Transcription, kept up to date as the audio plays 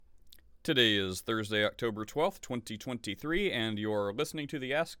Today is Thursday, October 12th, 2023, and you're listening to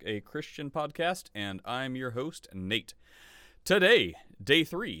the Ask a Christian podcast, and I'm your host, Nate. Today, day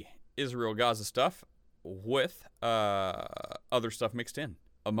 3, Israel-Gaza stuff with other stuff mixed in.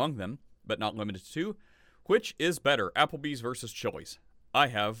 Among them, but not limited to, which is better, Applebee's versus Chili's? I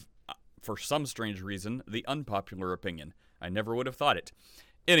have, for some strange reason, the unpopular opinion. I never would have thought it.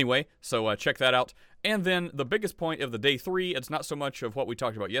 Anyway, so check that out. And then the biggest point of the day 3, it's not so much of what we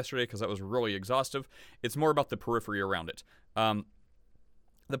talked about yesterday because that was really exhaustive. It's more about the periphery around it.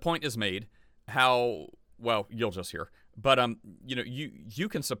 The point is made how, well, you'll just hear. But, you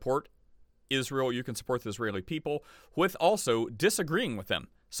can support Israel, you can support the Israeli people with also disagreeing with them.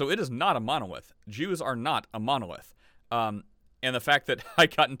 So it is not a monolith. Jews are not a monolith. And the fact that I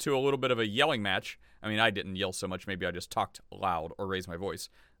got into a little bit of a yelling match, I mean, I didn't yell so much. Maybe I just talked loud or raised my voice.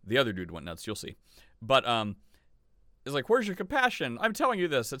 The other dude went nuts. You'll see. But it's like, where's your compassion? I'm telling you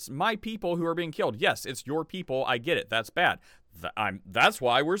this. It's my people who are being killed. Yes, it's your people. I get it. That's bad. That's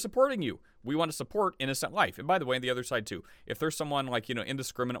why we're supporting you. We want to support innocent life. And by the way, on the other side too, if there's someone like,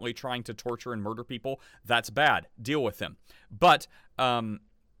 indiscriminately trying to torture and murder people, that's bad. Deal with them. But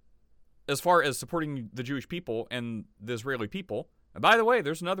as far as supporting the Jewish people and the Israeli people, and by the way,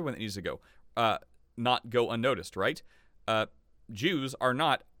 there's another one that needs to go. Not go unnoticed, right? Jews are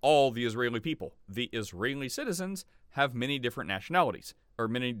not all the Israeli people. The Israeli citizens have many different nationalities or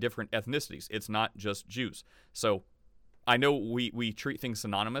many different ethnicities. It's not just Jews. So I know we treat things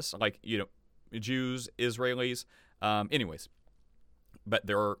synonymous, like, Jews, Israelis, anyways. But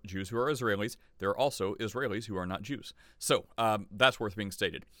there are Jews who are Israelis. There are also Israelis who are not Jews. So that's worth being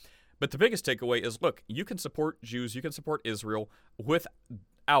stated. But the biggest takeaway is, look, you can support Jews, you can support Israel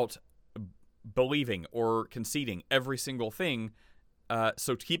without believing or conceding every single thing,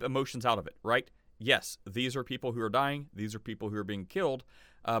 so to keep emotions out of it, right? Yes, these are people who are dying. These are people who are being killed.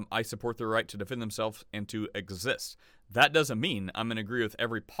 I support their right to defend themselves and to exist. That doesn't mean I'm going to agree with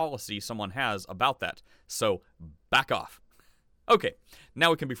every policy someone has about that. So back off. Okay,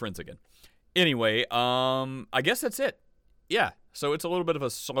 now we can be friends again. Anyway, I guess that's it. Yeah, so it's a little bit of a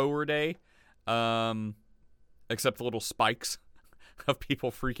slower day, except the little spikes of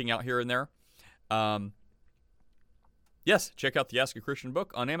people freaking out here and there. Yes, check out the Ask a Christian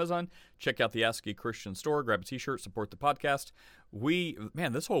book on Amazon. Check out the Ask a Christian store. Grab a t-shirt, support the podcast.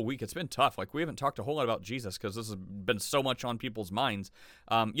 This whole week, it's been tough. Like, we haven't talked a whole lot about Jesus because this has been so much on people's minds,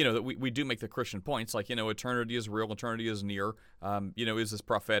 that we do make the Christian points. Like, eternity is real, eternity is near. Is this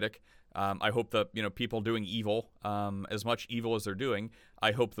prophetic? I hope that, people doing evil, as much evil as they're doing,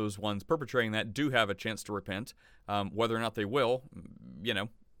 I hope those ones perpetrating that do have a chance to repent. Whether or not they will,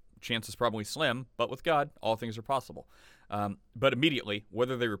 chance is probably slim, but with God, all things are possible. But immediately,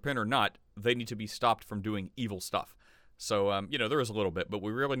 whether they repent or not, they need to be stopped from doing evil stuff. So, there is a little bit, but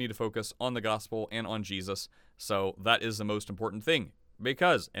we really need to focus on the gospel and on Jesus. So that is the most important thing,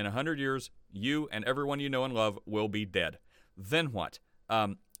 because in 100 years, you and everyone you know and love will be dead. Then what?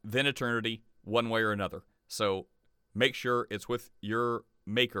 Then eternity, one way or another. So make sure it's with your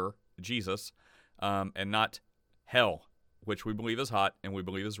maker, Jesus, and not hell, which we believe is hot, and we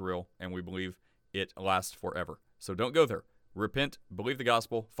believe is real, and we believe it lasts forever. So don't go there. Repent, believe the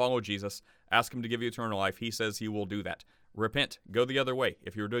gospel, follow Jesus, ask him to give you eternal life. He says he will do that. Repent, go the other way.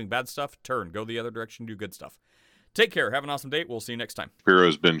 If you're doing bad stuff, turn, go the other direction, do good stuff. Take care, have an awesome day. We'll see you next time.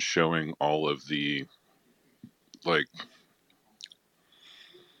 Spiro's been showing all of the, like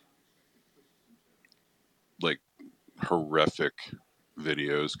horrific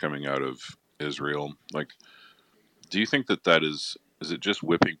videos coming out of Israel. Like, do you think that is it just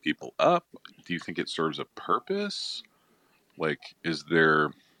whipping people up? Do you think it serves a purpose? Like, is there,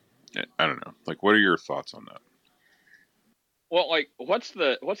 I don't know. Like, what are your thoughts on that? Well, like, what's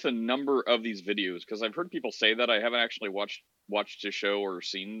the number of these videos? Because I've heard people say that. I haven't actually watched the show or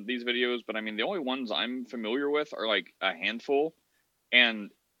seen these videos, but I mean, the only ones I'm familiar with are like a handful,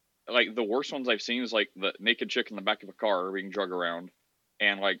 and like the worst ones I've seen is like the naked chick in the back of a car being drug around,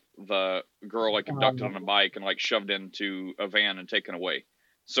 and like the girl like abducted on a bike and like shoved into a van and taken away.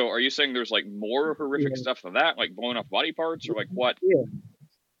 So are you saying there's like more horrific stuff than that, like blowing off body parts, or like what? Yeah.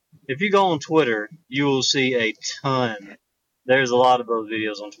 If you go on Twitter, you will see a ton. There's a lot of those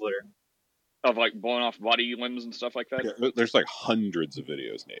videos on Twitter. Of like blowing off body limbs and stuff like that? Yeah, there's like hundreds of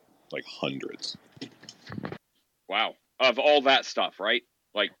videos, Nate. Like hundreds. Wow. Of all that stuff, right?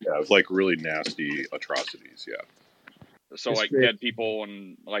 Like, yeah, of like really nasty atrocities, yeah. So it's like dead people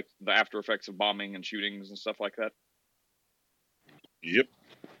and like the after effects of bombing and shootings and stuff like that? Yep.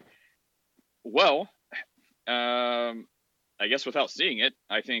 Well, I guess without seeing it,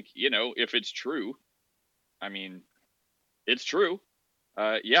 I think, if it's true, I mean, it's true.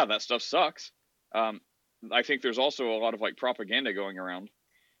 yeah, that stuff sucks. I think there's also a lot of like propaganda going around.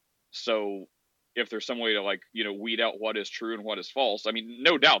 So if there's some way to like, weed out what is true and what is false, I mean,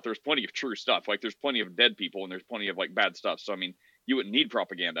 no doubt there's plenty of true stuff. Like there's plenty of dead people and there's plenty of like bad stuff. So I mean, you wouldn't need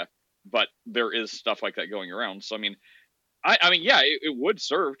propaganda, but there is stuff like that going around. So I mean, yeah, it would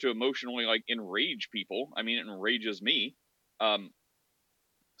serve to emotionally like enrage people. I mean, it enrages me.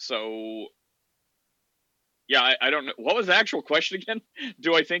 So yeah, I don't know. What was the actual question again?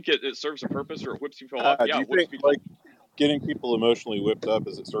 Do I think it serves a purpose or it whips people up? Do Yeah, you it whips think people. like getting people emotionally whipped up,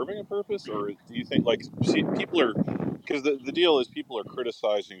 is it serving a purpose, or do you think like people are, because the deal is people are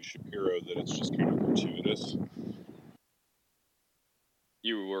criticizing Shapiro that it's just kind of gratuitous.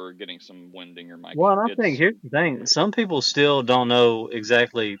 You were getting some wind in your mic. Well, and I think here's the thing: some people still don't know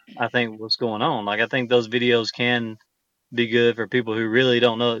exactly, I think, what's going on. Like, I think those videos can be good for people who really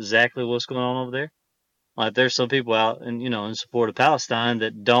don't know exactly what's going on over there. Like, there's some people out and in support of Palestine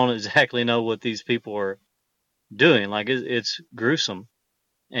that don't exactly know what these people are doing. Like, it's gruesome,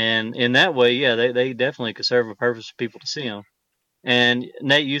 and in that way, yeah, they definitely could serve a purpose for people to see them. And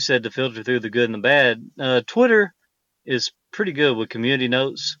Nate, you said to filter through the good and the bad. Twitter is pretty good with community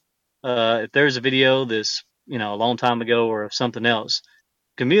notes. If there's a video that's a long time ago or of something else,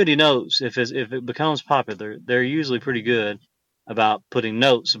 community notes, if it becomes popular, they're usually pretty good about putting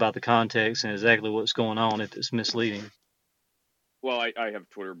notes about the context and exactly what's going on if it's misleading. Well, I have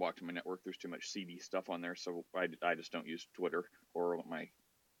Twitter blocked in my network. There's too much CD stuff on there, so I just don't use Twitter or let my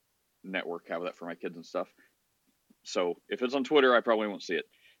network have that for my kids and stuff. So if it's on Twitter, I probably won't see it.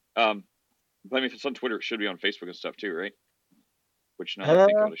 But I mean, if it's on Twitter, it should be on Facebook and stuff too, right? Which now I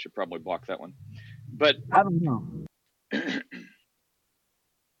think I should probably block that one. But I don't know.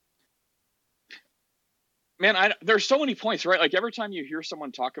 Man, there's so many points, right? Like every time you hear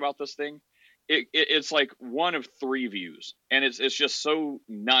someone talk about this thing, it's like one of three views, and it's just so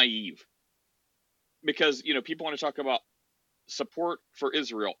naive because people want to talk about support for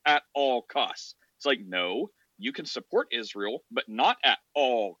Israel at all costs. It's like, no, you can support Israel, but not at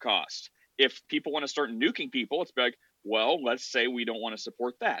all costs. If people want to start nuking people, it's like, well, let's say we don't want to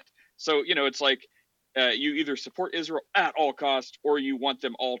support that. So it's like you either support Israel at all costs or you want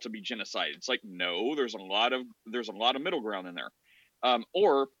them all to be genocide. It's like, no, there's a lot of middle ground in there.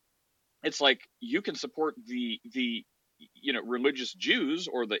 Or it's like you can support the religious Jews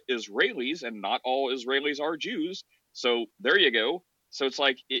or the Israelis, and not all Israelis are Jews. So there you go. So it's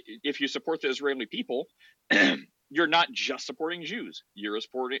like if you support the Israeli people, you're not just supporting Jews. You're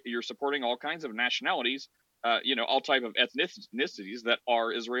supporting all kinds of nationalities, all type of ethnicities that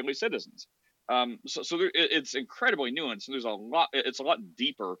are Israeli citizens. So it's incredibly nuanced. And there's a lot. It's a lot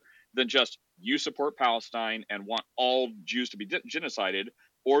deeper than just you support Palestine and want all Jews to be genocided,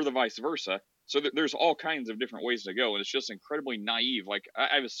 or the vice versa. So there's all kinds of different ways to go, and it's just incredibly naive. Like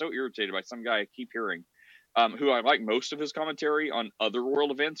I was so irritated by some guy I keep hearing, who I like most of his commentary on other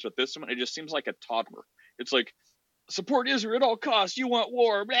world events, but this one it just seems like a toddler. It's like, support Israel at all costs. You want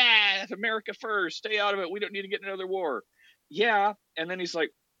war? Blah, America first. Stay out of it. We don't need to get another war. Yeah, and then he's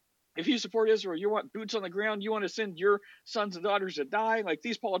like, if you support Israel, you want boots on the ground, you want to send your sons and daughters to die, like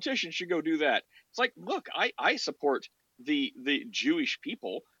these politicians should go do that. It's like, look, I support the Jewish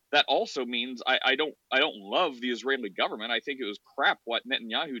people. That also means I don't love the Israeli government. I think it was crap what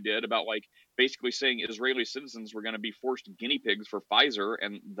Netanyahu did about like basically saying Israeli citizens were going to be forced guinea pigs for Pfizer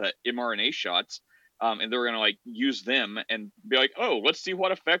and the mRNA shots. And they're going to like use them and be like, oh, let's see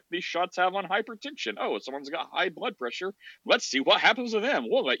what effect these shots have on hypertension. Oh, if someone's got high blood pressure, let's see what happens to them.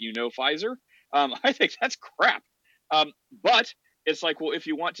 We'll let you know, Pfizer. I think that's crap. But it's like, well, if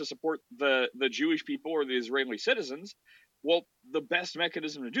you want to support the Jewish people or the Israeli citizens, well, the best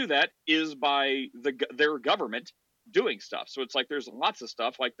mechanism to do that is by their government doing stuff. So it's like there's lots of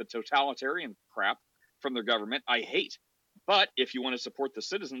stuff like the totalitarian crap from their government I hate. But if you want to support the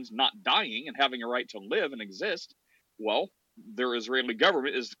citizens not dying and having a right to live and exist, well, their Israeli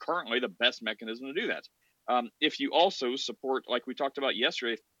government is currently the best mechanism to do that. If you also support, like we talked about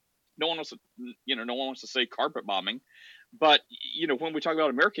yesterday, no one wants to say carpet bombing, but when we talk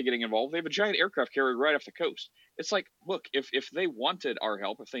about America getting involved, they have a giant aircraft carrier right off the coast. It's like, look, if they wanted our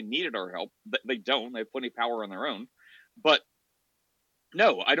help, if they needed our help, they don't. They have plenty of power on their own. But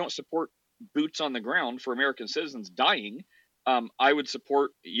no, I don't support boots on the ground for American citizens dying. I would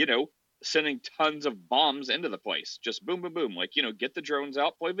support, sending tons of bombs into the place. Just boom, boom, boom. Like, get the drones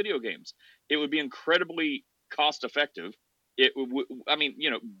out, play video games. It would be incredibly cost effective.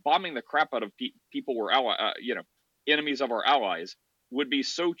 Bombing the crap out of people were enemies of our allies would be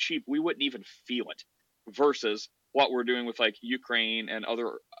so cheap we wouldn't even feel it. Versus what we're doing with like Ukraine and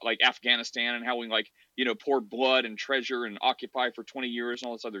other like Afghanistan, and how we like, pour blood and treasure and occupy for 20 years and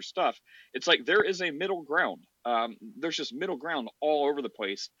all this other stuff. It's like there is a middle ground. There's just middle ground all over the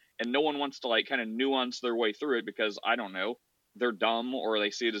place, and no one wants to like kind of nuance their way through it because, I don't know, they're dumb or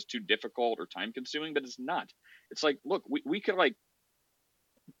they see it as too difficult or time consuming, but it's not. It's like, look, we could like,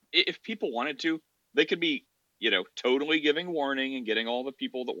 if people wanted to, they could be, totally giving warning and getting all the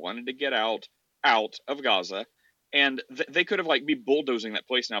people that wanted to get out of Gaza, and they could have like be bulldozing that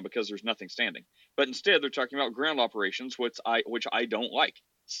place now because there's nothing standing. But instead, they're talking about ground operations, which I don't like,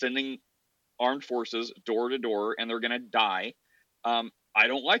 sending armed forces door to door, and they're gonna die. I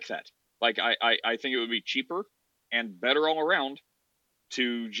don't like that. Like I think it would be cheaper and better all around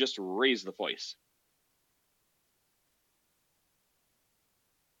to just raise the place.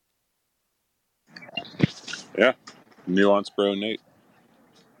 Yeah, nuance, bro, Nate.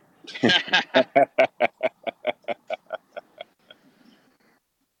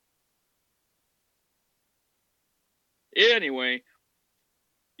 Anyway,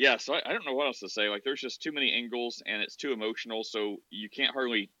 yeah, so I don't know what else to say. Like, there's just too many angles, and it's too emotional, so you can't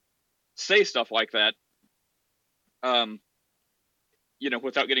hardly say stuff like that,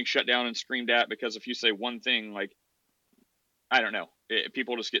 without getting shut down and screamed at, because if you say one thing, like, I don't know,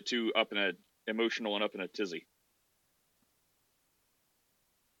 people just get too emotional and up in a tizzy.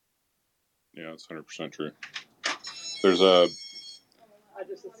 Yeah, that's 100% true. There's a...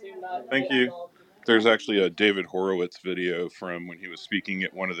 Thank you. There's actually a David Horowitz video from when he was speaking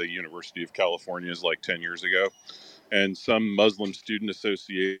at one of the University of Californias like 10 years ago. And some Muslim student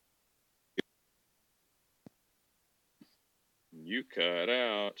association... You cut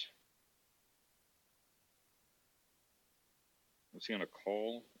out. Was he on a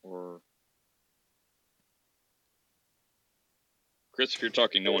call, or... Chris, if you're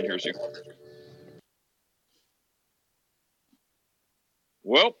talking, no one hears you.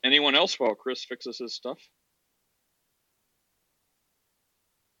 Well, anyone else while Chris fixes his stuff?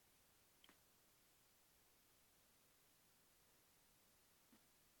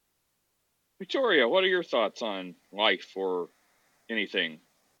 Victoria, what are your thoughts on life or anything?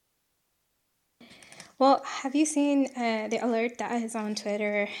 Well, have you seen the alert that is on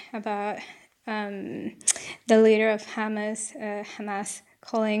Twitter about the leader of Hamas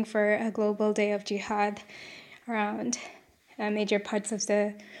calling for a global day of jihad around major parts of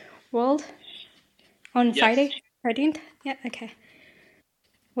the world on Yes. Friday 13th? Yeah, okay.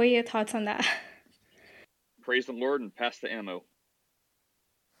 What are your thoughts on that? Praise the Lord and pass the ammo.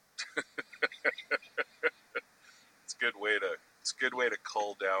 It's a good way to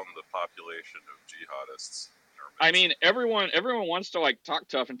cull down the population of jihadists. I mean, everyone wants to like talk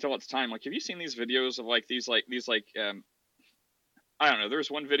tough until it's time. Like, have you seen these videos of like these I don't know, there's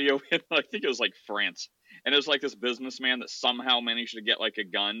one video in, I think it was like France, and it was like this businessman that somehow managed to get like a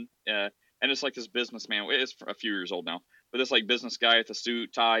gun, and it's like this businessman, it's a few years old now, but this like business guy with a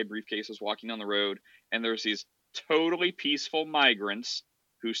suit, tie, briefcase was walking down the road, and there's these totally peaceful migrants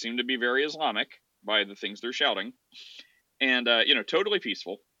who seem to be very Islamic by the things they're shouting, and totally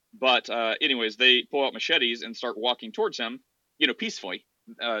peaceful. But anyways, they pull out machetes and start walking towards him, peacefully,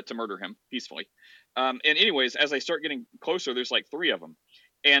 to murder him peacefully. And anyways, as I start getting closer, there's like three of them,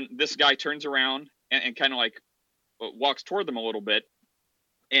 and this guy turns around and kind of like walks toward them a little bit,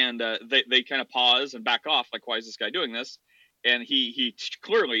 and they kind of pause and back off, like, why is this guy doing this? And he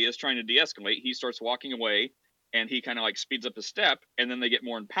clearly is trying to de-escalate. He starts walking away, and he kind of like speeds up his step, and then they get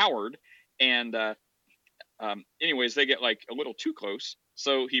more empowered, and anyways, they get like a little too close,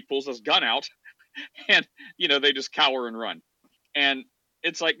 so he pulls his gun out, and they just cower and run. And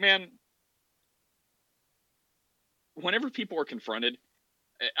it's like, man, whenever people are confronted,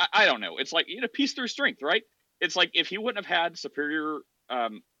 I don't know, it's like, peace through strength, right? It's like, if he wouldn't have had a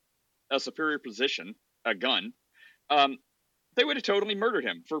superior position, a gun, they would have totally murdered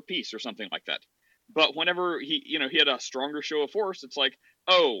him for peace or something like that. But whenever he had a stronger show of force, it's like,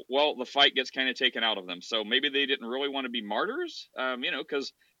 oh, well, the fight gets kind of taken out of them. So maybe they didn't really want to be martyrs,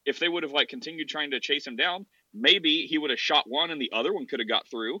 because if they would have like continued trying to chase him down, maybe he would have shot one and the other one could have got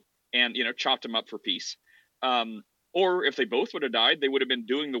through and, chopped him up for peace. Or if they both would have died, they would have been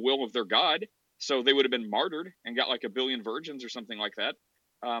doing the will of their God. So they would have been martyred and got like 1 billion virgins or something like that.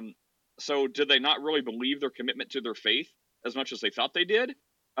 So did they not really believe their commitment to their faith as much as they thought they did?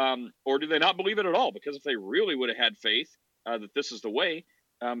 Or do they not believe it at all? Because if they really would have had faith that this is the way,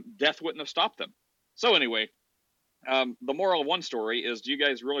 death wouldn't have stopped them. So anyway, the moral of one story is, do you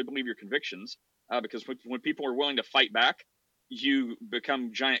guys really believe your convictions? Because when people are willing to fight back, you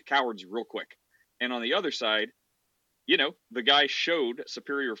become giant cowards real quick. And on the other side, the guy showed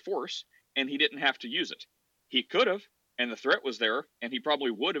superior force, and he didn't have to use it. he could have, and the threat was there, and he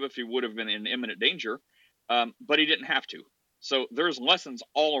probably would have if he would have been in imminent danger, but he didn't have to. So there's lessons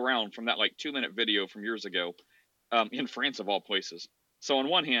all around from that like 2-minute video from years ago, in France of all places. So on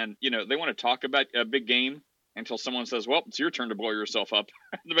one hand, they want to talk about a big game until someone says, well, it's your turn to blow yourself up.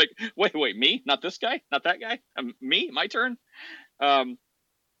 They're like, wait, me? Not this guy? Not that guy? Me? My turn? And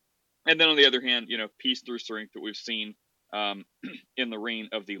then on the other hand, peace through strength that we've seen in the reign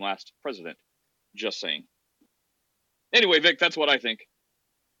of the last president. Just saying. Anyway, Vic, that's what I think.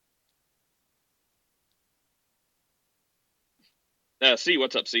 C,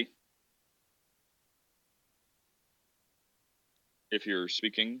 what's up, C? If you're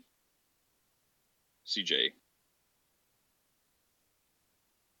speaking, CJ.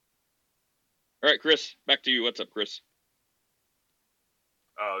 All right, Chris, back to you. What's up, Chris?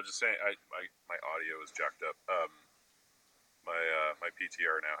 I was just saying, my audio is jacked up. My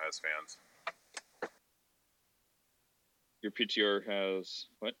PTR now has fans. Your PTR has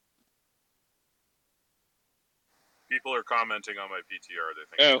what? People are commenting on my PTR. They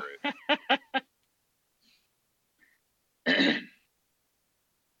think it's great.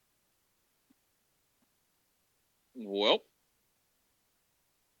 Well,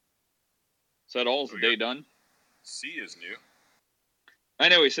 is that all? Is the day done? C is new. I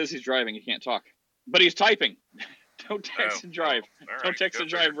know, he says he's driving. He can't talk. But he's typing. Don't text and drive. Right, don't text and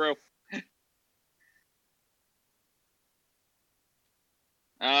drive, bro.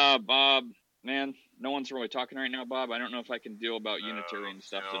 Bob, man, no one's really talking right now, Bob. I don't know if I can deal about Unitarian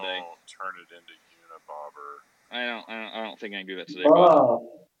stuff today. Turn it into Unibobber. I don't think I can do that today, Bob.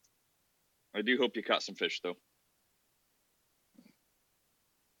 I do hope you caught some fish, though.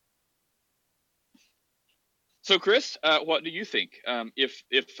 So, Chris, what do you think? If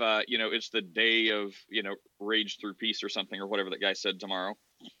it's the day of rage through peace or something or whatever that guy said tomorrow,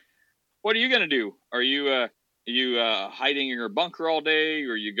 what are you gonna do? Are you hiding in your bunker all day,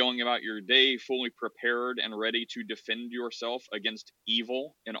 or are you going about your day fully prepared and ready to defend yourself against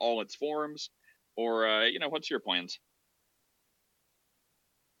evil in all its forms, or what's your plans?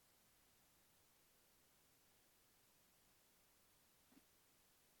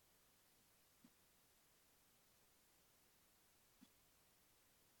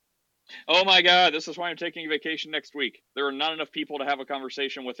 Oh my God, this is why I'm taking a vacation next week. There are not enough people to have a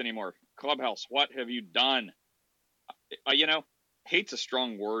conversation with anymore. Clubhouse, what have you done? Hate's a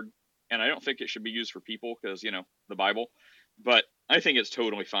strong word, and I don't think it should be used for people because, the Bible. But I think it's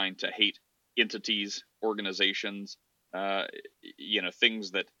totally fine to hate entities, organizations,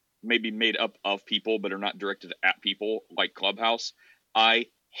 things that may be made up of people but are not directed at people, like Clubhouse. I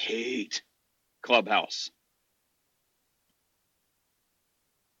hate Clubhouse.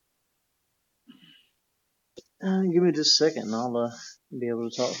 Give me just a second and I'll be able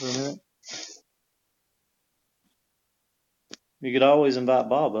to talk for a minute. You could always invite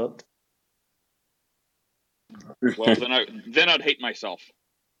Bob up. Well, then I'd hate myself.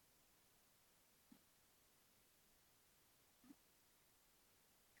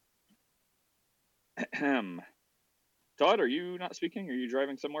 Todd, are you not speaking? Are you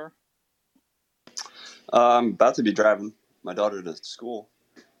driving somewhere? I'm about to be driving my daughter to school,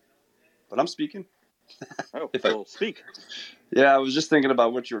 but I'm speaking. Oh, speak. Yeah, I was just thinking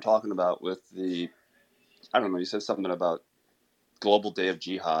about what you were talking about with I don't know, you said something about Global Day of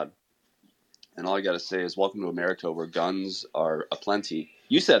Jihad. And all I got to say is welcome to America where guns are aplenty.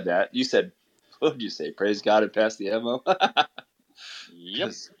 You said that. You said, what did you say? Praise God and pass the ammo?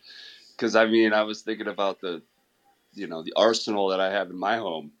 Yep. Because, I was thinking about the arsenal that I have in my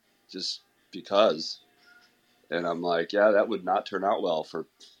home just because. And I'm like, yeah, that would not turn out well for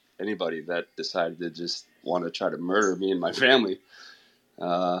anybody that decided to just want to try to murder me and my family.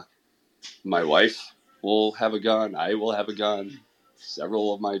 My wife will have a gun. I will have a gun.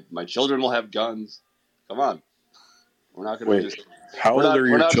 Several of my children will have guns. Come on. We're not going to just... How old are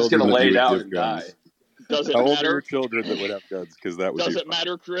your children that you would give guns? Does it How matter? old are your children that would have guns? Because that would Does it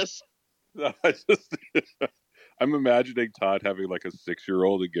matter, Chris? I'm imagining Todd having like a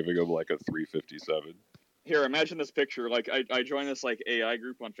 6-year-old and giving him like a 357. Here, imagine this picture. Like I joined this like AI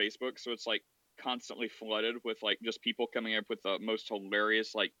group on Facebook, so it's like constantly flooded with like just people coming up with the most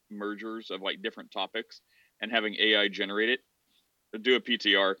hilarious like mergers of like different topics and having AI generate it. Do a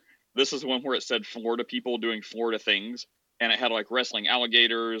PTR. This is one where it said Florida people doing Florida things, and it had like wrestling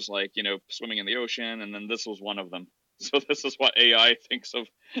alligators, like swimming in the ocean, and then this was one of them. So this is what AI thinks of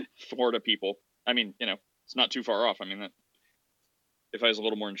Florida people. I mean, it's not too far off. I mean, if I was a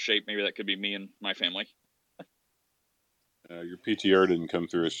little more in shape, maybe that could be me and my family. Your PTR didn't come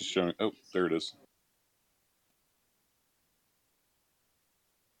through. It's just showing. Oh, there it is.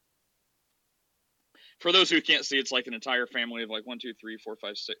 For those who can't see, it's like an entire family of like 1, 2, 3, 4,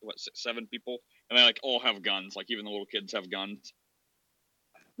 5, 6, 7 people, and they like all have guns. Like even the little kids have guns.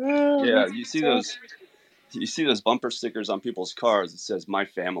 Yeah, you see those bumper stickers on people's cars. It says "My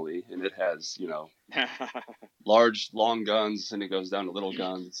Family," and it has large, long guns, and it goes down to little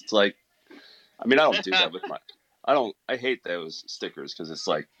guns. It's like, I mean, I don't do that with I hate those stickers because it's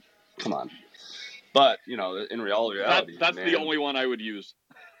like, come on. But in reality, that's man, the only one I would use.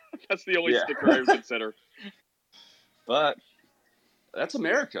 That's the only Yeah. sticker I would consider. But that's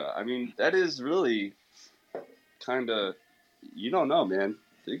America. I mean, that is really kind of, you don't know, man.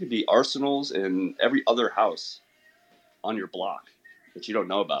 There could be arsenals in every other house on your block that you don't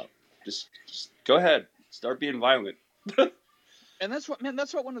know about. Just go ahead, start being violent. And that's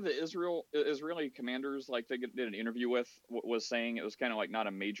what one of the Israeli commanders, like they did an interview with, was saying. It was kind of like not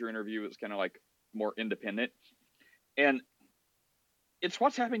a major interview. It was kind of like more independent. And it's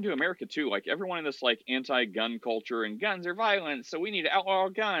what's happening to America too. Like everyone in this like anti-gun culture and guns are violent, so we need to outlaw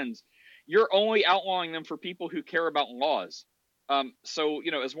guns. You're only outlawing them for people who care about laws. So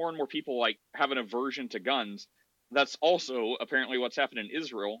as more and more people like have an aversion to guns, that's also apparently what's happened in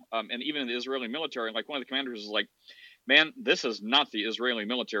Israel. And even in the Israeli military, like one of the commanders is like, man, this is not the Israeli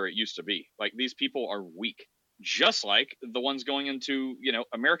military it used to be. Like these people are weak, just like the ones going into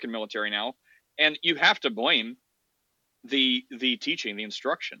American military now. And you have to blame the teaching, the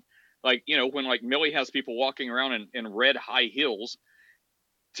instruction. Like when like Millie has people walking around in red high heels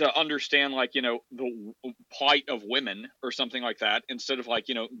to understand like the plight of women or something like that, instead of like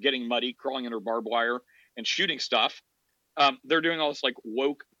getting muddy, crawling under barbed wire and shooting stuff. They're doing all this like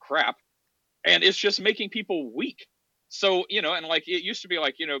woke crap, and it's just making people weak. So and like it used to be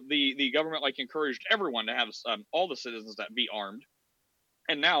like the government like encouraged everyone to have all the citizens that be armed,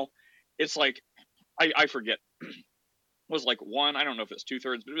 and now it's like I forget, was like one, I don't know if it's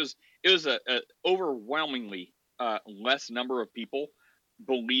 2/3, but it was a overwhelmingly less number of people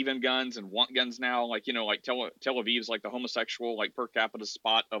believe in guns and want guns now. Like like Tel Aviv's like the homosexual like per capita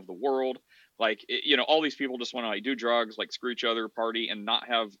spot of the world. Like all these people just want to like do drugs, like screw each other, party, and not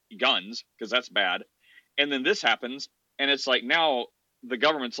have guns because that's bad. And then this happens, and it's like now the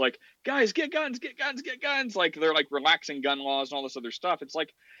government's like, guys, get guns, get guns, get guns. Like they're like relaxing gun laws and all this other stuff. It's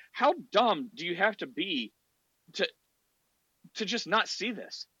like, how dumb do you have to be to just not see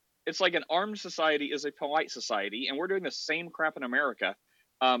this? It's like an armed society is a polite society, and we're doing the same crap in America.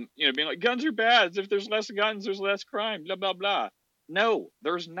 Being like, guns are bad. If there's less guns, there's less crime, blah, blah, blah. No,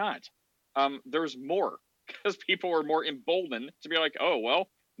 there's not. There's more, because people are more emboldened to be like, oh, well,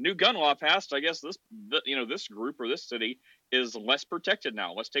 new gun law passed. I guess this group or this city is less protected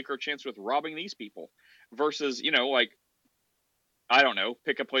now. Let's take our chance with robbing these people versus, like, I don't know,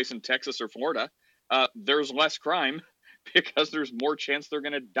 pick a place in Texas or Florida. There's less crime because there's more chance they're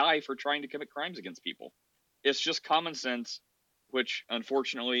going to die for trying to commit crimes against people. It's just common sense, which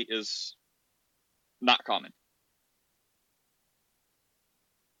unfortunately is not common.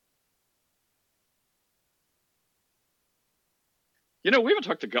 We haven't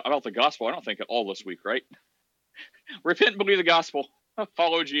talked about the gospel, I don't think, at all this week, right? Repent and believe the gospel.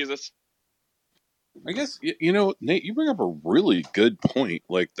 Follow Jesus. I guess, Nate, you bring up a really good point,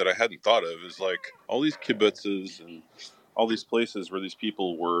 like, that I hadn't thought of, is like all these kibbutzes and all these places where these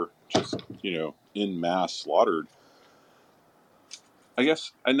people were just, in mass slaughtered. I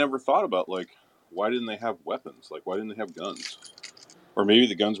guess I never thought about, like, why didn't they have weapons? Like, why didn't they have guns? Or maybe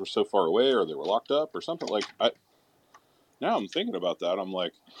the guns were so far away, or they were locked up, or something. Like, now I'm thinking about that, I'm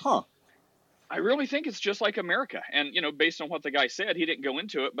like, huh. I really think it's just like America. And, based on what the guy said, he didn't go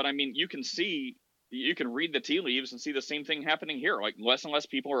into it, but I mean, you can read the tea leaves and see the same thing happening here. Like less and less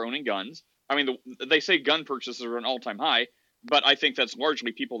people are owning guns. I mean, they say gun purchases are an all-time high, but I think that's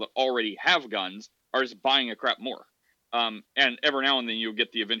largely people that already have guns are just buying a crap more. And every now and then you'll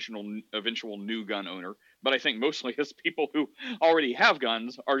get the eventual new gun owner, but I think mostly it's people who already have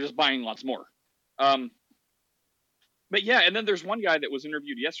guns are just buying lots more. But yeah, and then there's one guy that was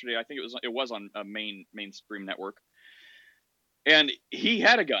interviewed yesterday. I think it was on a mainstream network, and he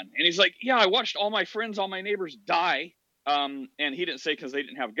had a gun, and he's like, "Yeah, I watched all my friends, all my neighbors die." And he didn't say because they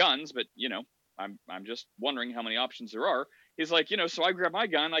didn't have guns, but I'm just wondering how many options there are. He's like, so I grabbed my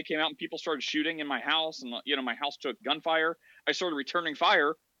gun, I came out, and people started shooting in my house, and my house took gunfire. I started returning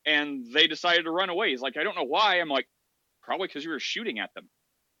fire, and they decided to run away. He's like, I don't know why. I'm like, probably because you were shooting at them.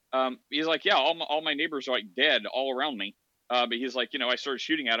 He's like, yeah, all my neighbors are like dead all around me. But he's like, I started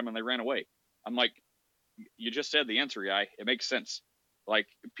shooting at them and they ran away. I'm like, you just said the answer, guy. It makes sense. Like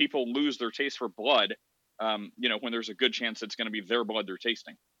people lose their taste for blood, when there's a good chance it's going to be their blood they're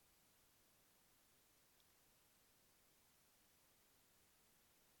tasting.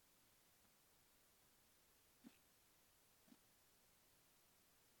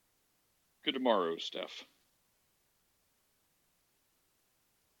 me tomorrow, Steph.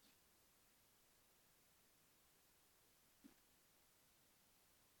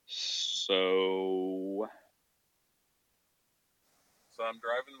 So I'm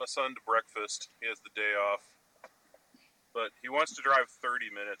driving my son to breakfast. He has the day off. But he wants to drive 30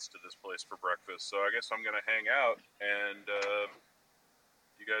 minutes to this place for breakfast. So I guess I'm going to hang out and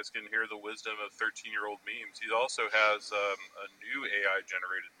you guys can hear the wisdom of 13-year-old memes. He also has a new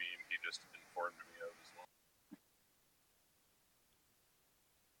AI-generated meme he just informed me of as well.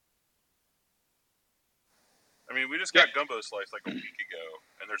 I mean, we just got Gumbo Slice like a week ago,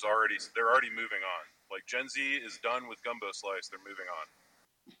 and they're already moving on. Like, Gen Z is done with Gumbo Slice. They're moving on.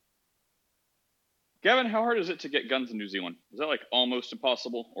 Gavin, how hard is it to get guns in New Zealand? Is that like almost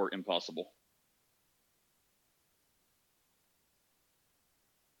impossible or impossible?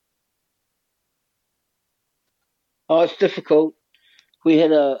 Oh, it's difficult. We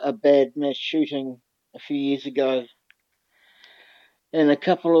had a bad mass shooting a few years ago in a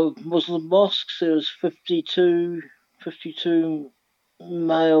couple of Muslim mosques. There was 52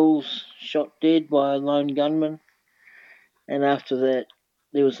 males shot dead by a lone gunman. And after that,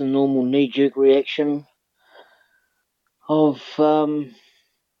 there was a normal knee-jerk reaction of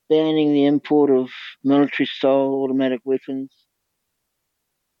banning the import of military-style automatic weapons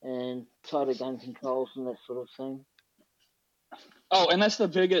and tighter gun controls and that sort of thing. Oh, and that's the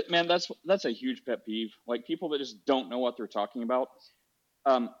biggest, man, that's a huge pet peeve. Like, people that just don't know what they're talking about.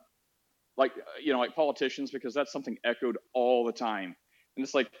 Like politicians, because that's something echoed all the time. And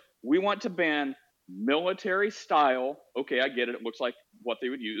it's like, we want to ban military style. Okay, I get it. It looks like what they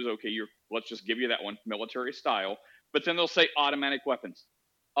would use. Okay, let's just give you that one, military style. But then they'll say automatic weapons.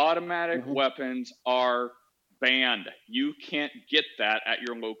 Automatic weapons are banned. You can't get that at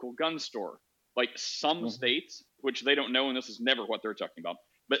your local gun store. Like, some states, which they don't know, and this is never what they're talking about,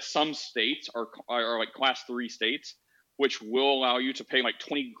 but some states are like class 3 states, which will allow you to pay like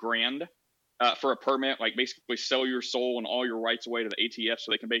 $20,000 for a permit, like basically sell your soul and all your rights away to the ATF,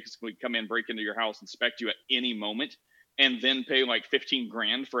 so they can basically come in, break into your house, inspect you at any moment, and then pay like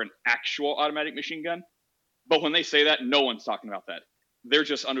 $15,000 for an actual automatic machine gun. But when they say that, no one's talking about that. They're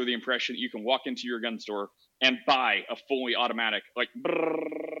just under the impression that you can walk into your gun store and buy a fully automatic, like,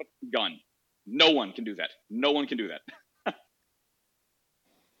 gun. No one can do that. No one can do that.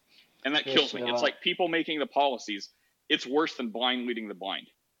 And that kills me. It's like people making the policies. It's worse than blind leading the blind.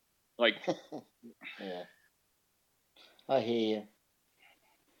 Like, yeah, I hear you.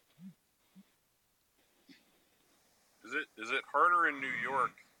 Is it harder in New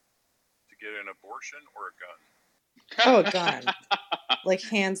York to get an abortion or a gun? Oh, a gun. Like,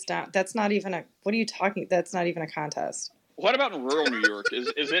 hands down. That's not even a. What are you talking? That's not even a contest. What about in rural New York?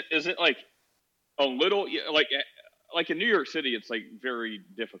 Is it like a little like in New York City? It's like very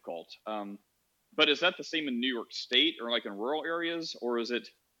difficult. But is that the same in New York State or like in rural areas, or is it?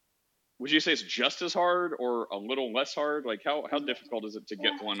 Would you say it's just as hard or a little less hard? Like, how difficult is it to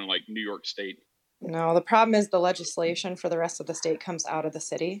get one in like New York State? No, the problem is the legislation for the rest of the state comes out of the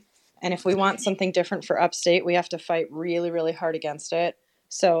city. And if we want something different for upstate, we have to fight really, really hard against it.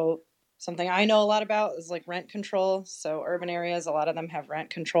 So something I know a lot about is like rent control. So urban areas, a lot of them have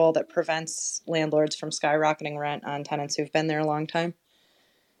rent control that prevents landlords from skyrocketing rent on tenants who've been there a long time.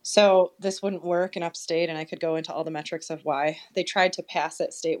 So this wouldn't work in upstate, and I could go into all the metrics of why. They tried to pass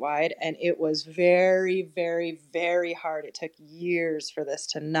it statewide, and it was very, very, very hard. It took years for this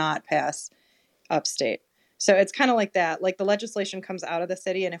to not pass upstate. So it's kind of like that. Like, the legislation comes out of the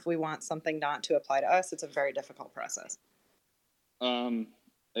city, and if we want something not to apply to us, it's a very difficult process. I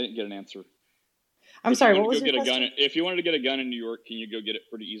didn't get an answer. I'm sorry, what was your question? If you wanted to get a gun in New York, can you go get it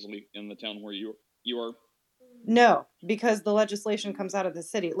pretty easily in the town where you are? No, because the legislation comes out of the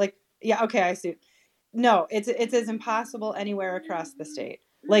city. Like, yeah, okay, I see. No, it's as impossible anywhere across the state.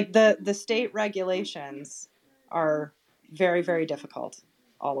 Like, the state regulations are very, very difficult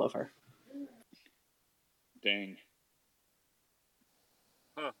all over. Dang.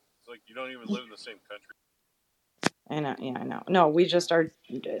 Huh. It's like you don't even live in the same country. I know, yeah, I know. No, we just are,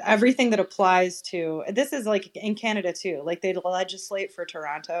 everything that applies to, this is like in Canada too. Like, they legislate for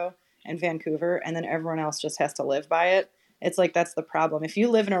Toronto and Vancouver, and then everyone else just has to live by it. It's like, that's the problem. If you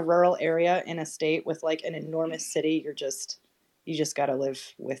live in a rural area in a state with like an enormous city, you just got to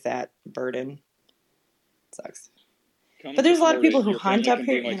live with that burden. It sucks. But there's a lot of people who hunt up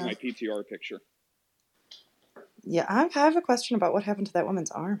here. Like, my PTR picture. Yeah, I have a question about what happened to that woman's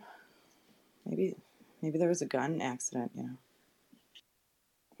arm. Maybe there was a gun accident, you know.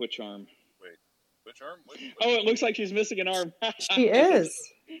 Which arm? Wait, which arm? Oh, it looks like she's missing an arm. She is.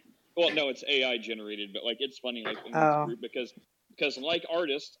 Well, no, it's AI generated, but like, it's funny, like, in this group, because because like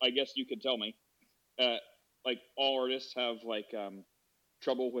artists, I guess you could tell me, like all artists have like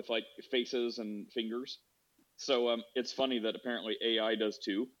trouble with like faces and fingers. So it's funny that apparently AI does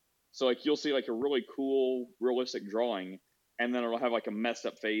too. So like you'll see like a really cool realistic drawing, and then it'll have like a messed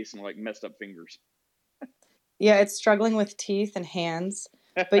up face and like messed up fingers. Yeah, it's struggling with teeth and hands.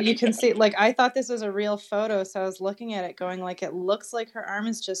 But you can see, like, I thought this was a real photo, so I was looking at it going, like, it looks like her arm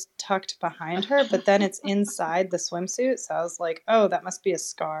is just tucked behind her, but then it's inside the swimsuit, so I was like, oh, that must be a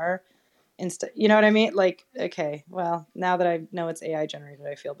scar. You know what I mean? Like, okay, well, now that I know it's AI generated,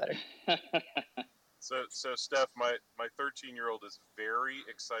 I feel better. So Steph, my 13-year-old is very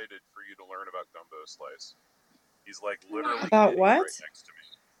excited for you to learn about gumbo slice. He's like literally About what? right next to me.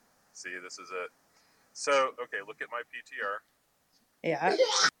 See, this is it. So, okay, look at my PTR. Yeah.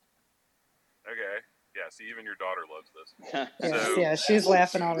 Okay. Yeah, see, even your daughter loves this. Yeah, she's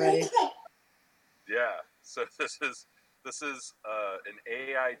laughing already. Yeah. So this is an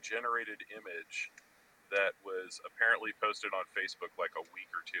AI generated image that was apparently posted on Facebook like a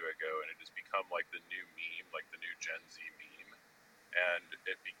week or two ago, and it has become like the new meme, like the new Gen Z meme, and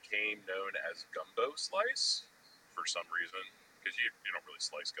it became known as gumbo slice for some reason, because you don't really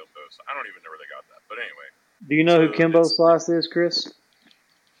slice gumbo, so I don't even know where they got that. But anyway. Do you know who Kimbo Slice is, Chris?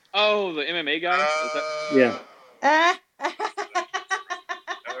 Oh, the MMA guy? Is that... Yeah.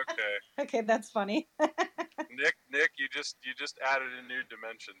 Okay. Okay, that's funny. Nick, you just added a new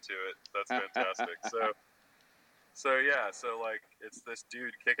dimension to it. That's fantastic. So like it's this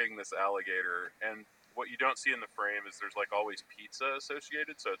dude kicking this alligator, and what you don't see in the frame is there's like always pizza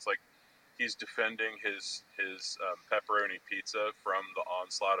associated. So it's like he's defending his pepperoni pizza from the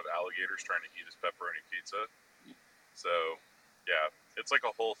onslaught of alligators trying to eat his pepperoni pizza. So yeah, it's like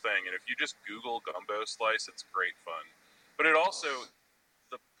a whole thing. And if you just Google gumbo slice, it's great fun. But it also,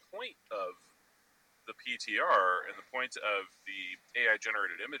 the point of the PTR and the point of the AI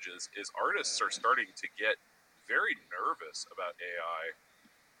generated images is artists are starting to get very nervous about AI,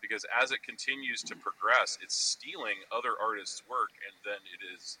 because as it continues to progress, it's stealing other artists' work, and then it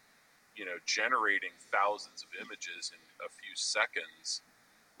is, generating thousands of images in a few seconds,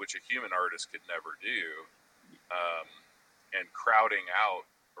 which a human artist could never do, and crowding out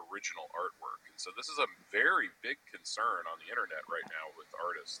original artwork. And so this is a very big concern on the internet right now with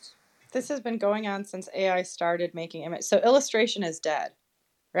artists. This has been going on since AI started making images. So illustration is dead,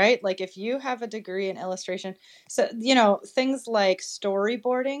 right? Like if you have a degree in illustration, so, things like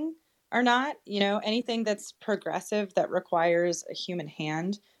storyboarding are not, anything that's progressive that requires a human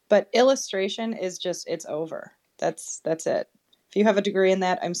hand. But illustration is just, it's over. That's it. If you have a degree in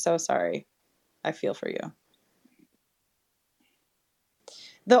that, I'm so sorry. I feel for you.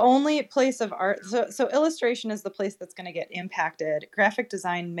 The only place of art, so illustration is the place that's going to get impacted. Graphic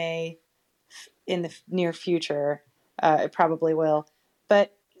design may, in the near future, it probably will.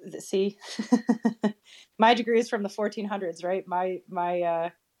 But see, my degree is from the 1400s, right?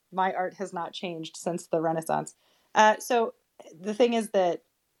 My art has not changed since the Renaissance. So the thing is that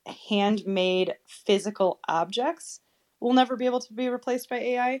handmade physical objects will never be able to be replaced by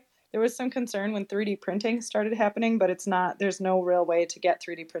AI. There was some concern when 3D printing started happening, but it's not. There's no real way to get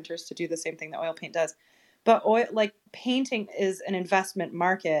 3D printers to do the same thing that oil paint does. But painting is an investment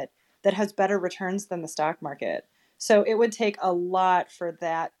market that has better returns than the stock market. So it would take a lot for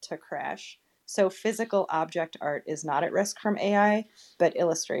that to crash. So physical object art is not at risk from AI, but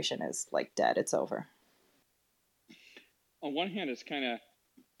illustration is like dead. It's over. On one hand, it's kind of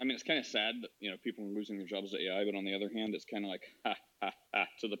sad that, people are losing their jobs to AI, but on the other hand, it's kind of like, ha, ha, ha,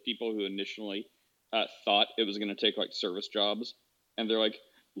 to the people who initially thought it was going to take, like, service jobs, and they're like,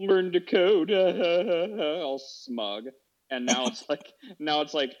 learn to code, all smug, and now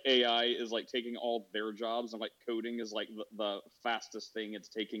it's like AI is, like, taking all their jobs, and, like, coding is, like, the fastest thing it's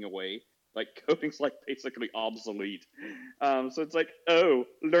taking away. Like, coding's, like, basically obsolete. So it's like, oh,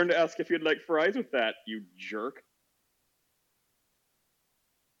 learn to ask if you'd like fries with that, you jerk.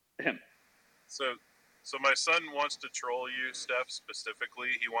 So my son wants to troll you, Steph, specifically.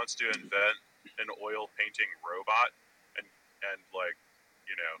 He wants to invent an oil painting robot and like,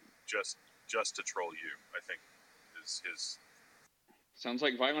 just to troll you, I think is his. Sounds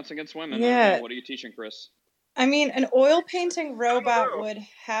like violence against women. Yeah. What are you teaching, Chris? I mean, an oil painting robot would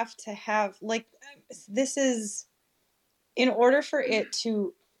have to have, like, this is, in order for it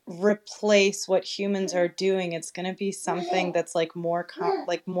to replace what humans are doing, it's going to be something that's like more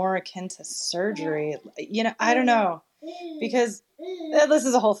akin to surgery. I don't know, because this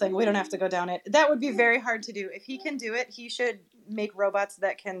is a whole thing. We don't have to go down it. That would be very hard to do. If he can do it, he should make robots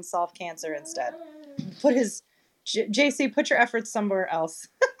that can solve cancer instead. Put his JC, put your efforts somewhere else.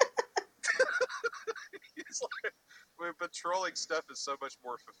 but trolling stuff is so much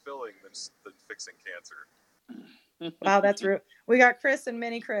more fulfilling than fixing cancer. Wow, that's rude. We got Chris and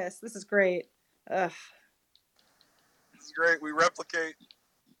Mini Chris. This is great. Ugh. This is great. We replicate.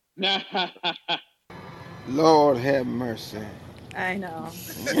 Lord have mercy. I know.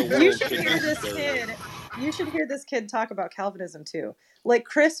 The You world should should hear be this sterile. kid. You should hear this kid talk about Calvinism too. Like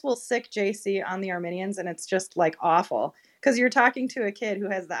Chris will sick JC on the Arminians, and it's just like awful because you're talking to a kid who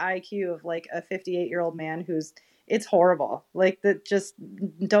has the IQ of like a 58-year-old man who's. It's horrible. Like that. Just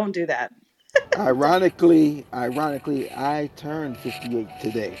don't do that. Ironically, I turned 58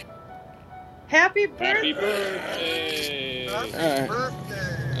 today. Happy birthday! Happy birthday! Happy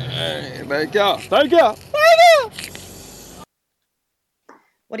birthday! Thank y'all. Thank y'all.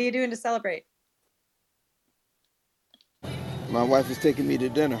 What are you doing to celebrate? My wife is taking me to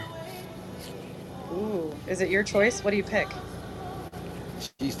dinner. Ooh, is it your choice? What do you pick?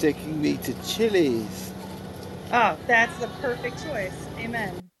 She's taking me to Chili's. Oh, that's the perfect choice.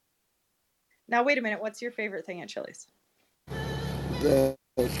 Amen. Now, wait a minute. What's your favorite thing at Chili's? The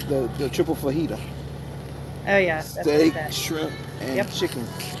triple fajita. Oh, yeah. That's Steak, that. shrimp, and Yep. chicken.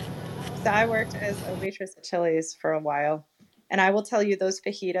 So I worked as a waitress at Chili's for a while. And I will tell you, those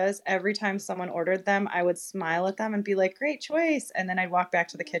fajitas, every time someone ordered them, I would smile at them and be like, great choice. And then I'd walk back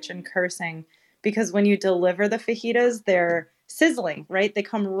to the kitchen cursing because when you deliver the fajitas, they're sizzling, right? They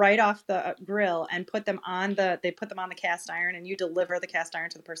come right off the grill and put them on the cast iron, and you deliver the cast iron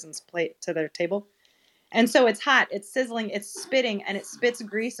to the person's plate, to their table. And so it's hot, it's sizzling, it's spitting, and it spits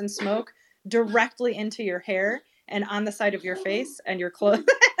grease and smoke directly into your hair and on the side of your face and your clothes.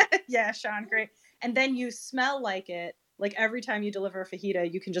 Yeah, Sean, great. And then you smell like it. Like every time you deliver a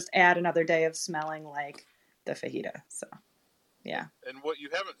fajita, you can just add another day of smelling like the fajita. So, yeah. And what you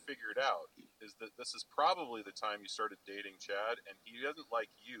haven't figured out is that this is probably the time you started dating Chad, and he doesn't like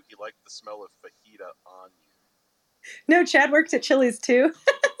you. He liked the smell of fajita on you. No, Chad worked at Chili's too,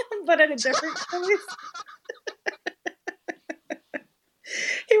 but at a different Chili's.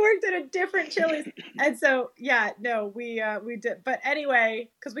 He worked at a different Chili's, and so yeah, no, we did. But anyway,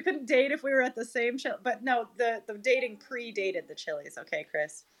 because we couldn't date if we were at the same Chili's. But no, the dating predated the Chili's. Okay,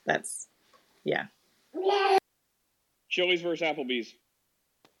 Chris, that's yeah. Chili's versus Applebee's.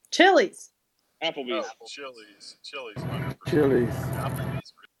 Chili's. Applebee's. Oh, Chili's, 100%. Chili's.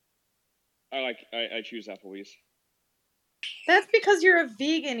 Applebee's. I choose Applebee's. That's because you're a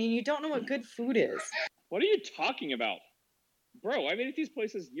vegan and you don't know what good food is. What are you talking about? Bro, I've ate at these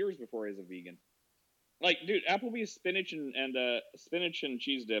places years before I was a vegan. Like, dude, Applebee's spinach and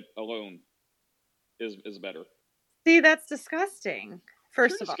cheese dip alone is better. See, that's disgusting.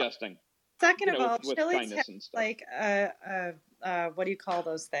 First Sure of all, disgusting. second You of know, all, with Chili's kindness has and stuff. like what do you call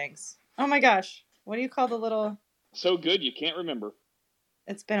those things? Oh my gosh, what do you call the little? So good you can't remember.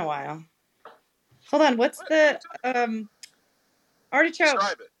 It's been a while. Hold on, what's the artichoke?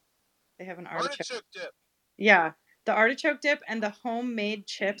 Describe it. They have an artichoke. Artichoke dip. Yeah, the artichoke dip and the homemade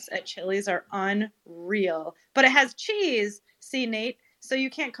chips at Chili's are unreal. But it has cheese. See, Nate. So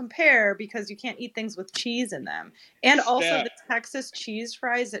you can't compare because you can't eat things with cheese in them. And also Steph. the Texas cheese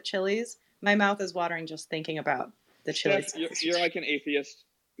fries at Chili's. My mouth is watering just thinking about the Chili's. Steph, you're like an atheist,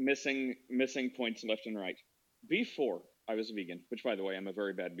 missing points left and right. Before I was a vegan, which by the way, I'm a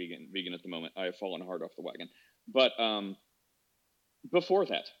very bad vegan at the moment. I have fallen hard off the wagon. But before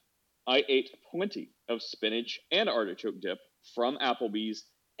that, I ate plenty of spinach and artichoke dip from Applebee's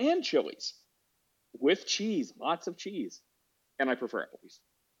and Chili's with cheese, lots of cheese. And I prefer Applebee's.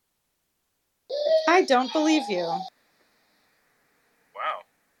 I don't believe you. Wow.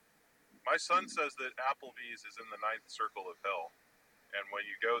 My son says that Applebee's is in the 9th circle of hell, and when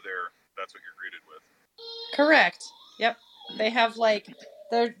you go there, that's what you're greeted with. Correct. Yep. They have like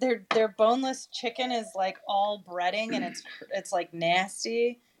their boneless chicken is like all breading and it's like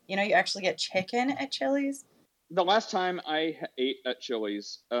nasty. You know, you actually get chicken at Chili's. The last time I ate at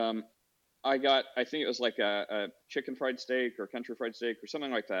Chili's, I think it was like a chicken fried steak or country fried steak or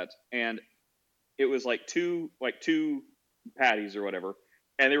something like that, and it was like two patties or whatever,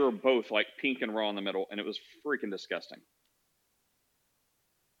 and they were both like pink and raw in the middle, and it was freaking disgusting.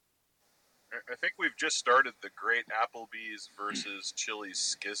 I think we've just started the great Applebee's versus Chili's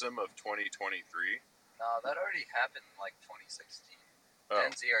schism of 2023. No, that already happened in like 2016. Oh.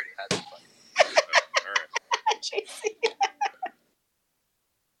 NZ already had the fight. All right.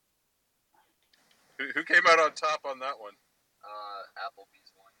 Who came out on top on that one?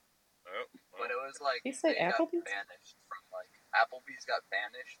 Applebee's won. Oh, well. But it was like You said they got Applebee's? banished from like Applebee's got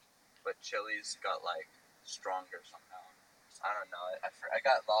banished, but Chili's got like stronger somehow. I don't know. I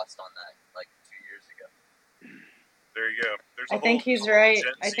got lost on that like 2 years ago. There you go. There's I think he's right.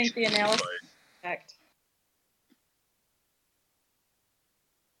 I think the analysis is correct.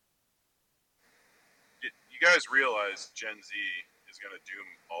 guys realize Gen Z is going to doom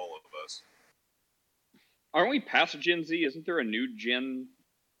all of us? Aren't we past Gen Z? Isn't there a new Gen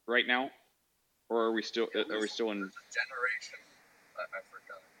right now, or are we still in Generation. I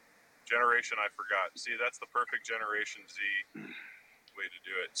forgot. Generation I forgot. See, that's the perfect Generation Z way to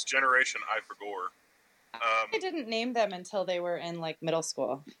do it. It's Generation I forgot. I didn't name them until they were in like middle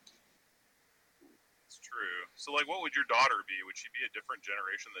school. It's true. So, like, what would your daughter be? Would she be a different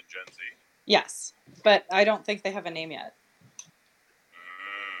generation than Gen Z? Yes, but I don't think they have a name yet.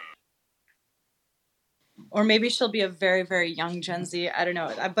 Or maybe she'll be a very, very young Gen Z. I don't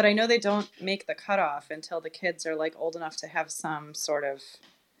know. But I know they don't make the cutoff until the kids are like old enough to have some sort of,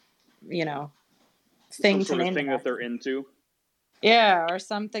 thing some to sort of name thing them that they're into? Yeah, or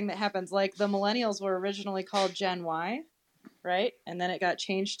something that happens. Like the millennials were originally called Gen Y, right? And then it got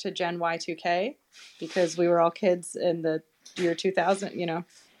changed to Gen Y2K because we were all kids in the year 2000,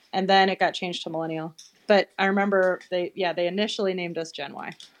 And then it got changed to millennial. But I remember they initially named us Gen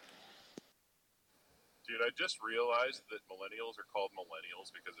Y. Dude, I just realized that millennials are called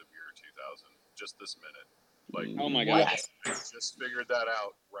millennials because of year 2000. Just this minute. Like, oh my god. I just figured that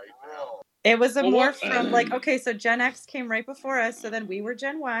out right now. It was a morph from okay, so Gen X came right before us, so then we were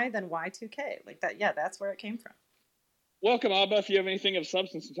Gen Y, then Y2K. Like that, yeah, that's where it came from. Welcome, Abba. If you have anything of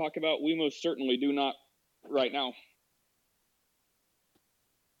substance to talk about, we most certainly do not right now.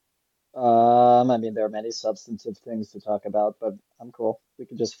 I mean, there are many substantive things to talk about, but I'm cool. We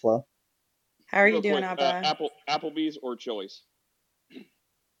can just flow. How are Real you doing, quick, Abba? Applebee's or Chili's?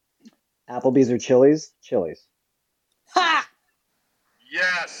 Applebee's or Chili's? Chili's. Ha!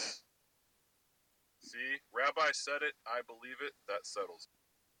 Yes! See? Rabbi said it. I believe it. That settles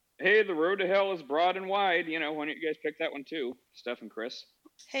it. Hey, the road to hell is broad and wide. Why don't you guys pick that one too, Steph and Chris?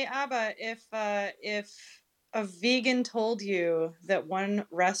 Hey, Abba, if a vegan told you that one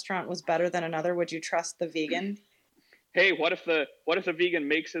restaurant was better than another, would you trust the vegan? Hey, what if the vegan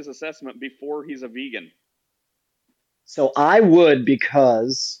makes his assessment before he's a vegan? So I would,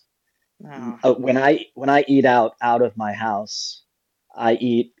 because when I eat out of my house, I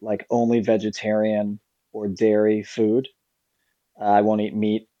eat like only vegetarian or dairy food. I won't eat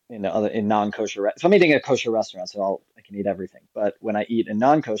meat in non-kosher. If I'm eating at a kosher restaurant, so I can eat everything. But when I eat in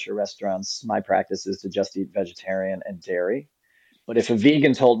non-kosher restaurants, my practice is to just eat vegetarian and dairy. But if a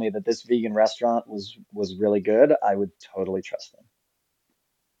vegan told me that this vegan restaurant was really good, I would totally trust them.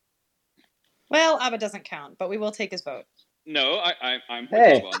 Well, Abba doesn't count, but we will take his vote. No, I'm with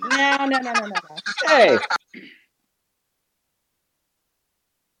Hey. Abba on this. No. Hey.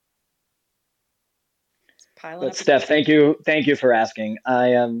 But Steph, thank you for asking. I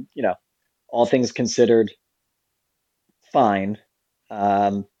am, all things considered, fine.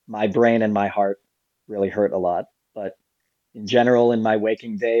 My brain and my heart really hurt a lot, but in general, in my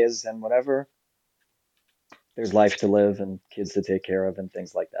waking days and whatever, there's life to live and kids to take care of and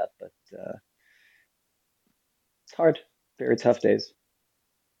things like that. But it's hard, very tough days.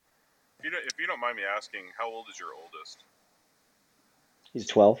 If you don't mind me asking, how old is your oldest? He's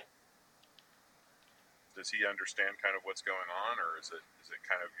 12. Does he understand kind of what's going on, or is it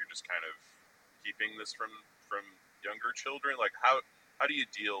kind of you're just kind of keeping this from younger children? Like how do you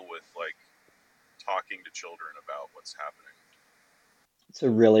deal with like talking to children about what's happening? It's a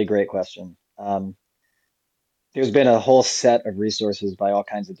really great question. There's been a whole set of resources by all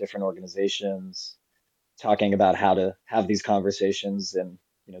kinds of different organizations talking about how to have these conversations in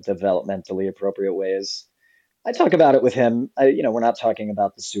developmentally appropriate ways. I talk about it with him. We're not talking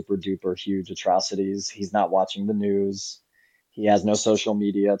about the super duper huge atrocities. He's not watching the news. He has no social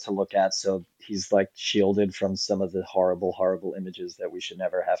media to look at, so he's like shielded from some of the horrible, horrible images that we should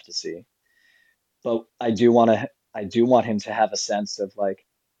never have to see. But I do want him to have a sense of like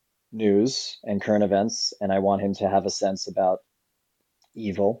news and current events, and I want him to have a sense about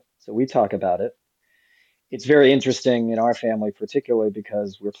evil. So we talk about it. It's very interesting in our family, particularly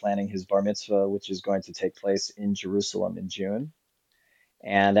because we're planning his bar mitzvah, which is going to take place in Jerusalem in June.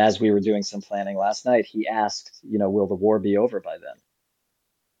 And as we were doing some planning last night, he asked, will the war be over by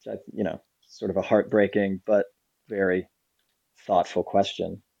then? Sort of a heartbreaking but very thoughtful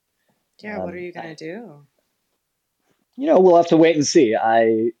question. Yeah, what are you gonna do? We'll have to wait and see.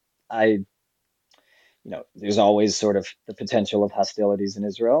 There's always sort of the potential of hostilities in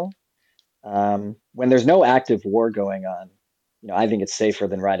Israel. When there's no active war going on, I think it's safer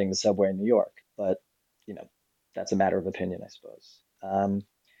than riding the subway in New York. But, that's a matter of opinion, I suppose.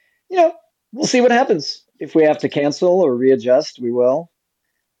 We'll see what happens. If we have to cancel or readjust, we will.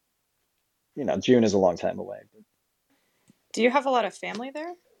 June is a long time away. But... Do you have a lot of family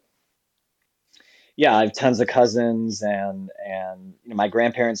there? yeah, I have tons of cousins, and my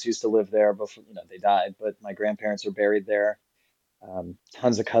grandparents used to live there before, they died, but my grandparents are buried there.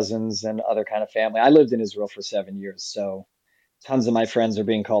 Tons of cousins and other kind of family. I lived in Israel for 7 years, so tons of my friends are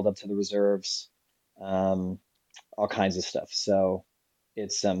being called up to the reserves, um, all kinds of stuff. So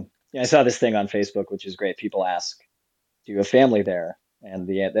it's I saw this thing on Facebook, which is great. People ask, "Do you have family there?" And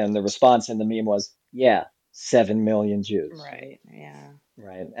the response in the meme was, "Yeah, 7 million Jews." Right. Yeah.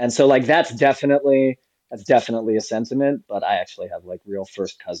 Right. And so like that's definitely a sentiment, but I actually have like real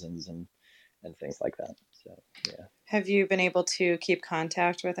first cousins and things like that. So yeah. Have you been able to keep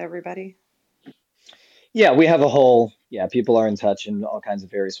contact with everybody? Yeah, we have a whole, yeah, people are in touch in all kinds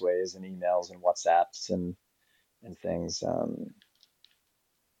of various ways and emails and WhatsApps and things.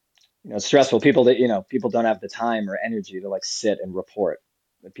 It's stressful. People don't have the time or energy to like sit and report.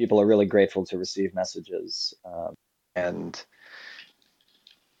 But people are really grateful to receive messages. And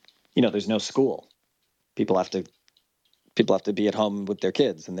there's no school. People have to be at home with their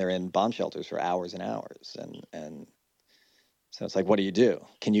kids, and they're in bomb shelters for hours and hours. And so it's like, what do you do?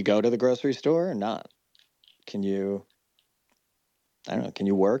 Can you go to the grocery store or not? Can you, I don't know, can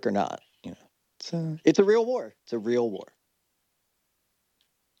you work or not? It's a real war. It's a real war.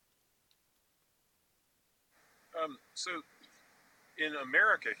 So in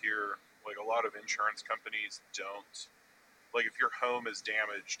America here, like a lot of insurance companies don't, like if your home is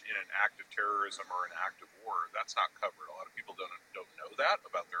damaged in an act of terrorism or an act of war, that's not covered. A lot of people don't know that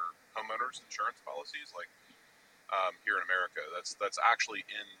about their homeowners insurance policies. Like here in America, that's actually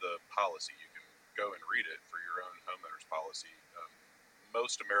in the policy. You can go and read it for your own homeowners policy.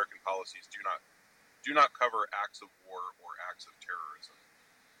 Most American policies do not cover acts of war or acts of terrorism.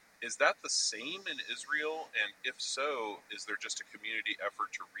 Is that the same in Israel? And if so, is there just a community effort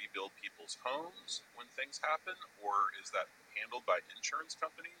to rebuild people's homes when things happen? Or is that handled by insurance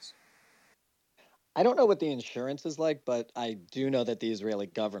companies? I don't know what the insurance is like, but I do know that the Israeli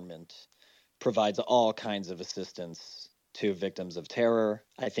government provides all kinds of assistance to victims of terror.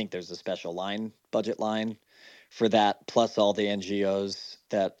 I think there's a special budget line for that, plus all the NGOs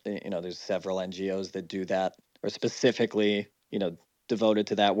that, there's several NGOs that do that, or specifically, devoted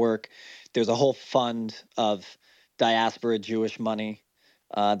to that work. There's a whole fund of diaspora Jewish money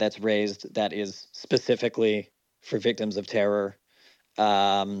that's raised that is specifically for victims of terror.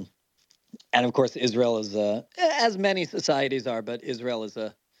 Um, and of course, Israel is as many societies are, but Israel is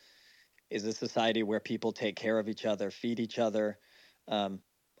a society where people take care of each other, feed each other, um,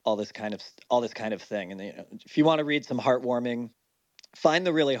 all this kind of thing. And if you want to read some heartwarming, find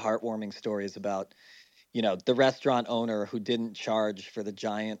the really heartwarming stories about the restaurant owner who didn't charge for the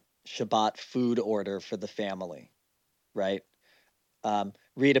giant Shabbat food order for the family, right?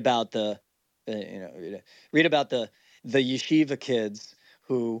 Read about read about the yeshiva kids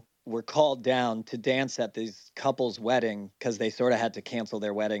who were called down to dance at this couple's wedding because they sort of had to cancel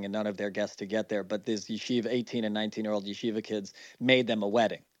their wedding and none of their guests to get there. But these yeshiva 18 and 19-year-old yeshiva kids made them a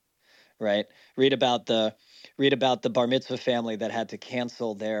wedding, right? Read about the bar mitzvah family that had to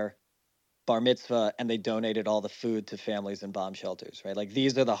cancel their bar mitzvah and they donated all the food to families in bomb shelters, right? Like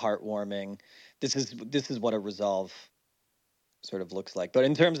these are the heartwarming. This is what a resolve sort of looks like. But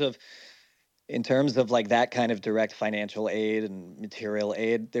in terms of like that kind of direct financial aid and material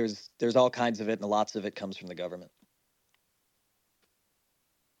aid, there's all kinds of it, and lots of it comes from the government.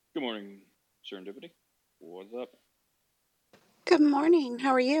 Good morning, Serendipity. What's up? Good morning.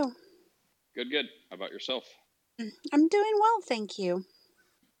 How are you? Good, good. How about yourself? I'm doing well, thank you.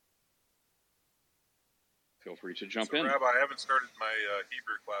 Feel free to jump So, in. Rabbi, I haven't started my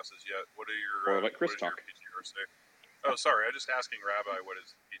Hebrew classes yet. What are your Or let Chris what does talk. your PTR say? Oh, sorry. I'm just asking Rabbi what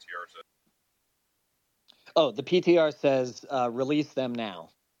his PTR said. Oh, the PTR says release them now.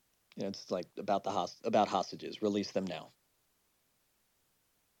 It's like about about hostages. Release them now.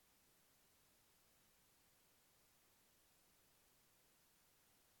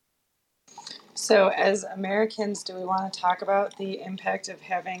 So, as Americans, do we want to talk about the impact of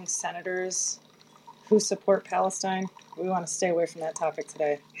having senators who support Palestine? We want to stay away from that topic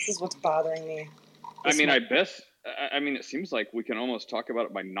today. This is what's bothering me. I mean, it seems like we can almost talk about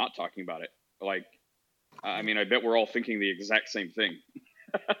it by not talking about it. Like, I mean, I bet we're all thinking the exact same thing.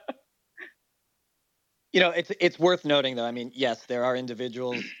 It's worth noting, though. I mean, yes, there are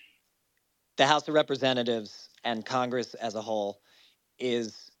individuals. The House of Representatives and Congress as a whole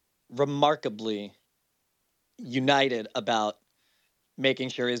is remarkably united about making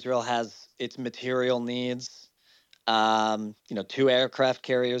sure Israel has its material needs. 2 aircraft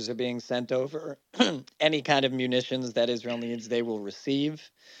carriers are being sent over. Any kind of munitions that Israel needs, they will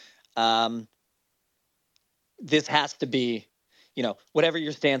receive. This has to be, whatever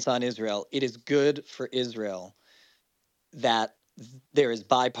your stance on Israel, it is good for Israel that there is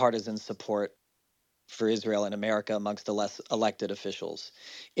bipartisan support for Israel in America amongst the less elected officials.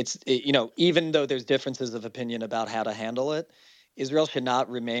 Even though there's differences of opinion about how to handle it, Israel should not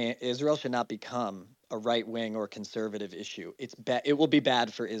become a right wing or conservative issue. It will be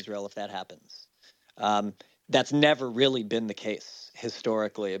bad for Israel if that happens. That's never really been the case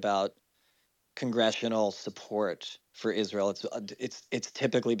historically about congressional support for Israel. It's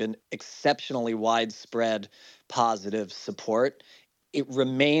typically been exceptionally widespread positive support. It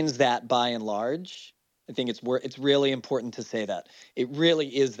remains that by and large. I think it's really important to say that. It really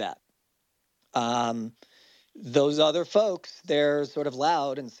is that. Those other folks, they're sort of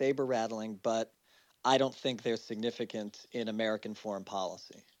loud and saber rattling, but I don't think they're significant in American foreign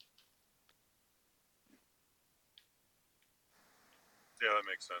policy. Yeah, that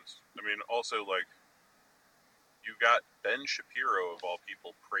makes sense. I mean, also, like, you got Ben Shapiro, of all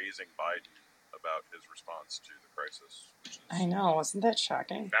people, praising Biden about his response to the crisis. I know, wasn't that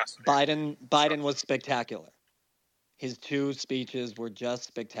shocking? Biden was spectacular. His 2 speeches were just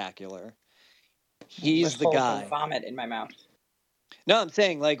spectacular. He's the guy. Vomit in my mouth. No, I'm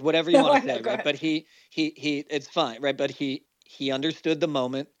saying, like, whatever you want to say, right? But he it's fine, right? But he understood the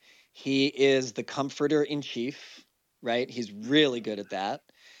moment. He is the comforter in chief, right? He's really good at that.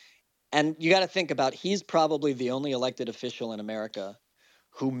 And you got to think about, he's probably the only elected official in America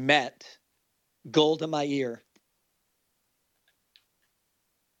who met Golda Meir,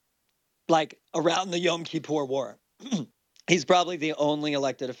 like, around the Yom Kippur War. He's probably the only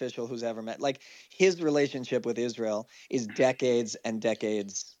elected official who's ever met. Like, his relationship with Israel is decades and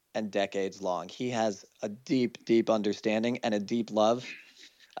decades and decades long. He has a deep, deep understanding and a deep love.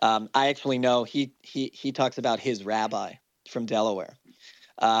 I actually know he talks about his rabbi from Delaware,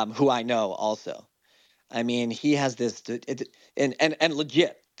 who I know also. I mean, he has this, and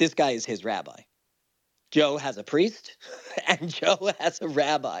legit, this guy is his rabbi. Joe has a priest, and Joe has a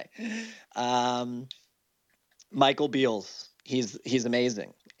rabbi. Michael Beals, he's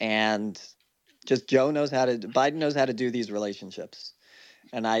amazing, and just Biden knows how to do these relationships,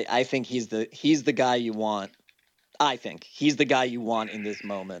 and I think he's the guy you want. I think he's the guy you want in this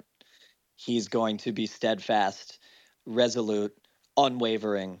moment. He's going to be steadfast, resolute,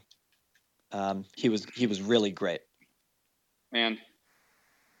 unwavering. He was really great. Man,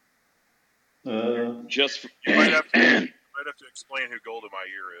 just you might have to explain who Golda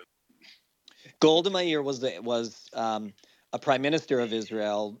Meir is. Golda Meir was a prime minister of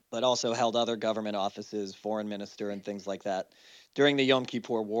Israel, but also held other government offices, foreign minister, and things like that. During the Yom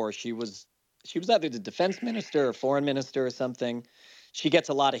Kippur War, she was either the defense minister or foreign minister or something. She gets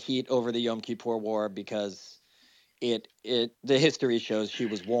a lot of heat over the Yom Kippur War because the history shows she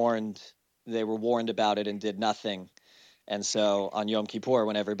was warned. They were warned about it and did nothing. And so on Yom Kippur,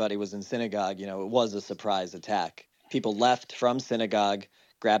 when everybody was in synagogue, it was a surprise attack. People left from synagogue,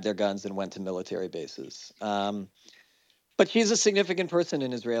 grabbed their guns, and went to military bases. But she's a significant person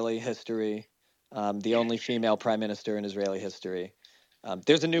in Israeli history, the only female prime minister in Israeli history.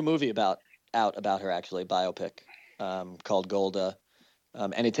 There's a new movie out about her, actually, biopic, called Golda,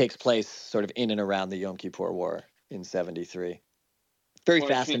 and it takes place sort of in and around the Yom Kippur War in '73. Very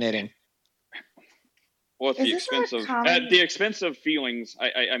fascinating. Well, at the expense of feelings,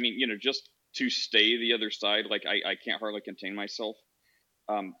 I mean, just to stay the other side, like I can't hardly contain myself.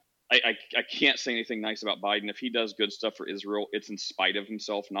 I can't say anything nice about Biden. If he does good stuff for Israel, it's in spite of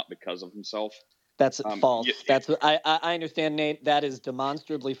himself, not because of himself. That's false. That's what I understand, Nate. That is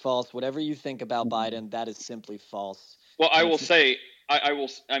demonstrably false. Whatever you think about Biden, that is simply false. Well, I will say, I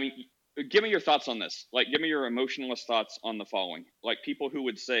mean, give me your thoughts on this. Like, give me your emotionalist thoughts on the following. Like, people who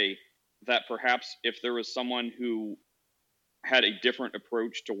would say that perhaps if there was someone who had a different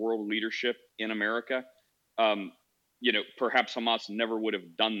approach to world leadership in America, perhaps Hamas never would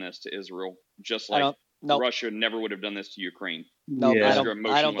have done this to Israel, just like Russia never would have done this to Ukraine. No,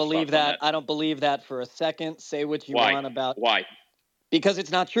 I don't believe that. I don't believe that for a second. Say what you want about why. Because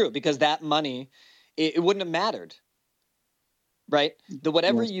it's not true. Because that money, it wouldn't have mattered. Right?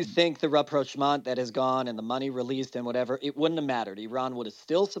 Whatever you think, the rapprochement that has gone and the money released and whatever, it wouldn't have mattered. Iran would have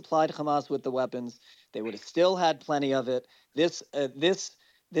still supplied Hamas with the weapons. They would have still had plenty of it. This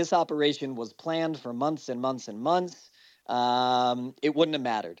operation was planned for months and months and months. It wouldn't have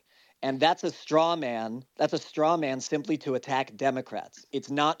mattered. And that's a straw man. That's a straw man simply to attack Democrats.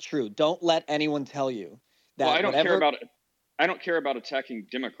 It's not true. Don't let anyone tell you that. Well, I don't care about attacking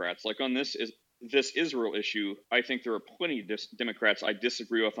Democrats. Like on this Israel issue, I think there are plenty of Democrats I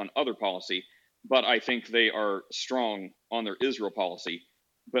disagree with on other policy, but I think they are strong on their Israel policy.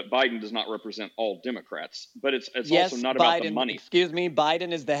 but Biden does not represent all Democrats. But it's Yes, also not Biden, about the money. excuse me,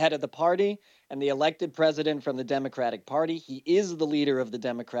 Biden is the head of the party and the elected president from the Democratic Party. He is the leader of the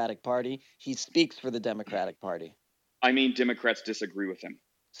Democratic Party. He speaks for the Democratic Party. I mean, Democrats disagree with him.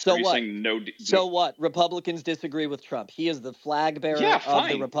 So Are you what? saying no? So what? Republicans disagree with Trump. He is the flag bearer Yeah, of the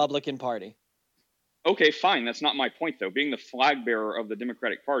fine. Republican Party. Okay, fine. That's not my point, though. Being the flag bearer of the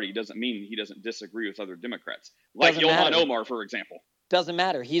Democratic Party doesn't mean he doesn't disagree with other Democrats, like Doesn't Ilhan matter. Omar, for example. Doesn't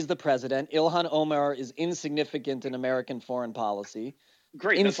matter. He's the president. Ilhan Omar is insignificant in American foreign policy.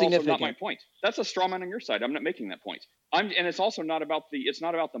 Great. That's also not my Insignificant. point. That's a straw man on your side. I'm not making that point. And it's also not about the. It's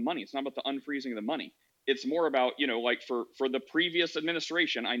not about the money. It's not about the unfreezing of the money. It's more about, like for the previous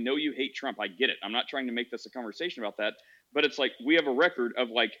administration. I know you hate Trump. I get it. I'm not trying to make this a conversation about that. But it's like we have a record of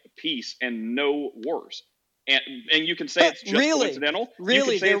like peace and no wars. And you can say it's just coincidental.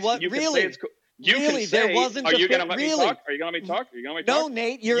 Really, there was really. You really, can say, there wasn't. Are you going to let me really? talk? Are you going to let me talk? Are you going to let me talk? No,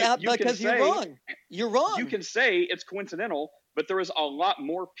 Nate, you're out because you're wrong. You're wrong. You can say it's coincidental, but there is a lot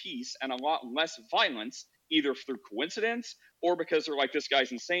more peace and a lot less violence, either through coincidence or because they're like, this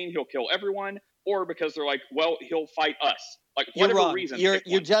guy's insane, he'll kill everyone, or because they're like, well, he'll fight us. Like whatever you're wrong. reason.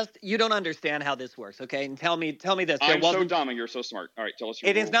 You don't understand how this works, okay? And tell me this. I'm so dumb and you're so smart. All right, tell us your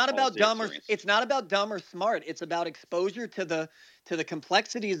It is not about dumb experience. it's not about dumb or smart. It's about exposure to the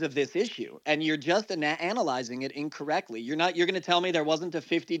complexities of this issue, and you're just analyzing it incorrectly. You're going to tell me there wasn't a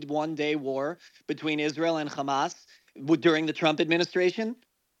 51-day war between Israel and Hamas during the Trump administration?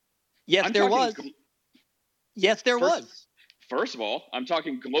 Yes, there was. Yes, there was. First of all, I'm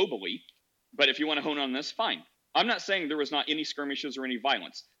talking globally, but if you want to hone on this, fine. I'm not saying there was not any skirmishes or any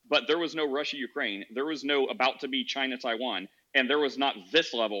violence, but there was no Russia-Ukraine, there was no about to be China-Taiwan, and there was not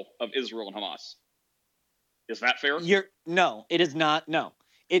this level of Israel and Hamas. Is that fair? No, it is not. No.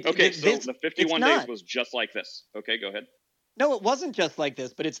 The 51 days was just like this. Okay, go ahead. No, it wasn't just like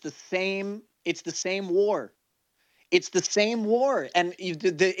this, but it's the same war. It's the same war. And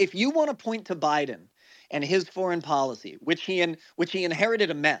if you want to point to Biden and his foreign policy, which he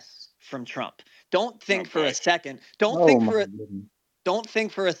inherited a mess from Trump, don't think for a second. Don't think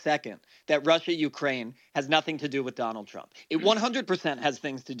for a second that Russia-Ukraine has nothing to do with Donald Trump. It 100% has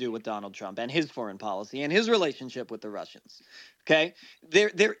things to do with Donald Trump and his foreign policy and his relationship with the Russians. Okay?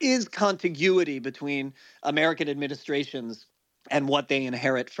 There is contiguity between American administrations and what they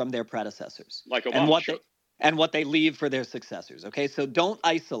inherit from their predecessors. Like Obama, and what they leave for their successors. Okay? So don't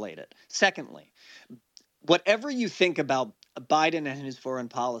isolate it. Secondly, whatever you think about Biden and his foreign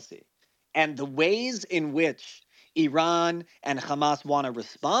policy and the ways in which Iran and Hamas want to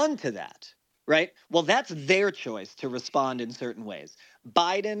respond to that, right? Well, that's their choice to respond in certain ways.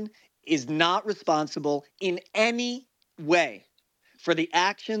 Biden is not responsible in any way for the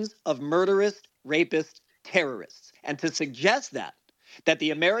actions of murderous, rapist terrorists. And to suggest that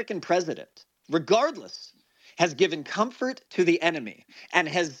the American president, regardless, has given comfort to the enemy and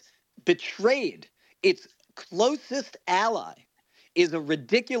has betrayed its closest ally is a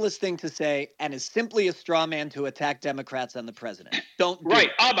ridiculous thing to say and is simply a straw man to attack Democrats and the president. Don't do right,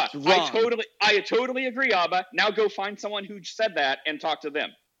 it. Abba. I totally agree, Abba. Now go find someone who said that and talk to them,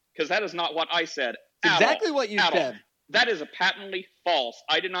 because that is not what I said. Exactly what you said. That is patently false.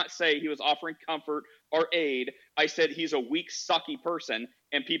 I did not say he was offering comfort or aid. I said he's a weak, sucky person,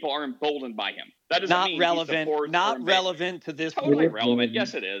 and people are emboldened by him. That doesn't not mean relevant. Not relevant to this. Totally relevant.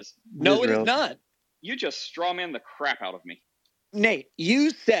 Yes, it is. No, it is not. You just strawman the crap out of me. Nate,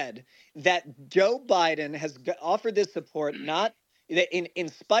 you said that Joe Biden has offered this support not in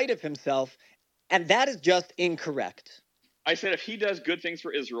spite of himself, and that is just incorrect. I said if he does good things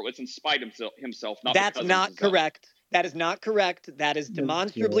for Israel, it's in spite of himself, not That's not correct. That is not correct. That is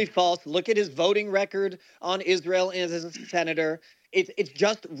demonstrably false. Look at his voting record on Israel as a senator. It's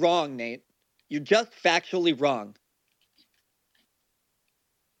just wrong, Nate. You're just factually wrong.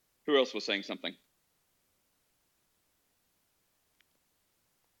 Who else was saying something?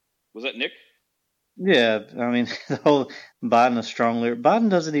 Was that Nick? Yeah, I mean, the whole Biden a strong leader. Biden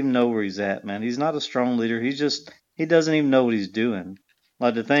doesn't even know where he's at, man. He's not a strong leader. He doesn't even know what he's doing.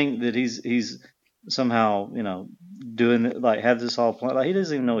 Like to think that he's somehow, doing it, like have this all planned. Like he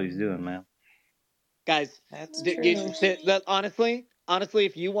doesn't even know what he's doing, man. Guys, honestly,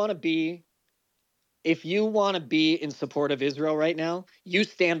 if you want to be in support of Israel right now, you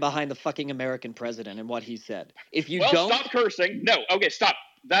stand behind the fucking American president and what he said. If you don't stop cursing. No, okay, stop.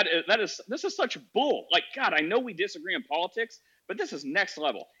 This is such bull. Like, God, I know we disagree in politics, but this is next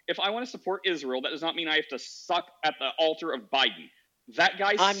level. If I want to support Israel, that does not mean I have to suck at the altar of Biden. That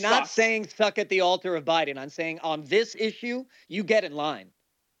guy I'm not saying suck at the altar of Biden. I'm saying on this issue, you get in line.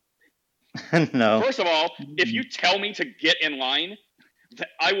 No. First of all, if you tell me to get in line,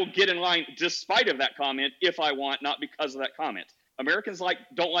 I will get in line despite of that comment if I want, not because of that comment. Americans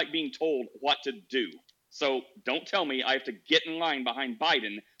don't like being told what to do. So don't tell me I have to get in line behind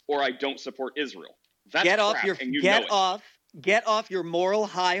Biden or I don't support Israel. That's crap, and you know it. Get off your moral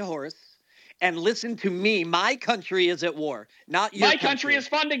high horse and listen to me. My country is at war, not your My country is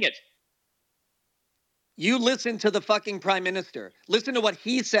funding it. You listen to the fucking prime minister. Listen to what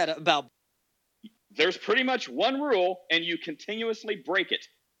he said about. There's pretty much one rule, and you continuously break it.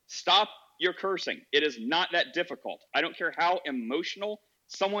 Stop your cursing. It is not that difficult. I don't care how emotional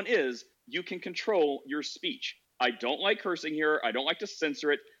someone is, you can control your speech. I don't like cursing here. I don't like to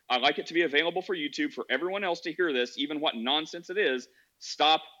censor it. I like it to be available for YouTube for everyone else to hear this, even what nonsense it is.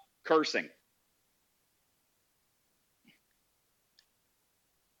 Stop cursing.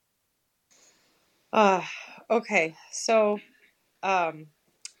 Okay, so,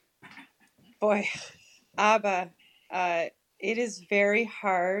 boy, Abba, it is very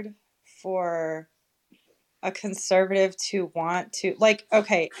hard for a conservative to want to, like,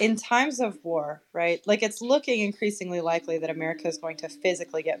 okay, in times of war, right? Like, it's looking increasingly likely that America is going to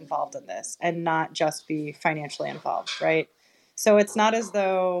physically get involved in this and not just be financially involved, right? So it's not as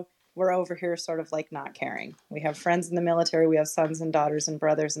though we're over here sort of like not caring. We have friends in the military, we have sons and daughters and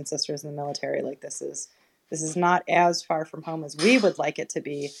brothers and sisters in the military. Like, this is not as far from home as we would like it to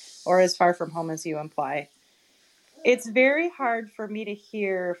be, or as far from home as you imply. It's very hard for me to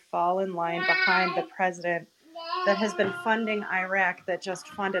hear fall in line behind the president that has been funding Iraq, that just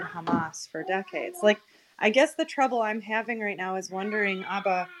funded Hamas for decades. Like, I guess the trouble I'm having right now is wondering,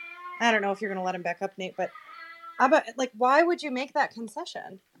 Abba, I don't know if you're going to let him back up, Nate, but Abba, like, why would you make that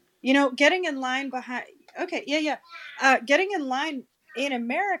concession? You know, getting in line behind, okay, getting in line in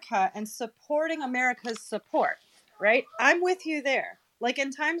America and supporting America's support, right? I'm with you there. Like,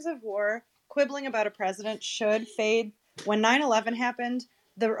 in times of war, quibbling about a president should fade. When 9/11 happened,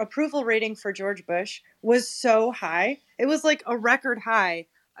 the approval rating for George Bush was so high. It was like a record high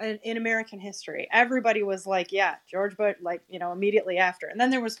in American history. Everybody was like, yeah, George Bush, like, you know, immediately after. And then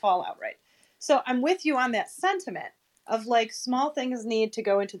there was fallout, right? So I'm with you on that sentiment of, like, small things need to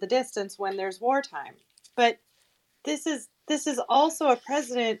go into the distance when there's wartime. But this is also a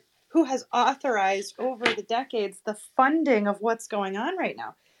president who has authorized over the decades the funding of what's going on right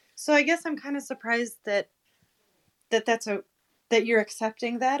now. So I guess I'm kind of surprised that you're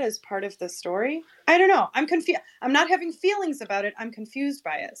accepting that as part of the story. I don't know. I'm confused. I'm not having feelings about it. I'm confused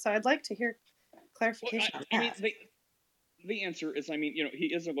by it. So I'd like to hear clarification on that. I mean, the answer is, I mean, you know, he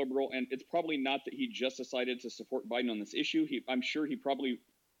is a liberal, and it's probably not that he just decided to support Biden on this issue. I'm sure he probably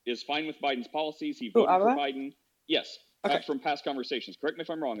is fine with Biden's policies. He voted for Biden. Yes, okay. From past conversations. Correct me if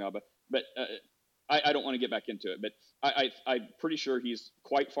I'm wrong, Abba, but I don't want to get back into it. But I'm pretty sure he's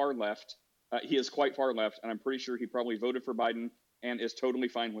quite far left. He is quite far left, and I'm pretty sure he probably voted for Biden and is totally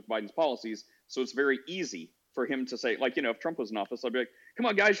fine with Biden's policies. So it's very easy for him to say, like, you know, if Trump was in office, I'd be like, come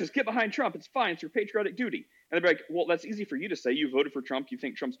on, guys, just get behind Trump. It's fine. It's your patriotic duty. And they'd be like, well, that's easy for you to say. You voted for Trump. You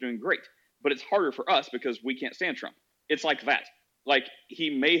think Trump's doing great. But it's harder for us because we can't stand Trump. It's like that. Like, he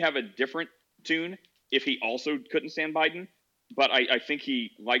may have a different tune if he also couldn't stand Biden, but I think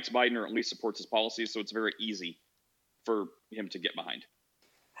he likes Biden, or at least supports his policies, so it's very easy for him to get behind.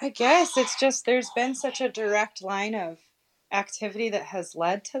 I guess it's just there's been such a direct line of activity that has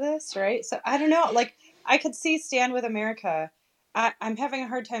led to this, right? So I don't know. Like, I could see Stand With America. I'm having a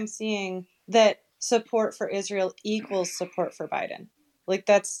hard time seeing that support for Israel equals support for Biden. Like,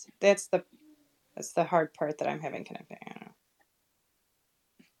 that's the hard part that I'm having connecting. I don't know.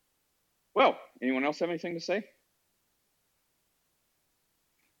 Well, anyone else have anything to say?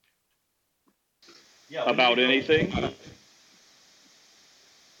 Yeah, about anything?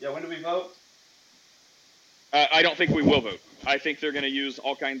 Yeah, when do we vote? I don't think we will vote. I think they're going to use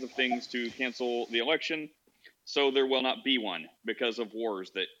all kinds of things to cancel the election, so there will not be one because of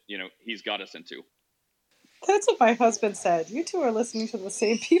wars that, you know, he's got us into. That's what my husband said. You two are listening to the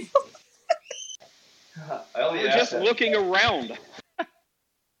same people. We're just looking around.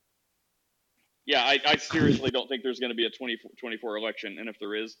 Yeah, I seriously don't think there's going to be a 2024 election, and if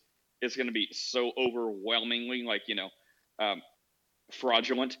there is, it's going to be so overwhelmingly, like, you know,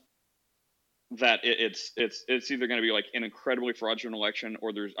 fraudulent that it's either going to be like an incredibly fraudulent election,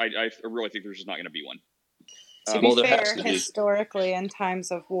 or I really think there's just not going to be one. To be fair, historically, in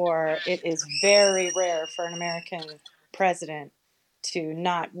times of war, it is very rare for an American president to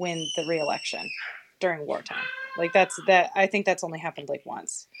not win the re-election during wartime. Like, I think that's only happened like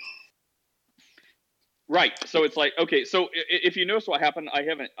once. Right. So it's like, okay, so if you notice what happened, I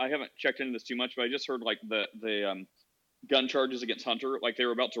haven't checked into this too much, but I just heard like the gun charges against Hunter, like they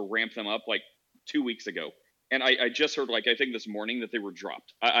were about to ramp them up like 2 weeks ago, and I just heard, like, I think this morning that they were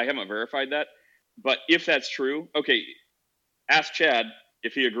dropped. I haven't verified that, but if that's true, okay, ask Chad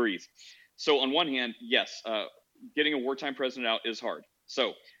if he agrees. So on one hand, yes, getting a wartime president out is hard.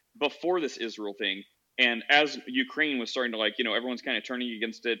 So before this Israel thing, and as Ukraine was starting to, like, everyone's kind of turning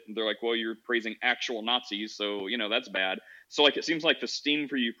against it, they're like, well, you're praising actual Nazis, so that's bad. So, like, it seems like the steam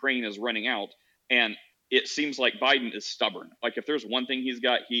for Ukraine is running out, and it seems like Biden is stubborn. Like, if there's one thing he's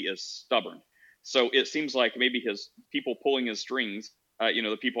got, he is stubborn. So it seems like maybe his people pulling his strings,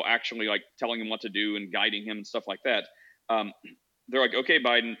 the people actually, like, telling him what to do and guiding him and stuff like that. They're like, okay,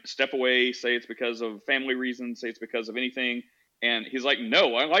 Biden, step away, say it's because of family reasons, say it's because of anything. And he's like,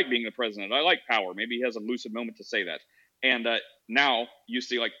 no, I like being the president. I like power. Maybe he has a lucid moment to say that. And now you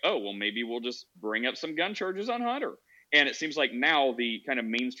see, like, oh, well, maybe we'll just bring up some gun charges on Hunter. And it seems like now the kind of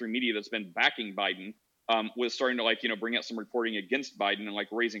mainstream media that's been backing Biden was starting to, like, bring out some reporting against Biden and, like,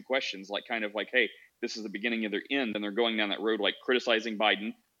 raising questions, like, kind of like, hey, this is the beginning of their end. And they're going down that road, like, criticizing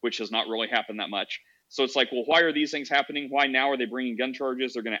Biden, which has not really happened that much. So it's like, well, why are these things happening? Why now are they bringing gun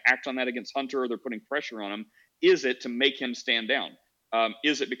charges? They're going to act on that against Hunter. They're putting pressure on him. Is it to make him stand down?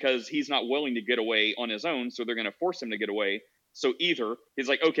 Is it because he's not willing to get away on his own, so they're going to force him to get away? So either he's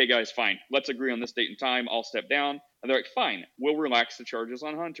like, okay, guys, fine. Let's agree on this date and time. I'll step down. And they're like, fine, we'll relax the charges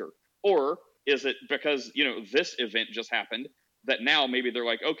on Hunter. Or is it because, this event just happened that now maybe they're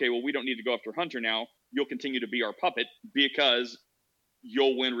like, okay, well, we don't need to go after Hunter now. You'll continue to be our puppet because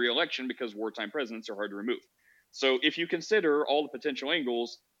you'll win re-election because wartime presidents are hard to remove. So if you consider all the potential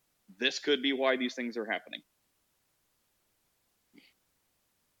angles, this could be why these things are happening.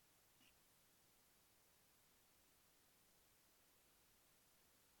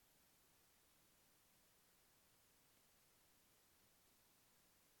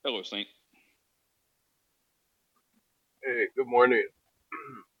 Hello, Saint. Hey, good morning.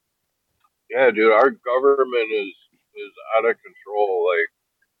 Yeah, dude, our government is out of control. Like,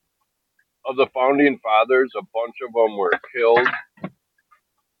 of the founding fathers, a bunch of them were killed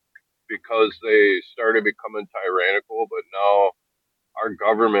because they started becoming tyrannical. But now our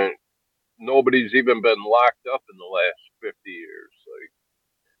government, nobody's even been locked up in the last 50 years. Like,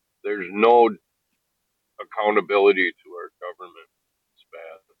 there's no accountability to our government. It's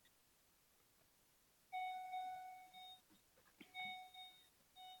bad.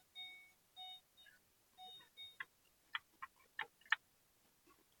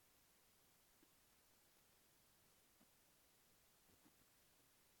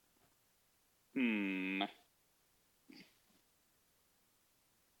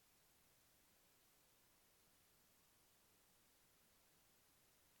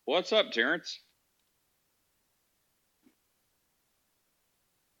 What's up, Terrence?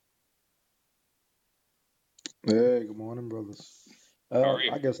 Hey, good morning, brothers. How are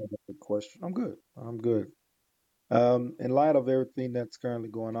you? I guess I got a question. I'm good. I'm good. In light of everything that's currently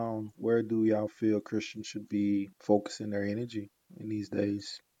going on, where do y'all feel Christians should be focusing their energy in these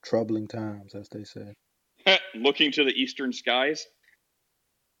days? Troubling times, as they say. Looking to the eastern skies.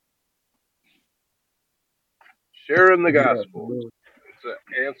 Sharing the Yeah, gospel. It's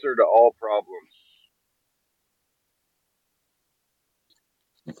an answer to all problems.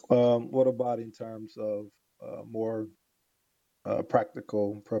 what about in terms of more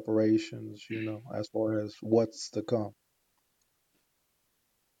practical preparations, as far as what's to come?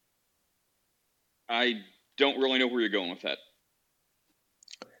 I don't really know where you're going with that.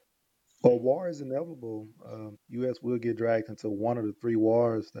 Well, war is inevitable. U.S. will get dragged into one of the three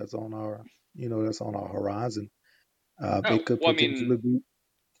wars that's on our, that's on our horizon. They could Well, I potentially mean,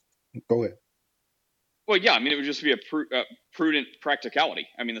 be. Go ahead. well, yeah, I mean, it would just be a prudent practicality.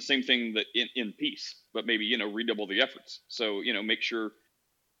 I mean, the same thing that in peace, but maybe, redouble the efforts. So, make sure,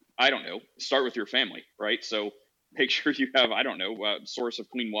 I don't know, start with your family, right? So make sure you have, I don't know, source of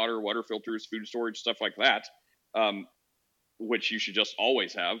clean water, water filters, food storage, stuff like that, which you should just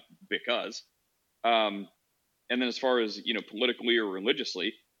always have because. And then as far as, politically or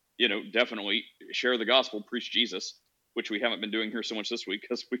religiously, definitely share the gospel, preach Jesus, which we haven't been doing here so much this week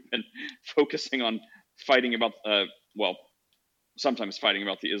because we've been focusing on fighting about, sometimes fighting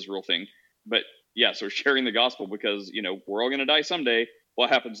about the Israel thing. But yeah, so sharing the gospel because, we're all going to die someday. What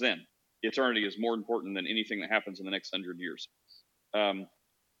happens then? Eternity is more important than anything that happens in the next 100 years.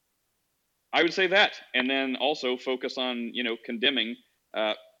 I would say that. And then also focus on, condemning,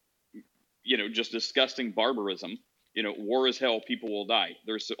 just disgusting barbarism. War is hell. People will die.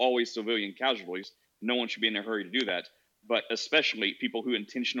 There's always civilian casualties. No one should be in a hurry to do that. But especially people who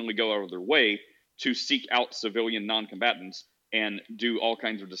intentionally go out of their way to seek out civilian non-combatants and do all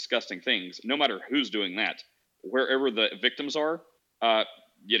kinds of disgusting things, no matter who's doing that. Wherever the victims are,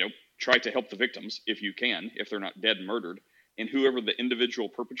 try to help the victims if you can, if they're not dead and murdered, and whoever the individual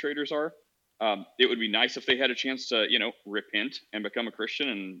perpetrators are. It would be nice if they had a chance to, repent and become a Christian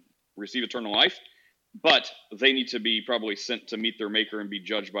and receive eternal life, but they need to be probably sent to meet their maker and be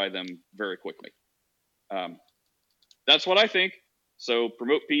judged by them very quickly. That's what I think. So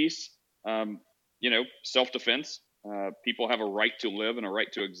promote peace, self-defense. People have a right to live and a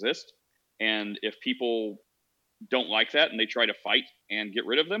right to exist. And if people don't like that and they try to fight and get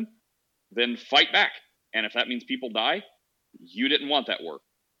rid of them, then fight back. And if that means people die, you didn't want that war.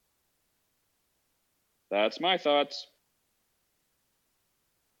 That's my thoughts.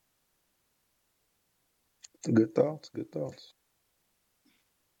 Good thoughts. Good thoughts.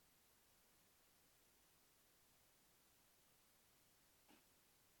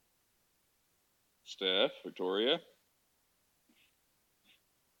 Steph, Victoria.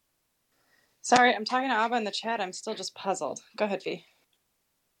 Sorry, I'm talking to Abba in the chat. I'm still just puzzled. Go ahead, V.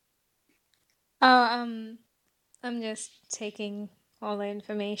 Oh, I'm just taking all the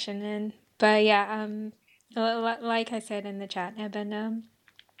information in. But yeah, like I said in the chat, Eben,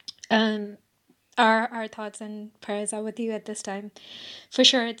 our thoughts and prayers are with you at this time. For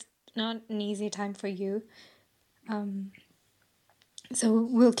sure, it's not an easy time for you. So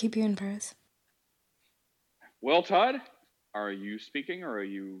we'll keep you in prayers. Well, Todd, are you speaking or are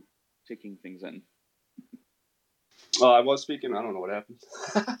you taking things in? Oh, I was speaking. I don't know what happened.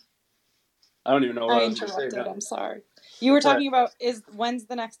 I don't even know what I was going to say interrupted. now. I'm sorry. You were talking about when's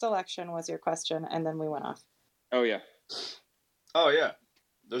the next election was your question, and then we went off. Oh, yeah. Oh, yeah.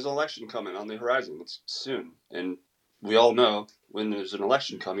 There's an election coming on the horizon. It's soon. And we all know when there's an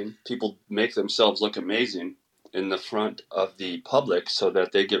election coming, people make themselves look amazing in the front of the public so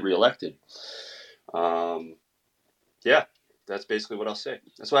that they get reelected. Yeah, that's basically what I'll say.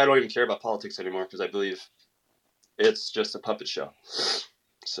 That's why I don't even care about politics anymore, because I believe it's just a puppet show.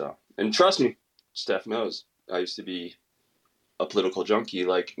 So, and trust me, Steph knows, I used to be a political junkie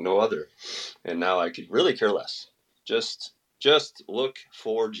like no other, and now I could really care less. Just look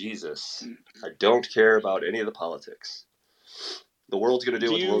for Jesus. I don't care about any of the politics. The world's going to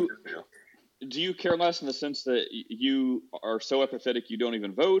do what the world's going to do. Do you care less in the sense that you are so apathetic you don't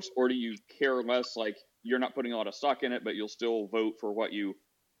even vote, or do you care less like you're not putting a lot of stock in it, but you'll still vote for what you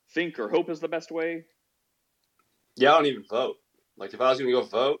think or hope is the best way? Yeah, I don't even vote. Like, if I was going to go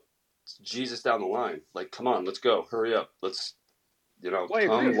vote, it's Jesus down the line. Like, come on, let's go. Hurry up. Let's, well, I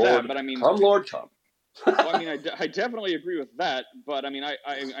come, agree with Lord. that, but I mean, come, Lord, come. Well, I mean, I definitely agree with that, but I mean, I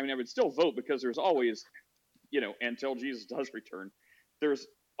would still vote because there's always, until Jesus does return, there's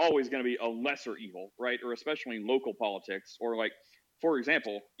always going to be a lesser evil, right? Or especially in local politics, or like, for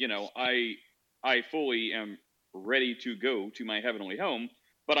example, I fully am ready to go to my heavenly home,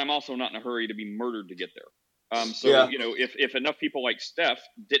 but I'm also not in a hurry to be murdered to get there. If enough people like Steph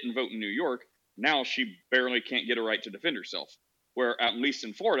didn't vote in New York, now she barely can't get a right to defend herself. Where at least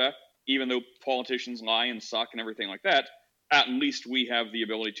in Florida, even though politicians lie and suck and everything like that, at least we have the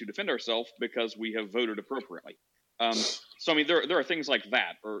ability to defend ourselves because we have voted appropriately. So I mean, there are things like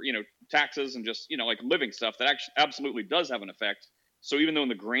that, or taxes and just like living stuff that actually absolutely does have an effect. So even though in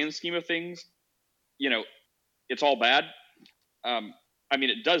the grand scheme of things, it's all bad. I mean,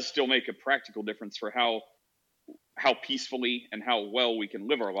 it does still make a practical difference for how peacefully and how well we can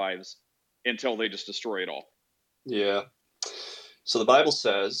live our lives until they just destroy it all. Yeah. So the Bible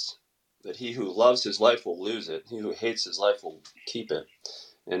says that he who loves his life will lose it. He who hates his life will keep it.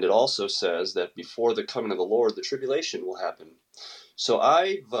 And it also says that before the coming of the Lord, the tribulation will happen. So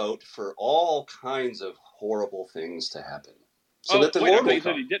I vote for all kinds of horrible things to happen. So that the Lord will you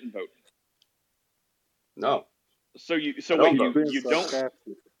come. said you didn't vote. No. You don't.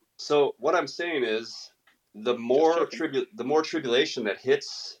 So what I'm saying is, the more tribulation that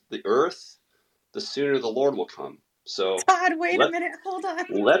hits the earth, the sooner the Lord will come. So Todd, wait a minute, hold on.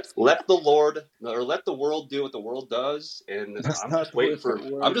 Let the Lord, or let the world do what the world does, and I'm just waiting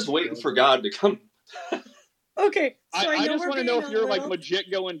for God to come. Okay, so I just want to know if you're like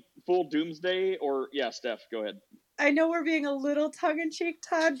legit going full doomsday, or Steph, go ahead. I know we're being a little tongue-in-cheek,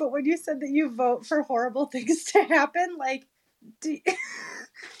 Todd, but when you said that you vote for horrible things to happen, like,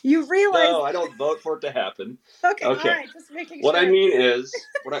 you realize... No, I don't vote for it to happen. Okay. All right, just making sure. What I mean is,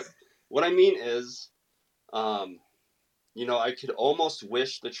 I could almost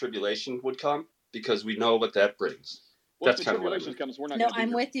wish the tribulation would come, because we know what that brings. Well, that's kind of what I mean. Comes, we're not. No,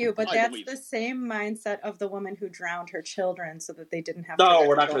 I'm with you, but that's the same mindset of the woman who drowned her children so that they didn't have to. No,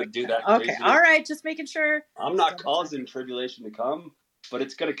 we're not going to do that. Okay, all right, just making sure. I'm not causing tribulation to come, but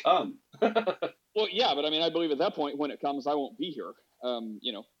it's going to come. Well, yeah, but I mean, I believe at that point when it comes, I won't be here.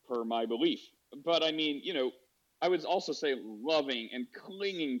 Per my belief. But I mean, I would also say loving and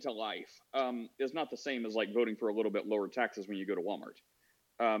clinging to life is not the same as like voting for a little bit lower taxes when you go to Walmart.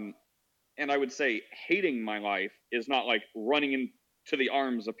 And I would say hating my life is not like running into the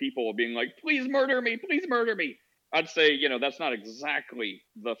arms of people being like, please murder me, please murder me. I'd say, that's not exactly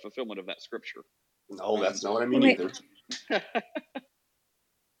the fulfillment of that scripture. No, that's not what I mean Wait. either.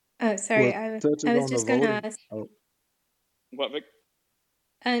 Oh, sorry. Well, I touching was on the just gonna voting. ask, Oh, What, Vic?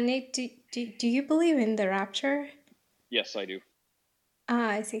 Nate, do you believe in the rapture? Yes, I do. Ah,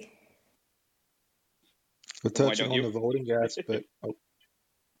 I see. but Why touching don't on you? the voting aspect. Oh,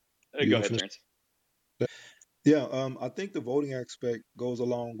 you Go gonna ahead, finish? Terrence. Yeah, I think the voting aspect goes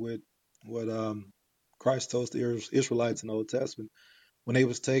along with what Christ told the Israelites in the Old Testament when they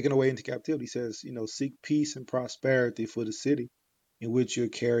was taken away into captivity. He says, seek peace and prosperity for the city in which you're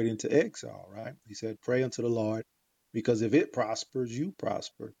carried into exile, right? He said, pray unto the Lord, because if it prospers, you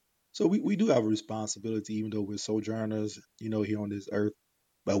prosper. So we do have a responsibility, even though we're sojourners, here on this earth,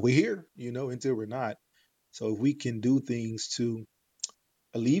 but we're here, until we're not. So if we can do things to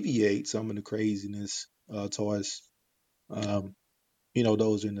alleviate some of the craziness towards um,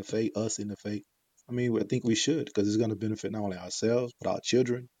 those in the faith, us in the faith. I mean, I think we should, because it's going to benefit not only ourselves, but our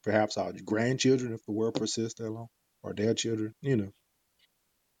children, perhaps our grandchildren, if the world persists that long, or their children.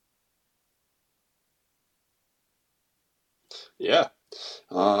 Yeah.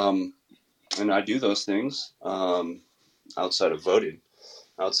 And I do those things outside of voting,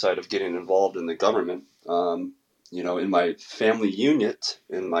 outside of getting involved in the government. In my family unit,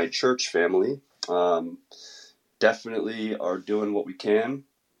 in my church family, definitely are doing what we can.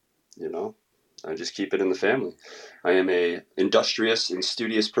 I just keep it in the family. I am a industrious and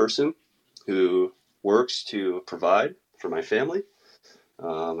studious person who works to provide for my family.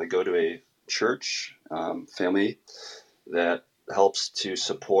 I go to a church family that helps to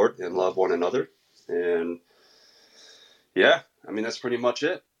support and love one another. And yeah, that's pretty much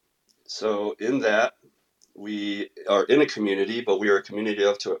it. So in that, we are in a community, but we are a community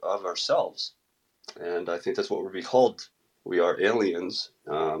of ourselves. And I think that's what we're called. We are aliens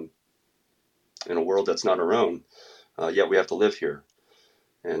in a world that's not our own, yet we have to live here.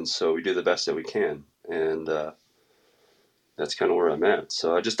 And so we do the best that we can. And that's kind of where I'm at.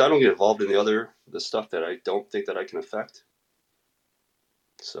 So I don't get involved in the stuff that I don't think that I can affect.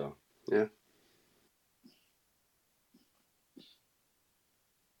 So, yeah.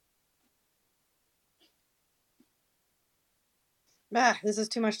 This is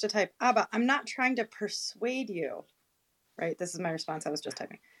too much to type. Abba, I'm not trying to persuade you. Right? This is my response. I was just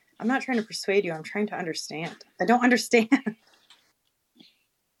typing. I'm not trying to persuade you. I'm trying to understand. I don't understand.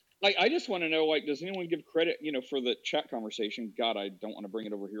 I just want to know, does anyone give credit, for the chat conversation? God, I don't want to bring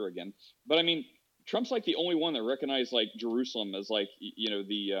it over here again. But I mean, Trump's the only one that recognized Jerusalem as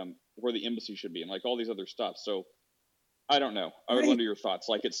the where the embassy should be and all these other stuff. So I don't know. I would wonder your thoughts.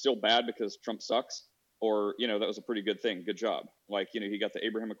 It's still bad because Trump sucks, or that was a pretty good thing. Good job. He got the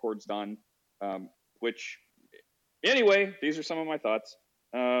Abraham Accords done, which anyway, these are some of my thoughts.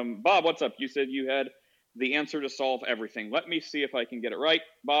 Bob, what's up? You said you had the answer to solve everything. Let me see if I can get it right.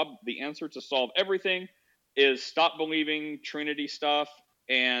 Bob, the answer to solve everything is stop believing Trinity stuff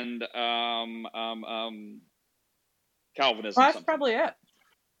and Calvinism. Well, that's probably it.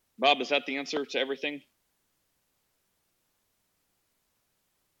 Bob, is that the answer to everything?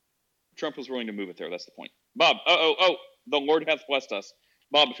 Trump was willing to move it there. That's the point. Bob, the Lord hath blessed us.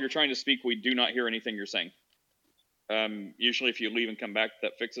 Bob, if you're trying to speak, we do not hear anything you're saying. Usually if you leave and come back,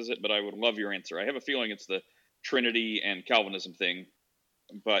 that fixes it, but I would love your answer. I have a feeling it's the Trinity and Calvinism thing,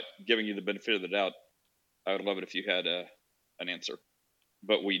 but giving you the benefit of the doubt, I would love it if you had an answer.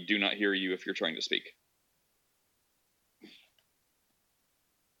 But we do not hear you if you're trying to speak.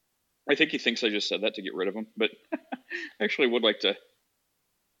 I think he thinks I just said that to get rid of him, but I actually would like to.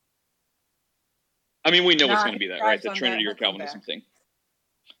 I mean, we know it's going to be that, right? The Trinity or Calvinism thing.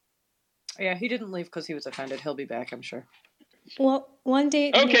 Yeah, he didn't leave because he was offended. He'll be back, I'm sure. Well, one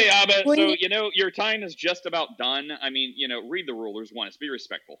day. Okay, Abba. So your time is just about done. I mean, read the rule. There's one. It's be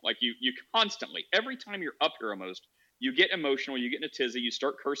respectful. You constantly, every time you're up here, almost you get emotional. You get in a tizzy. You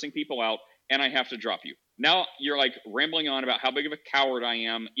start cursing people out, and I have to drop you. Now you're rambling on about how big of a coward I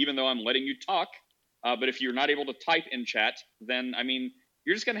am, even though I'm letting you talk. But if you're not able to type in chat, then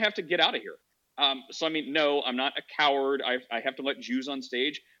you're just gonna have to get out of here. So no, I'm not a coward. I have to let Jews on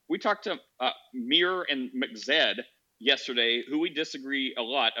stage. We talked to Mir and McZed yesterday, who we disagree a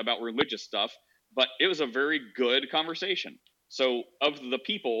lot about religious stuff, but it was a very good conversation. So of the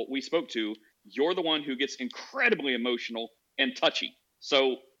people we spoke to, you're the one who gets incredibly emotional and touchy.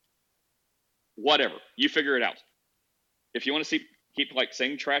 So whatever, you figure it out. If you want to keep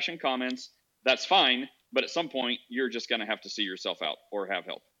saying trash in comments, that's fine. But at some point, you're just going to have to see yourself out or have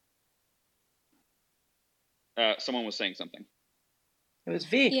help. Someone was saying something. It was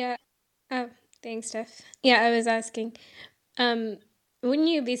V. Yeah. Oh, thanks, Steph. Yeah, I was asking, wouldn't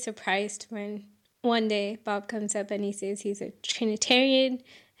you be surprised when one day Bob comes up and he says he's a Trinitarian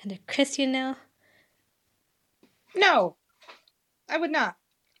and a Christian now? No, I would not.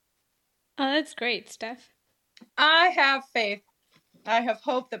 Oh, that's great, Steph. I have faith. I have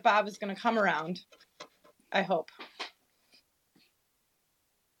hope that Bob is going to come around. I hope.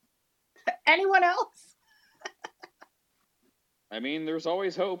 Anyone else? I mean, there's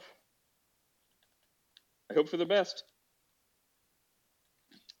always hope. I hope for the best.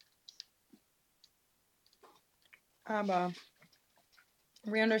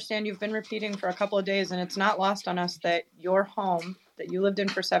 We understand you've been repeating for a couple of days, and it's not lost on us that your home that you lived in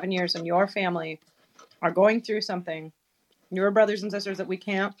for 7 years and your family are going through something. Your brothers and sisters that we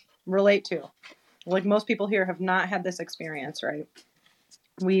can't relate to. Like most people here have not had this experience, right?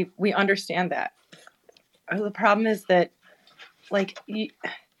 We understand that. The problem is that, like,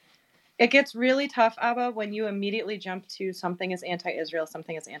 it gets really tough, Abba, when you immediately jump to something is anti-Israel,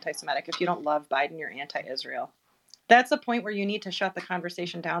 something is anti-Semitic. If you don't love Biden, you're anti-Israel. That's a point where you need to shut the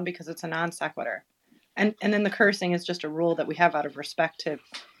conversation down because it's a non sequitur. And then the cursing is just a rule that we have out of respect to.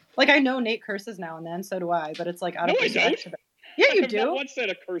 Like, I know Nate curses now and then, so do I, but it's like out of respect to them. Yeah, you I have do. not once said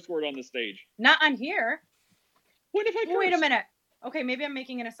a curse word on the stage. Not on here. When have I cursed? Wait a minute. Okay, maybe I'm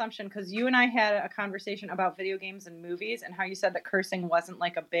making an assumption because you and I had a conversation about video games and movies and how you said that cursing wasn't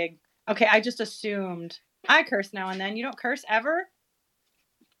like a big... Okay, I just assumed. I curse now and then. You don't curse ever?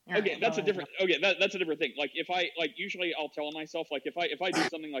 Okay, that's a different. Okay, that's a different thing. Like if I usually I'll tell myself like if I do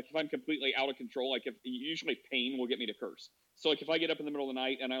something like if I'm completely out of control, like if usually pain will get me to curse. So like if I get up in the middle of the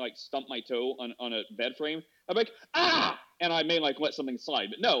night and I like stump my toe on a bed frame, I'm like ah, and I may like let something slide.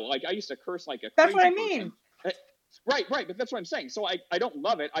 But no, like I used to curse like a That's crazy what I person. mean. Right, but that's what I'm saying. So I don't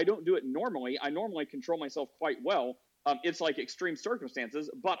love it. I don't do it normally. I normally control myself quite well. It's like extreme circumstances,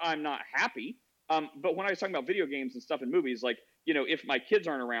 but I'm not happy. But when I was talking about video games and stuff in movies, like, you know, if my kids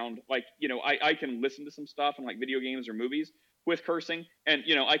aren't around, like, you know, I can listen to some stuff in like video games or movies with cursing. And,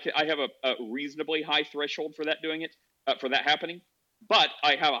 you know, I have a reasonably high threshold for that doing it, for that happening. But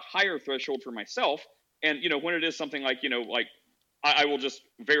I have a higher threshold for myself. And, you know, when it is something like, you know, like I will just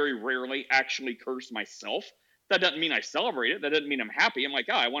very rarely actually curse myself. That doesn't mean I celebrate it. That doesn't mean I'm happy. I'm like,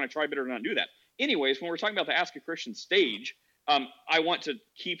 I want to try better to not do that. Anyways, when we're talking about the Ask a Christian stage, I want to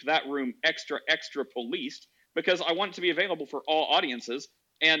keep that room extra policed because I want it to be available for all audiences.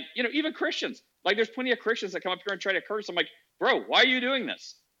 And, you know, even Christians, like there's plenty of Christians that come up here and try to curse. I'm like, bro, why are you doing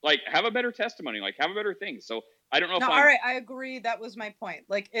this? Like, have a better testimony, like have a better thing. So I don't know if all right, I agree. That was my point.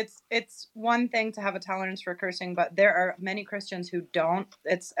 Like it's one thing to have a tolerance for cursing, but there are many Christians who don't.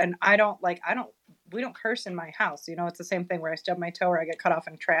 We don't curse in my house. You know, it's the same thing where I stub my toe or I get cut off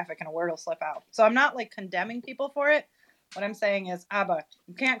in traffic and a word will slip out. So I'm not like condemning people for it. What I'm saying is, Abba,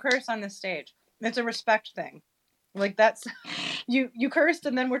 you can't curse on this stage. It's a respect thing. Like that's, you cursed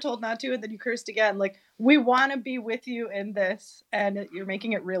and then we're told not to and then you cursed again. Like we want to be with you in this and you're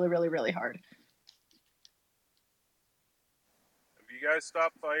making it really, really, really hard. Have you guys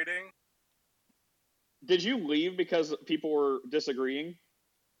stopped fighting? Did you leave because people were disagreeing?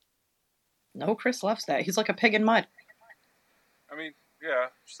 No, Chris loves that. He's like a pig in mud. I mean, yeah,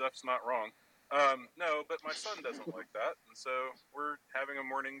 Steph's not wrong. No, but my son doesn't like that, and so we're having a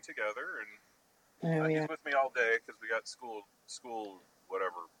morning together, and he's with me all day because we got school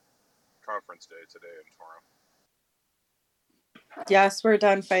whatever conference day today and tomorrow. Yes, we're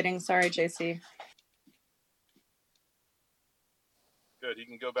done fighting. Sorry, JC. Good, he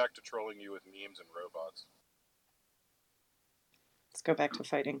can go back to trolling you with memes and robots. Let's go back to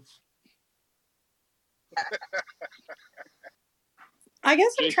fighting. I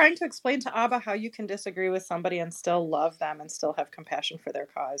guess I'm trying to explain to Abba how you can disagree with somebody and still love them and still have compassion for their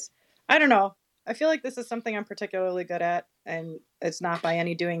cause. I don't know. I feel like this is something I'm particularly good at, and it's not by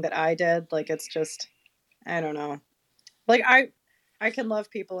any doing that I did. Like, it's just, I don't know. Like, I can love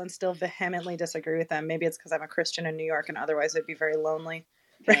people and still vehemently disagree with them. Maybe it's because I'm a Christian in New York and otherwise I'd be very lonely.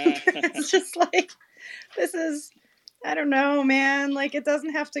 Right? It's just like, this is... I don't know, man. Like, it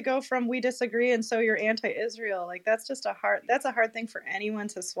doesn't have to go from we disagree and so you're anti-Israel. Like, that's a hard thing for anyone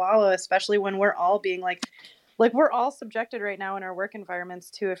to swallow, especially when we're all being like we're all subjected right now in our work environments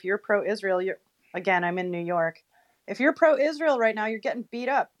to, if you're pro-Israel, again, I'm in New York. If you're pro-Israel right now, you're getting beat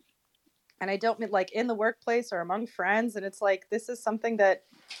up. And I don't mean like in the workplace or among friends. And it's like, this is something that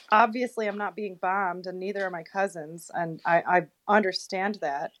obviously I'm not being bombed and neither are my cousins. And I understand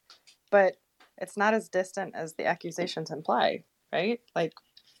that. But it's not as distant as the accusations imply, right? Like,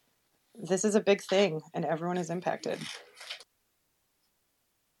 This is a big thing, and everyone is impacted.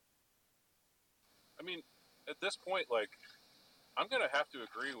 I mean, at this point, like, I'm going to have to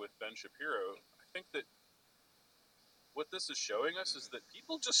agree with Ben Shapiro. I think that what this is showing us is that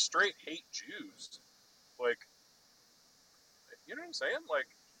people just straight hate Jews. Like, you know what I'm saying? Like,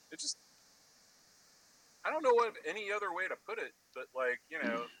 it just, I don't know what any other way to put it, but like, you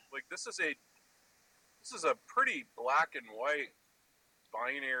know, like this is a pretty black and white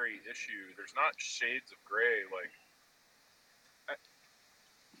binary issue. There's not shades of gray. Like,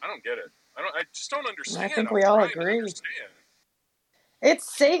 I don't get it. I just don't understand. I think I'm we all trying to agree. understand.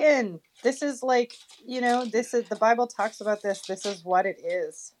 It's Satan. This is like, you know, this is, the Bible talks about this. This is what it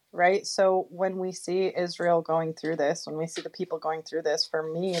is, right? So when we see Israel going through this, when we see the people going through this, for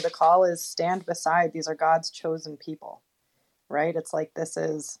me, the call is stand beside. These are God's chosen people, right? It's like, this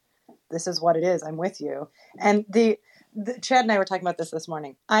is what it is. I'm with you. And the Chad and I were talking about this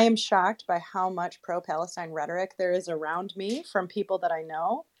morning. I am shocked by how much pro-Palestine rhetoric there is around me from people that I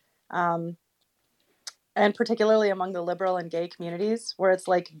know. And particularly among the liberal and gay communities, where it's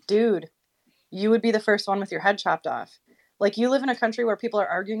like, dude, you would be the first one with your head chopped off. Like, you live in a country where people are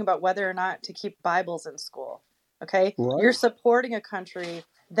arguing about whether or not to keep Bibles in school. Okay? Right. You're supporting a country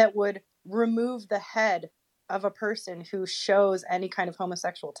that would remove the head of a person who shows any kind of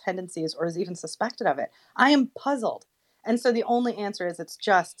homosexual tendencies or is even suspected of it. I am puzzled. And so the only answer is it's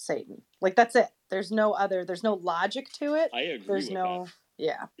just Satan. Like, that's it. There's no logic to it. I agree There's with no,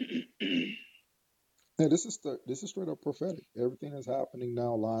 yeah. Yeah, this is straight up prophetic. Everything that's happening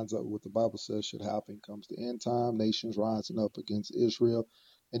now lines up with what the Bible says should happen. Comes the end time, nations rising up against Israel,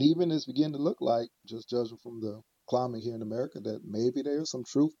 and even it's beginning to look like, just judging from the climate here in America, that maybe there's some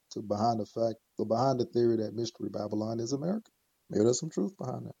truth to behind the theory that Mystery Babylon is America. Maybe there's some truth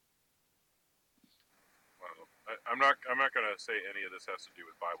behind that. Well, I'm not going to say any of this has to do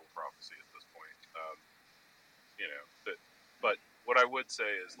with Bible prophecy at this point. You know, but what I would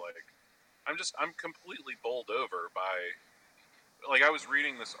say is, like, I'm completely bowled over by, like, I was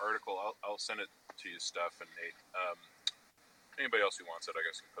reading this article. I'll send it to you, Steph and Nate. Anybody else who wants it, I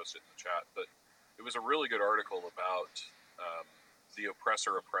guess, can post it in the chat. But it was a really good article about the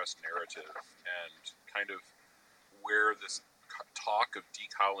oppressor-oppressed narrative and kind of where this talk of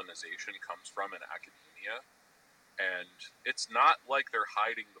decolonization comes from in academia. And it's not like they're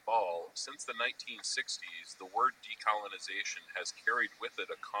hiding the ball. Since the 1960s, the word decolonization has carried with it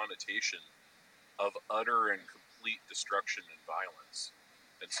a connotation of utter and complete destruction and violence.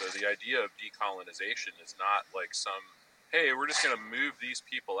 And so the idea of decolonization is not like some, hey, we're just going to move these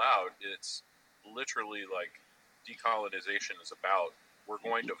people out. It's literally like decolonization is about, we're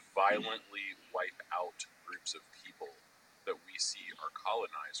going to violently wipe out groups of people that we see are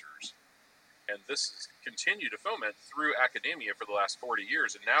colonizers. And this has continued to foment through academia for the last 40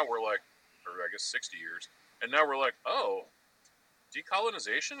 years. And now we're like, or I guess 60 years. And now we're like, oh,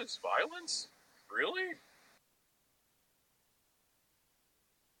 decolonization is violence? Really?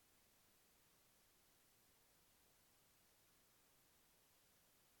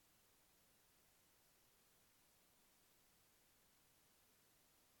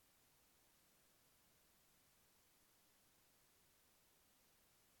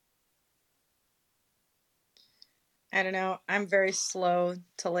 I don't know. I'm very slow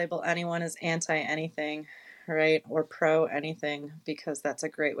to label anyone as anti-anything, right? Or pro-anything, because that's a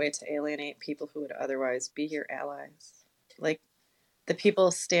great way to alienate people who would otherwise be your allies. Like, the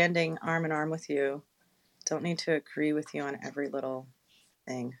people standing arm in arm with you don't need to agree with you on every little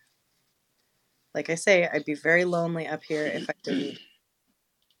thing. Like I say, I'd be very lonely up here if I didn't,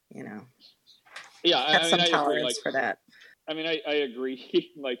 you know, Yeah, have I some mean, I agree. tolerance Like, for that. I mean, I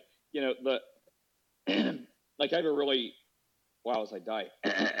agree. Like, you know, like, I have a really, wow, as I die,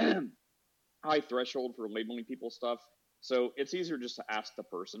 high threshold for labeling people stuff. So it's easier just to ask the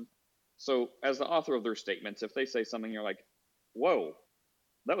person. So as the author of their statements, if they say something, you're like, whoa,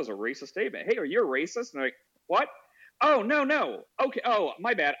 that was a racist statement. Hey, are you a racist? And they're like, what? Oh, no. Okay. Oh,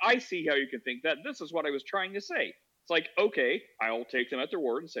 my bad. I see how you can think that. This is what I was trying to say. It's like, okay, I'll take them at their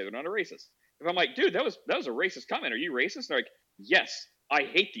word and say they're not a racist. If I'm like, dude, that was a racist comment. Are you racist? And they're like, yes, I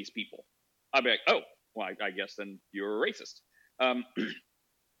hate these people. I'll be like, oh, well, I guess then you're a racist.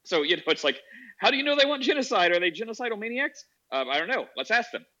 So, you know, it's like, how do you know they want genocide? Are they genocidal maniacs? I don't know. Let's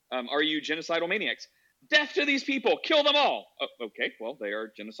ask them. Are you genocidal maniacs? Death to these people. Kill them all. Oh, okay, well, they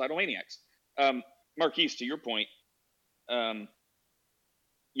are genocidal maniacs. Marquise, to your point,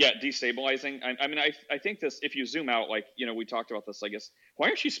 yeah, destabilizing. I mean, I think this, if you zoom out, like, you know, we talked about this, I guess. Why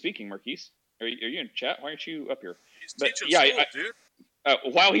aren't you speaking, Marquise? Are you in chat? Why aren't you up here? He's teaching school,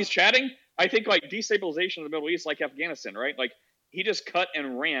 dude. While he's chatting, I think, like, destabilization of the Middle East, like Afghanistan, right? Like, He just cut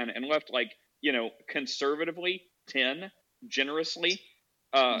and ran and left, like, conservatively 10, generously,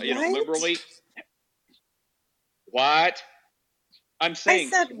 liberally. What? I'm saying.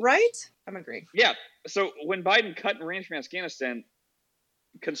 I said right? I'm agreeing. Yeah. So when Biden cut and ran from Afghanistan,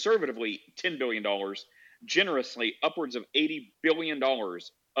 conservatively $10 billion, generously upwards of $80 billion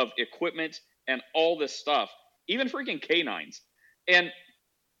of equipment and all this stuff, even freaking K9s. And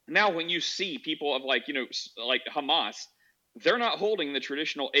now when you see people of like Hamas, they're not holding the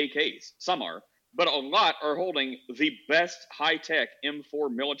traditional AKs. Some are, but a lot are holding the best high-tech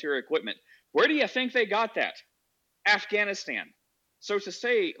M4 military equipment. Where do you think they got that? Afghanistan. So to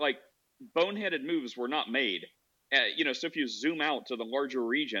say like boneheaded moves were not made, so if you zoom out to the larger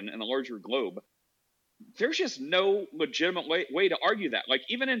region and the larger globe, there's just no legitimate way to argue that. Like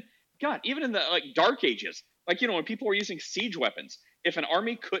even in the like dark ages, like when people were using siege weapons, if an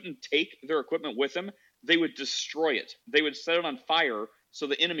army couldn't take their equipment with them, they would destroy it. They would set it on fire so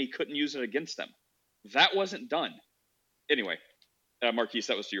the enemy couldn't use it against them. That wasn't done. Anyway, Marquise,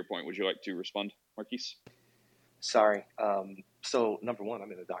 that was to your point. Would you like to respond, Marquise? Sorry. So number one,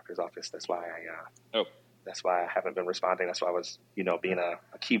 I'm in the doctor's office. That's why that's why I haven't been responding. That's why I was, being a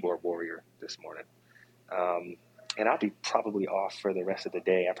keyboard warrior this morning. And I'll be probably off for the rest of the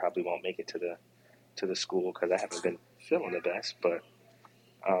day. I probably won't make it to the school because I haven't been feeling the best. But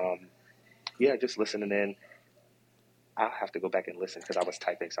just listening in. I'll have to go back and listen because I was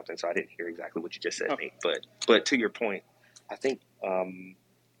typing something, so I didn't hear exactly what you just said, Nate. But to your point, I think I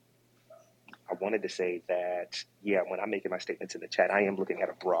wanted to say that, when I'm making my statements in the chat, I am looking at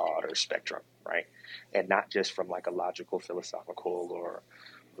a broader spectrum, right? And not just from like a logical, philosophical, or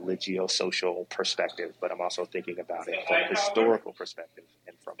religio-social perspective, but I'm also thinking about it from a historical perspective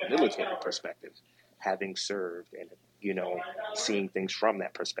and from a military perspective, having served and, seeing things from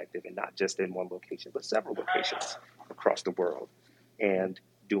that perspective and not just in one location, but several locations across the world. And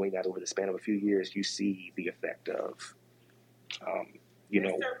doing that over the span of a few years, you see the effect of,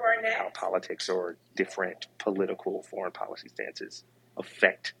 how politics or different political foreign policy stances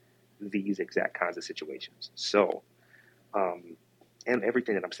affect these exact kinds of situations. So, and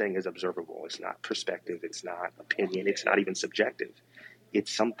everything that I'm saying is observable. It's not perspective. It's not opinion. It's not even subjective.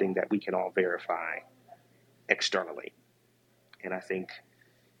 It's something that we can all verify externally. And I think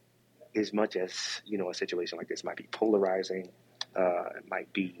as much as, a situation like this might be polarizing, it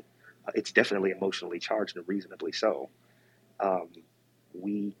might be, it's definitely emotionally charged and reasonably so.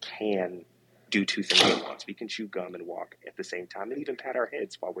 We can do two things at once. We can chew gum and walk at the same time and even pat our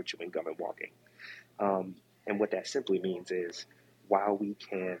heads while we're chewing gum and walking. And what that simply means is while we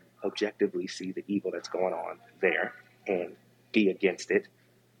can objectively see the evil that's going on there and be against it,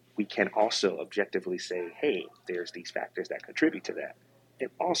 we can also objectively say, hey, there's these factors that contribute to that. And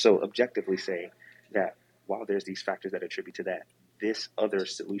also objectively say that while there's these factors that attribute to that, this other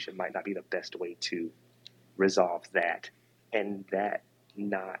solution might not be the best way to resolve that, and that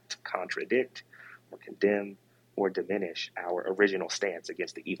not contradict or condemn or diminish our original stance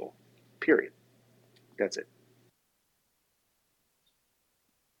against the evil. Period. That's it.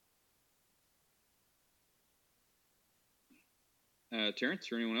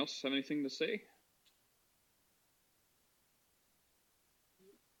 Terrence, or anyone else have anything to say?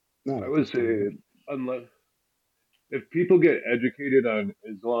 No, I would say unless if people get educated on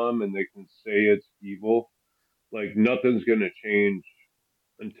Islam and they can say it's evil, like nothing's gonna change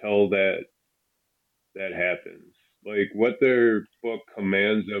until that happens. Like what their book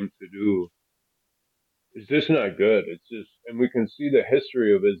commands them to do is just not good. It's just, and we can see the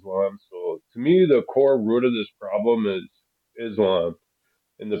history of Islam. So to me, the core root of this problem is Islam,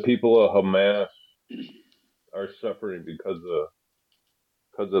 and the people of Hamas are suffering because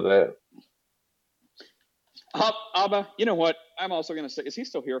of that. Abba, you know what? I'm also going to say, is he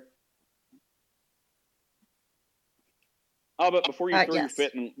still here? Abba, before you throw your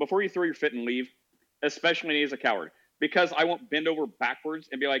fit and leave, especially when he's a coward, because I won't bend over backwards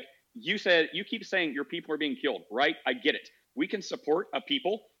and be like, you keep saying your people are being killed, right? I get it. We can support a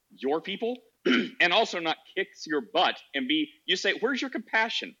people, your people, and also not kick your butt and you say, where's your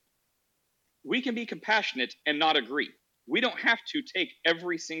compassion? We can be compassionate and not agree. We don't have to take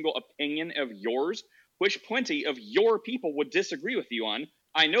every single opinion of yours, which plenty of your people would disagree with you on.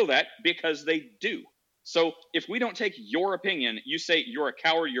 I know that because they do. So if we don't take your opinion, you say you're a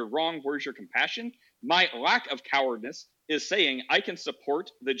coward, you're wrong, where's your compassion? My lack of cowardness is saying I can support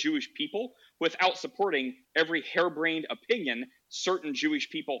the Jewish people without supporting every harebrained opinion certain Jewish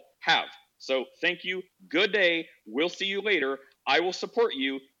people have. So thank you. Good day. We'll see you later. I will support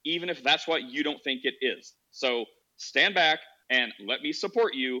you even if that's what you don't think it is. So stand back and let me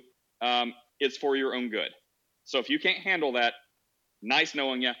support you. It's for your own good. So if you can't handle that, Nice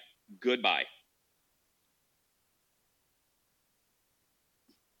knowing you. Goodbye.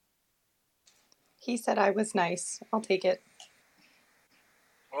 He said I was nice. I'll take it.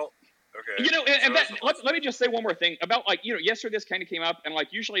 Well, okay. You know, and that, let me just say one more thing about, like, you know, yesterday this kind of came up, and like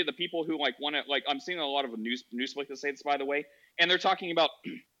usually the people who like want to, like, I'm seeing a lot of news that say this, by the way, and they're talking about,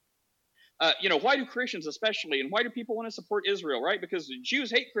 you know, why do Christians especially, and why do people want to support Israel, right? Because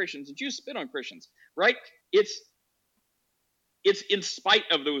Jews hate Christians and Jews spit on Christians, right? It's in spite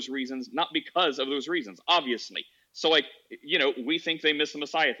of those reasons, not because of those reasons, obviously. So, like, you know, we think they miss the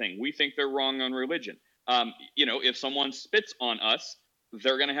Messiah thing. We think they're wrong on religion. You know, if someone spits on us,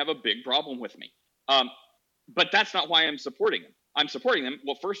 they're going to have a big problem with me. But that's not why I'm supporting them. I'm supporting them,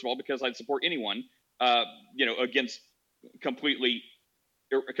 well, first of all, because I'd support anyone, you know, against complete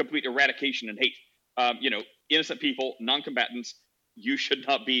eradication and hate. You know, innocent people, non-combatants, you should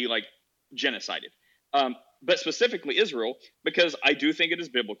not be, like, genocided. But specifically Israel, because I do think it is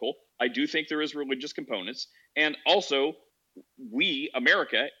biblical. I do think there is religious components. And also, we,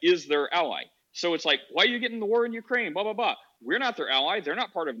 America, is their ally. So it's like, why are you getting the war in Ukraine? Blah, blah, blah. We're not their ally. They're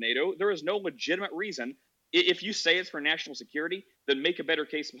not part of NATO. There is no legitimate reason. If you say it's for national security, then make a better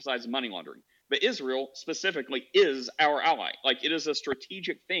case besides money laundering. But Israel specifically is our ally. Like, it is a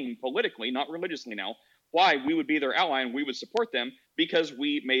strategic thing politically, not religiously now, why we would be their ally and we would support them, because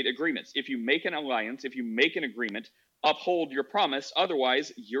we made agreements. If you make an alliance, if you make an agreement, uphold your promise.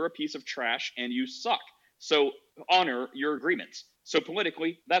 Otherwise, you're a piece of trash and you suck. So honor your agreements. So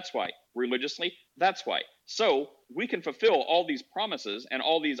politically, that's why. Religiously, that's why. So we can fulfill all these promises and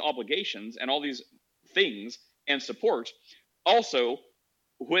all these obligations and all these things and support. Also,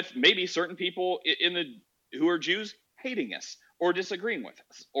 with maybe certain people who are Jews hating us or disagreeing with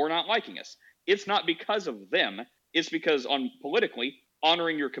us or not liking us. It's not because of them. It's because politically,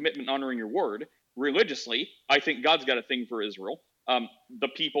 honoring your commitment, honoring your word. Religiously, I think God's got a thing for Israel, the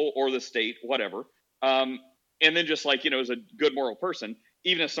people or the state, whatever. And then just, like, you know, as a good moral person,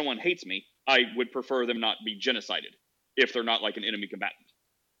 even if someone hates me, I would prefer them not be genocided if they're not like an enemy combatant.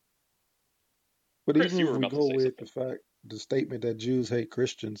 But Chris, even you if were we about to go say with something. the statement that Jews hate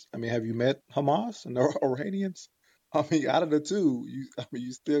Christians, I mean, have you met Hamas and the Iranians? I mean, out of the two,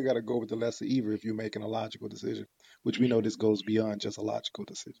 you still got to go with the lesser evil if you're making a logical decision, which we know this goes beyond just a logical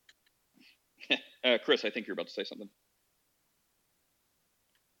decision. Chris, I think you're about to say something.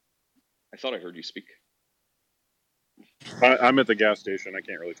 I thought I heard you speak. I'm at the gas station. I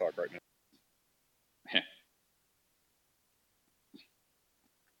can't really talk right now.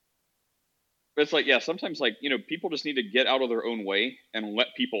 But it's like, yeah, sometimes, like, you know, people just need to get out of their own way and let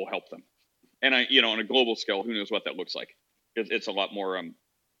people help them. And you know, on a global scale, who knows what that looks like? It's a lot more,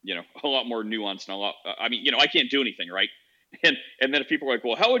 you know, a lot more nuanced and a lot. I mean, you know, I can't do anything, right? And then if people are like,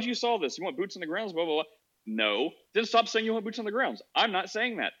 well, how would you solve this? You want boots on the grounds, blah blah blah. No, then stop saying you want boots on the grounds. I'm not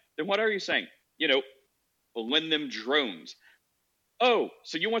saying that. Then what are you saying? You know, lend them drones. Oh,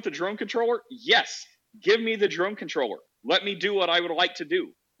 so you want the drone controller? Yes, give me the drone controller. Let me do what I would like to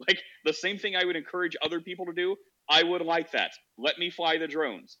do. Like, the same thing I would encourage other people to do, I would like that. Let me fly the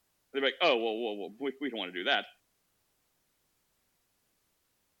drones. They're like, oh, well, we don't want to do that.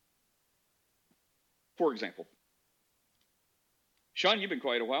 For example. Sean, you've been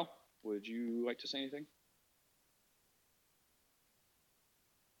quiet a while. Would you like to say anything?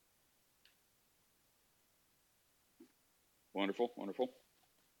 Wonderful, wonderful.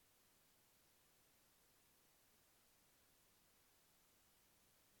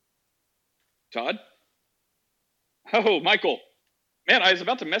 Todd? Oh, Michael. Man, I was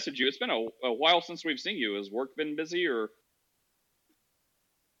about to message you. It's been a while since we've seen you. Has work been busy, or?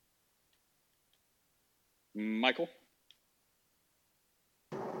 Michael?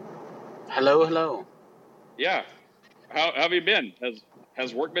 Hello. Yeah. How have you been?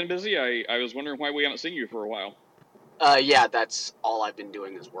 Has work been busy? I was wondering why we haven't seen you for a while. Yeah, that's all I've been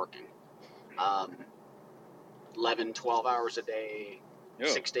doing is working. 11, 12 hours a day,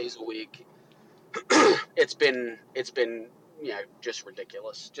 6 days a week. It's been just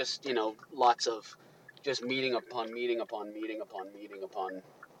ridiculous. Just, you know, lots of just meeting upon meeting upon meeting upon meeting upon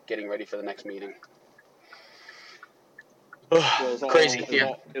getting ready for the next meeting. So Crazy.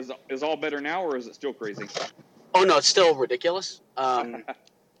 Is all better now, or is it still crazy? Oh no, it's still ridiculous. Yeah,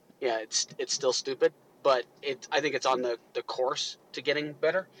 it's still stupid, but I think it's on the course to getting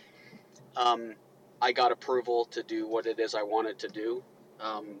better. I got approval to do what it is I wanted to do.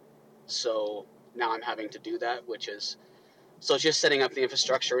 So now I'm having to do that, which is, so it's just setting up the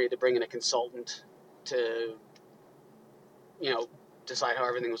infrastructure. We had to bring in a consultant to, you know, decide how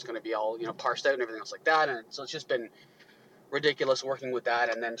everything was going to be all, you know, parsed out and everything else like that. And so it's just been ridiculous working with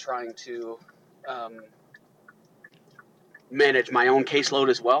that, and then trying to manage my own caseload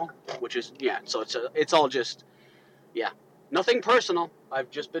as well, which is So it's all just nothing personal. I've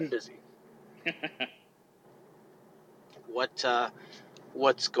just been busy.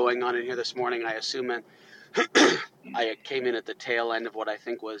 What's going on in here this morning? I assume I came in at the tail end of what I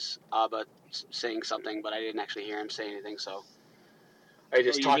think was Abba saying something, but I didn't actually hear him say anything. So, are you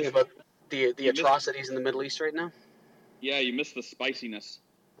just talking about the atrocities in the Middle East right now? Yeah, you missed the spiciness.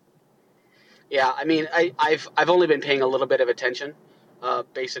 Yeah, I mean, I've only been paying a little bit of attention.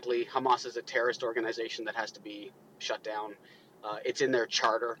 Basically, Hamas is a terrorist organization that has to be shut down. It's in their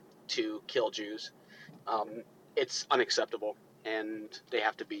charter to kill Jews. It's unacceptable, and they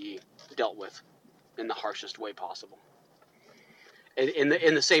have to be dealt with in the harshest way possible. At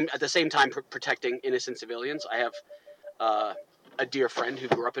the same time, protecting innocent civilians. I have a dear friend who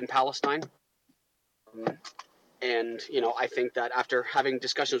grew up in Palestine, and I think that after having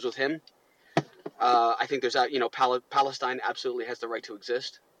discussions with him, I think there's Palestine absolutely has the right to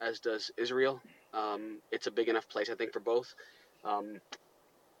exist, as does Israel. It's a big enough place, I think, for both.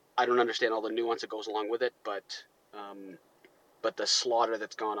 I don't understand all the nuance that goes along with it, but the slaughter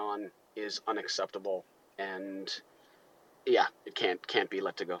that's gone on is unacceptable, and it can't be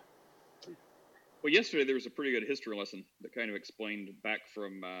let to go. Well, yesterday there was a pretty good history lesson that kind of explained back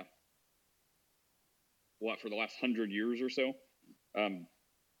from for the last 100 years or so.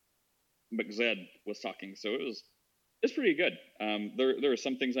 McZed was talking, so it's pretty good. There are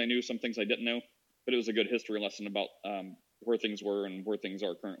some things I knew, some things I didn't know, but it was a good history lesson about where things were and where things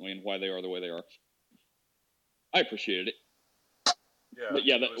are currently and why they are the way they are. I appreciated it.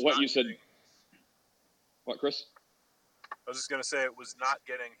 Yeah, but what you said. What, Chris? I was just going to say it was not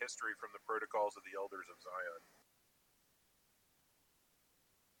getting history from the protocols of the elders of Zion.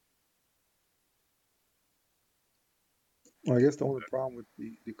 Well, I guess the only problem with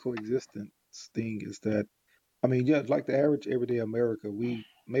the coexistence thing is that, I mean, yeah, like the average everyday America,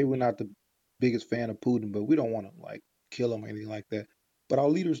 maybe we're not the biggest fan of Putin, but we don't want to like kill him or anything like that. But our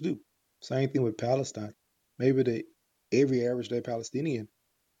leaders do. Same thing with Palestine. Maybe every average day Palestinian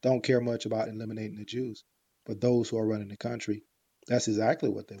don't care much about eliminating the Jews, but those who are running the country, that's exactly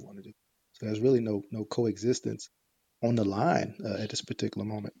what they want to do. So there's really no coexistence on the line at this particular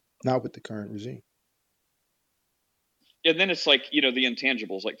moment, not with the current regime. And then it's like, the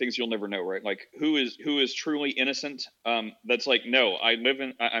intangibles, like things you'll never know, right? Like who is truly innocent. That's like, no,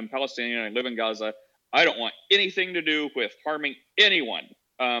 I'm Palestinian. I live in Gaza. I don't want anything to do with harming anyone.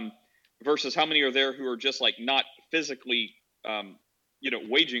 Versus how many are there who are just like not physically,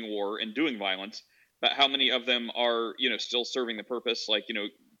 waging war and doing violence, but how many of them are, still serving the purpose, like,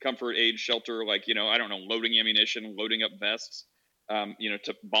 comfort, aid, shelter, like, I don't know, loading ammunition, loading up vests,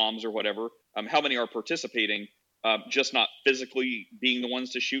 to bombs or whatever. How many are participating? Just not physically being the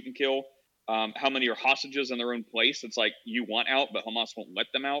ones to shoot and kill. How many are hostages in their own place? It's like you want out, but Hamas won't let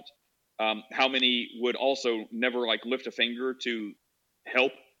them out. How many would also never like lift a finger to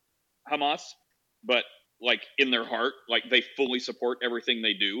help Hamas, but like in their heart, like they fully support everything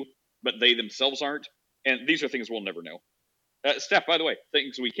they do, but they themselves aren't. And these are things we'll never know. Steph, by the way,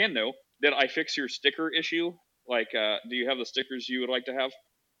 things we can know. Did I fix your sticker issue? Like, do you have the stickers you would like to have?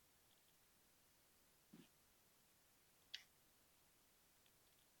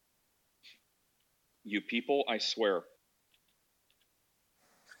 You people, I swear.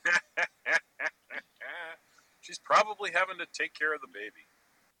 She's probably having to take care of the baby.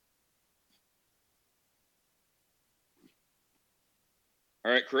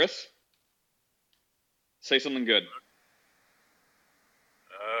 All right, Chris. Say something good.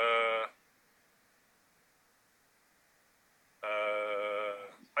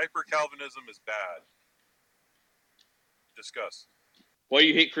 Hyper-Calvinism is bad. Discuss. Why do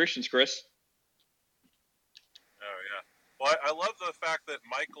you hate Christians, Chris? Oh, yeah. Well, I love the fact that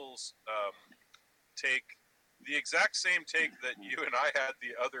Michael's take, the exact same take that you and I had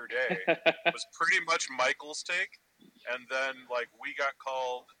the other day, was pretty much Michael's take. And then, like, we got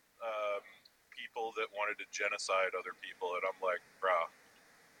called people that wanted to genocide other people. And I'm like, bruh,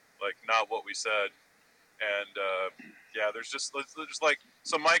 like, not what we said. And, there's just like,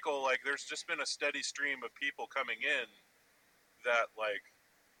 so Michael, like, there's just been a steady stream of people coming in that, like,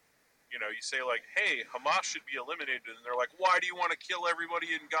 you say, like, hey, Hamas should be eliminated. And they're like, why do you want to kill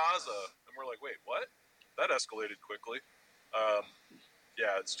everybody in Gaza? And we're like, wait, what? That escalated quickly.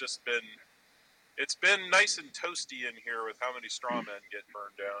 It's been nice and toasty in here with how many straw men get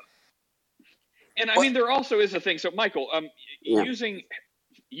burned down. And I mean, there also is a thing. So, Michael,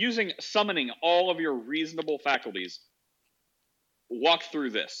 summoning all of your reasonable faculties, walk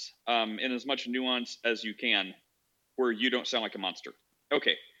through this in as much nuance as you can, where you don't sound like a monster.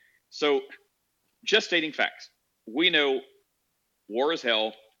 Okay, so just stating facts. We know war is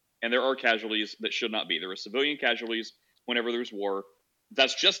hell, and there are casualties that should not be. There are civilian casualties whenever there's war.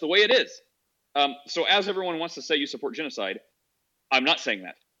 That's just the way it is. So as everyone wants to say you support genocide, I'm not saying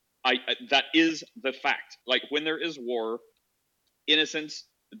that. That is the fact. Like, when there is war, innocents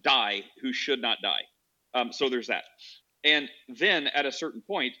die who should not die. So there's that. And then at a certain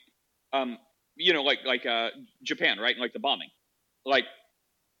point, like Japan, right? Like the bombing, like,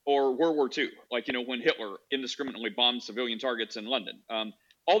 or World War II, like, when Hitler indiscriminately bombed civilian targets in London.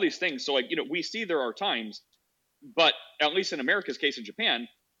 All these things. So, like, we see there are times, but at least in America's case in Japan,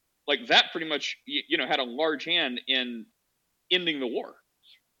 like, that pretty much, had a large hand in ending the war.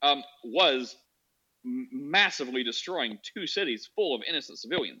 Was massively destroying 2 cities full of innocent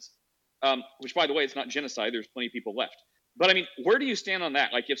civilians, which, by the way, it's not genocide. There's plenty of people left. But I mean, where do you stand on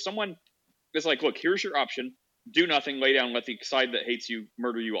that? Like, if someone is like, look, here's your option, do nothing, lay down, let the side that hates you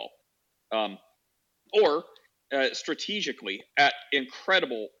murder you all. Or strategically, at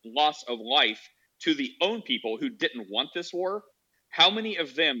incredible loss of life to the own people who didn't want this war, how many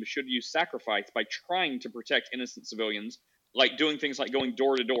of them should you sacrifice by trying to protect innocent civilians, like doing things like going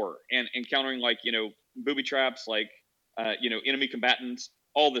door to door and encountering, like, booby traps, like, enemy combatants,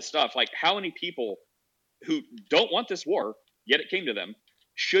 all this stuff? Like, how many people who don't want this war, yet it came to them,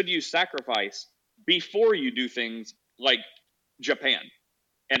 should you sacrifice before you do things like Japan?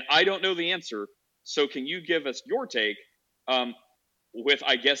 And I don't know the answer. So can you give us your take, with,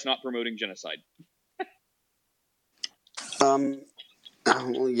 I guess, not promoting genocide?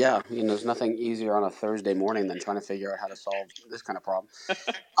 Well, yeah, there's nothing easier on a Thursday morning than trying to figure out how to solve this kind of problem.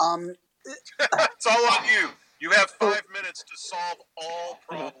 It's all on you. You have 5 minutes to solve all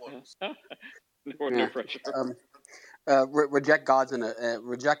problems. No pressure. Reject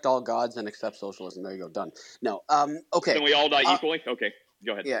all gods and accept socialism. There you go. Done. No. Okay. Can we all die equally? Okay.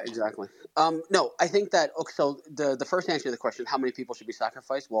 Go ahead. Yeah, exactly. No, I think that, okay, so the first answer to the question, how many people should be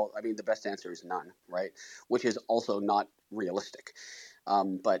sacrificed? Well, I mean, the best answer is none, right? Which is also not realistic.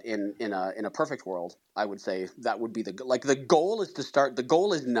 But in a perfect world, I would say that would be the goal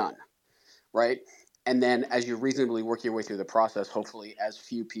is none, right? And then as you reasonably work your way through the process, hopefully as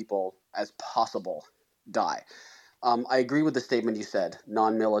few people as possible die. I agree with the statement you said.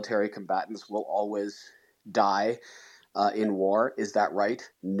 Non-military combatants will always die in war. Is that right?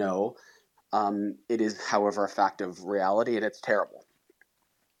 No. It is, however, a fact of reality, and it's terrible.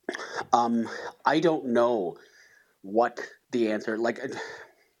 I don't know what the answer.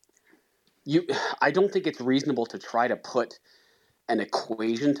 I don't think it's reasonable to try to put an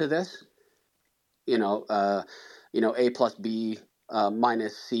equation to this. A plus B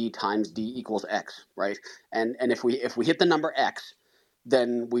minus C times D equals X, right? And if we hit the number X,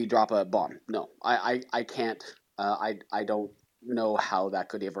 then we drop a bomb. No, I can't. I don't know how that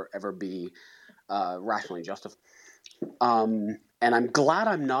could ever be rationally justified. And I'm glad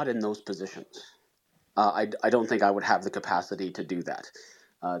I'm not in those positions. I don't think I would have the capacity to do that.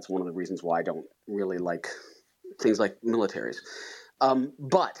 It's one of the reasons why I don't really like things like militaries.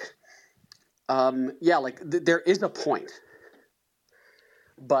 There is a point,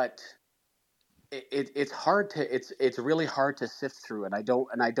 but it's hard to it's really hard to sift through, and I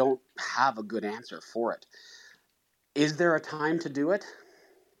don't have a good answer for it. Is there a time to do it?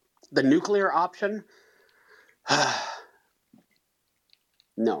 The nuclear option?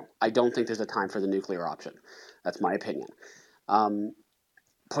 No, I don't think there's a time for the nuclear option. That's my opinion. I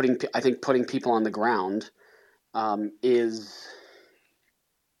think putting people on the ground is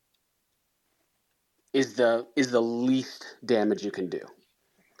the least damage you can do.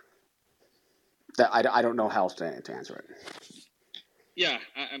 That I don't know how else to answer it. Yeah,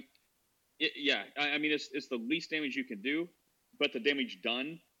 I mean, it's the least damage you can do, but the damage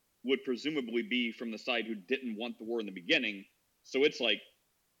done would presumably be from the side who didn't want the war in the beginning. So it's like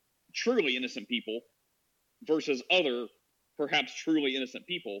truly innocent people versus other perhaps truly innocent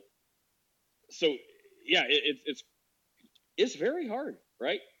people. So yeah, it's very hard,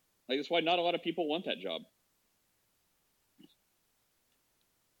 right? Like, that's why not a lot of people want that job.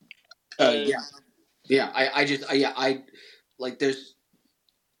 I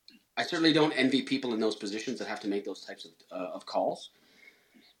certainly don't envy people in those positions that have to make those types of calls,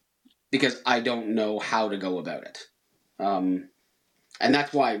 because I don't know how to go about it. And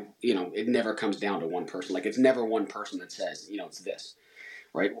that's why, it never comes down to one person. Like, it's never one person that says, it's this,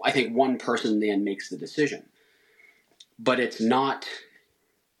 right? I think one person then makes the decision, but it's not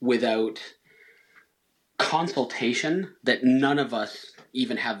without consultation that none of us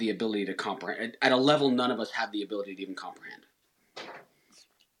even have the ability to comprehend. At a level none of us have the ability to even comprehend.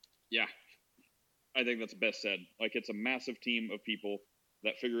 Yeah, I think that's best said. Like, it's a massive team of people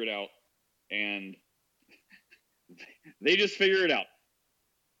that figure it out, and They just figure it out.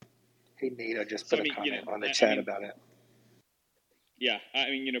 Hey, Nate, I just So, put a comment on the chat about it. Yeah, I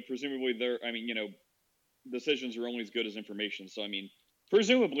mean, presumably decisions are only as good as information. So, I mean,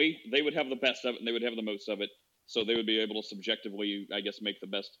 presumably they would have the best of it and they would have the most of it. So they would be able to subjectively, I guess, make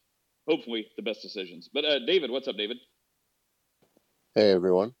hopefully the best decisions. But David, what's up, David? Hey,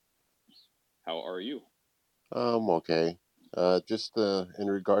 everyone. How are you? Okay. Just in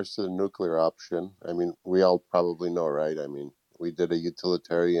regards to the nuclear option, I mean, we all probably know, right? I mean, we did a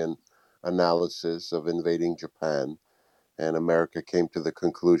utilitarian analysis of invading Japan, and America came to the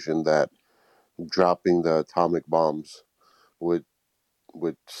conclusion that dropping the atomic bombs would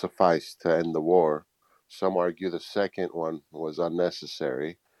suffice to end the war. Some argue the second one was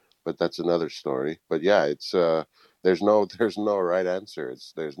unnecessary, but that's another story. But yeah, it's there's no right answer.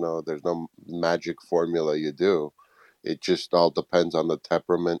 There's no magic formula you do. It just all depends on the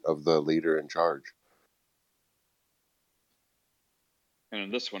temperament of the leader in charge. And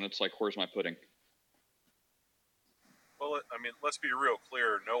in this one, it's like, where's my pudding? Well, I mean, let's be real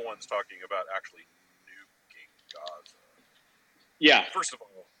clear. No one's talking about actually nuking Gaza. Yeah. First of all,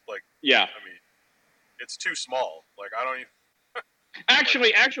 yeah. I mean, it's too small. I don't even.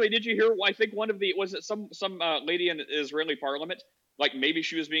 Actually, did you hear? I think was it some lady in Israeli parliament? Maybe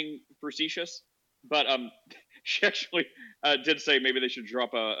she was being facetious, but she actually did say maybe they should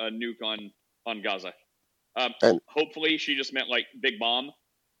drop a nuke on Gaza. Hopefully, she just meant big bomb.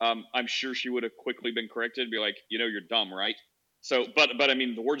 I'm sure she would have quickly been corrected, and be like, you're dumb, right? So, but I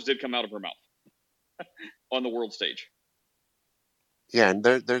mean, the words did come out of her mouth on the world stage. Yeah, and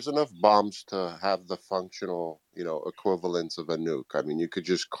there's enough bombs to have the functional, equivalence of a nuke. I mean, you could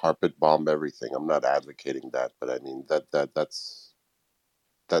just carpet bomb everything. I'm not advocating that, but I mean that's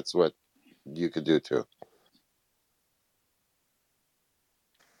what you could do too.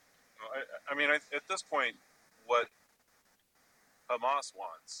 I mean, at this point, what Hamas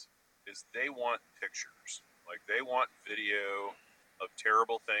wants is they want pictures. They want video of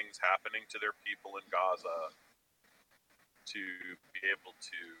terrible things happening to their people in Gaza to be able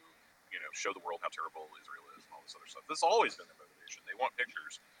to, show the world how terrible Israel is and all this other stuff. This has always been their motivation. They want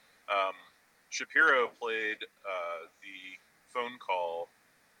pictures. Shapiro played the phone call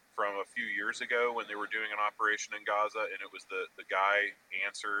from a few years ago when they were doing an operation in Gaza, and it was the guy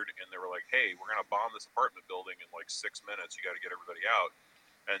answered, and they were like, "Hey, we're going to bomb this apartment building in 6 minutes. You got to get everybody out."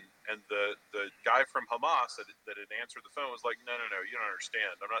 And the guy from Hamas that had answered the phone was like, "No, you don't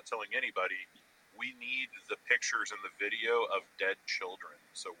understand. I'm not telling anybody. We need the pictures and the video of dead children,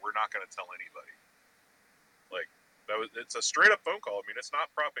 so we're not going to tell anybody." It's a straight up phone call. I mean, it's not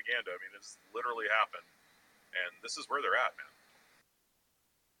propaganda. I mean, it's literally happened, and this is where they're at, man.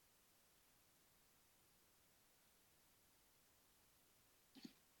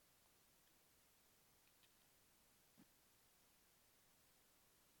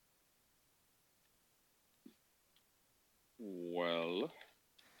 Well,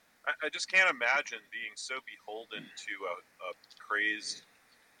 I just can't imagine being so beholden to a crazed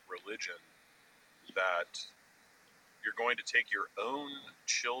religion that you're going to take your own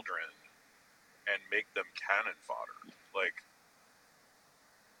children and make them cannon fodder.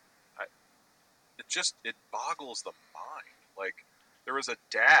 It boggles the mind. There was a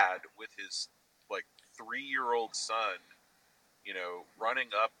dad with his 3-year-old son,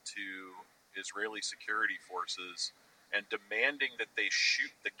 running up to Israeli security forces and demanding that they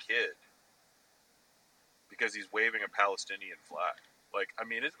shoot the kid because he's waving a Palestinian flag. I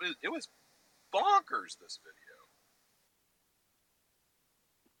mean, it was bonkers, this video.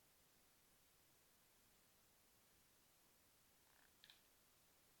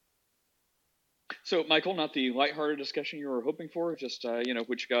 So, Michael, not the lighthearted discussion you were hoping for, just,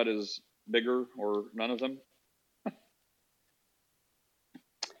 which God is bigger or none of them?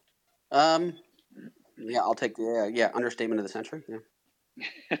 Yeah, I'll take the understatement of the century. Yeah.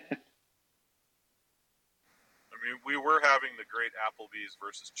 I mean, we were having the great Applebee's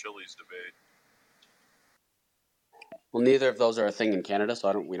versus Chili's debate. Well, neither of those are a thing in Canada,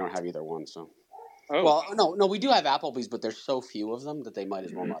 so we don't have either one. So, well, no, we do have Applebee's, but there's so few of them that they might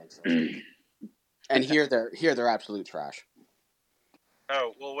as well not exist. And here they're absolute trash.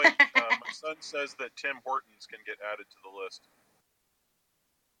 Oh well, wait. My son says that Tim Hortons can get added to the list.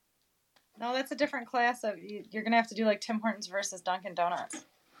 No, that's a different class of. You're gonna have to do Tim Hortons versus Dunkin' Donuts,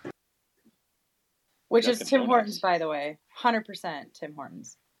 which is Tim Hortons, by the way, 100% Tim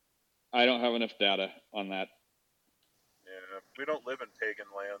Hortons. I don't have enough data on that. Yeah, we don't live in pagan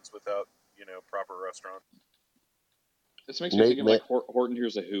lands without proper restaurants. This makes me think of Horton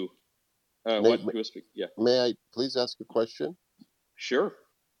Hears a Who. Nate, Who is speaking? Yeah. May I please ask a question? Sure.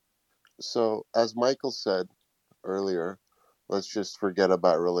 So, as Michael said, earlier, let's just forget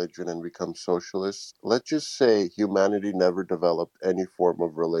about religion and become socialists. Let's just say humanity never developed any form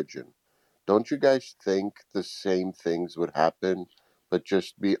of religion. Don't you guys think the same things would happen, but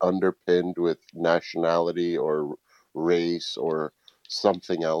just be underpinned with nationality or race or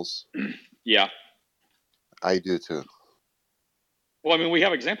something else? Yeah. I do too. Well, I mean, we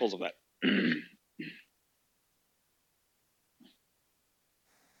have examples of that.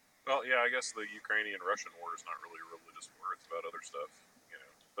 Well, yeah, I guess the Ukrainian-Russian war is not really a religious war. It's about other stuff,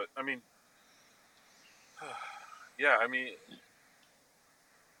 But, I mean, yeah, I mean,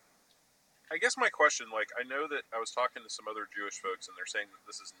 I guess my question, I know that I was talking to some other Jewish folks, and they're saying that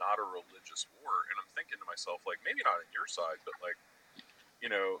this is not a religious war, and I'm thinking to myself, maybe not on your side, but,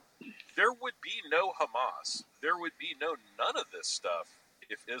 there would be no Hamas. There would be none of this stuff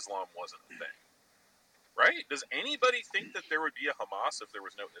if Islam wasn't a thing. Right? Does anybody think that there would be a Hamas if there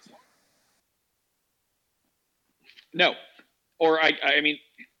was no Islam? No. Or, I mean,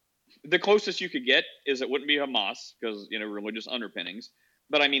 the closest you could get is it wouldn't be Hamas because, religious underpinnings.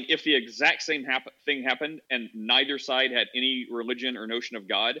 But, I mean, if the exact same thing happened and neither side had any religion or notion of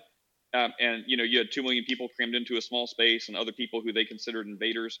God, and, you had 2 million people crammed into a small space and other people who they considered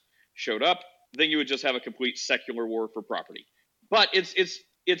invaders showed up, then you would just have a complete secular war for property. But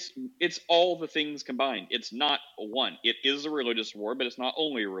it's all the things combined. It's not one. It is a religious war, but it's not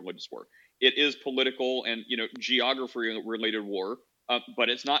only a religious war. It is political and geography related war, but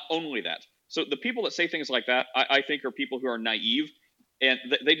it's not only that. So the people that say things like that, I think, are people who are naive and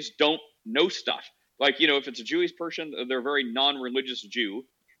they just don't know stuff. If it's a Jewish person, they're a very non-religious Jew.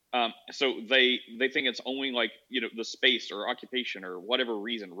 So they think it's only the space or occupation or whatever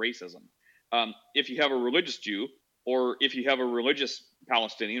reason, racism. If you have a religious Jew or if you have a religious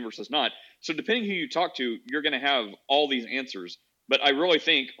Palestinian versus not, so depending who you talk to, you're going to have all these answers. But I really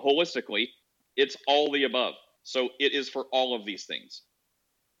think holistically, it's all the above. So it is for all of these things.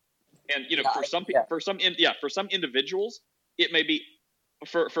 And for some individuals, it may be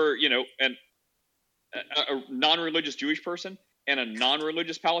for a non-religious Jewish person and a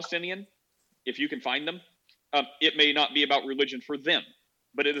non-religious Palestinian, if you can find them, it may not be about religion for them,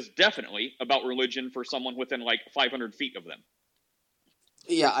 but it is definitely about religion for someone within 500 feet of them.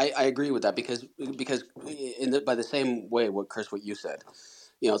 Yeah, I agree with that because by the same way, what you said,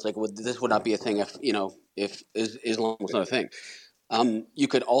 it's this would not be a thing if Islam was not a thing. You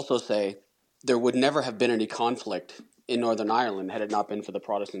could also say there would never have been any conflict in Northern Ireland had it not been for the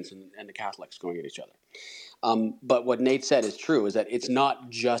Protestants and the Catholics going at each other. But what Nate said is true, is that it's not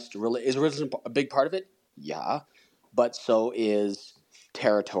just religion. Is religion a big part of it? Yeah, but so is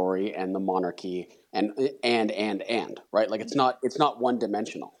territory and the monarchy and right. It's not one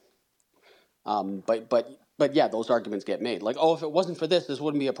dimensional. But yeah, those arguments get made. If it wasn't for this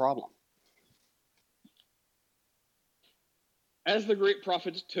wouldn't be a problem. As the great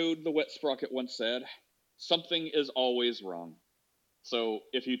prophet Toad the Wet Sprocket once said, something is always wrong. So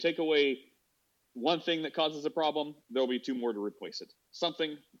if you take away one thing that causes a problem, there'll be 2 more to replace it.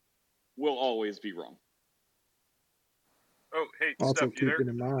 Something will always be wrong. Oh, hey, Also, Steph, you there? keeping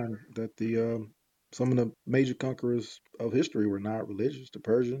in mind that the some of the major conquerors of history were not religious. The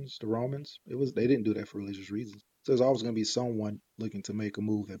Persians, the Romans, they didn't do that for religious reasons. So there's always going to be someone looking to make a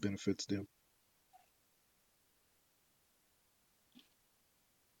move that benefits them.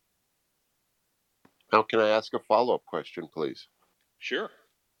 Now, can I ask a follow-up question, please? Sure.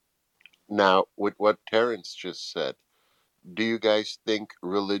 Now, with what Terrence just said, do you guys think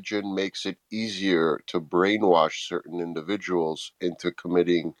religion makes it easier to brainwash certain individuals into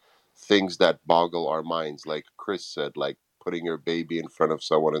committing things that boggle our minds, like Chris said, like putting your baby in front of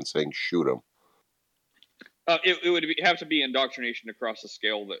someone and saying, shoot him? It would have to be indoctrination across the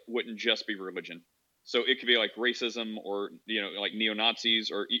scale that wouldn't just be religion. So it could be like racism or, like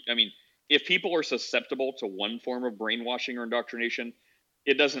neo-Nazis or, I mean, if people are susceptible to one form of brainwashing or indoctrination,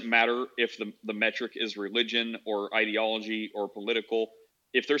 it doesn't matter if the metric is religion or ideology or political.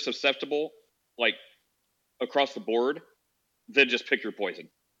 If they're susceptible, across the board, then just pick your poison.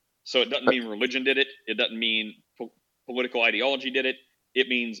 So it doesn't mean religion did it. It doesn't mean political ideology did it. It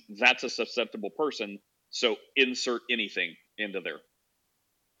means that's a susceptible person. So insert anything into there.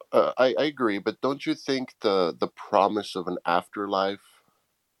 I agree, but don't you think the promise of an afterlife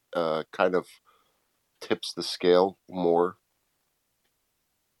kind of tips the scale more?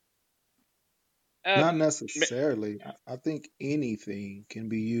 Not necessarily. I think anything can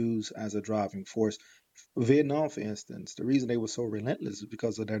be used as a driving force. Vietnam, for instance, the reason they were so relentless is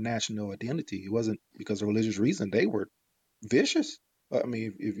because of their national identity. It wasn't because of religious reason. They were vicious. I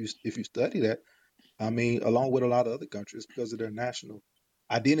mean, if you study that, I mean, along with a lot of other countries, because of their national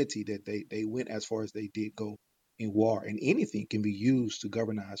identity that they went as far as they did go in war, and anything can be used to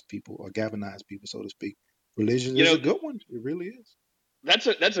governize people or galvanize people, so to speak. Religion You is know, a good one. It really is.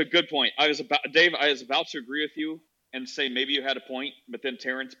 that's a good point. Dave. I was about to agree with you and say maybe you had a point, but then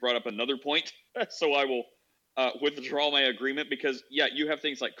Terrence brought up another point, so I will withdraw my agreement because yeah, you have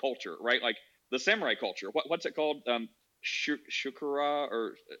things like culture, right? Like the samurai culture. What's it called? Shukura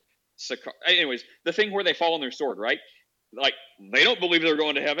or anyways, the thing where they fall on their sword, right? Like they don't believe they're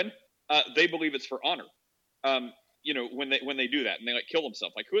going to heaven. They believe it's for honor. When they do that and they like kill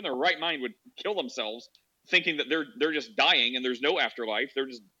themselves, like who in their right mind would kill themselves thinking that they're just dying and there's no afterlife?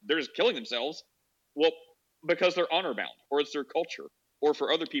 They're just killing themselves. Well, because they're honor bound, or it's their culture, or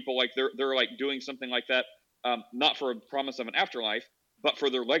for other people like they're like doing something like that, not for a promise of an afterlife, but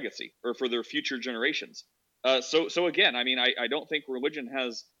for their legacy or for their future generations. So again, I mean, I don't think religion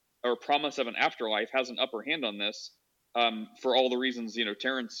has or promise of an afterlife has an upper hand on this, for all the reasons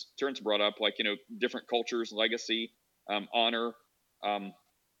Terrence brought up, like different cultures, legacy, honor,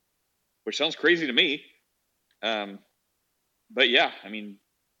 which sounds crazy to me, but yeah, I mean,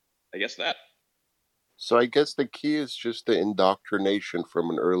 I guess that. So I guess the key is just the indoctrination from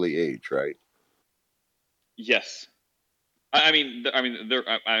an early age, right? Yes, I mean,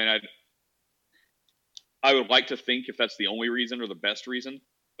 I would like to think if that's the only reason or the best reason,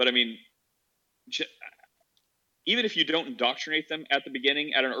 but I mean, even if you don't indoctrinate them at the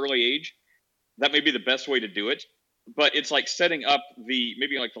beginning at an early age, that may be the best way to do it. But it's like setting up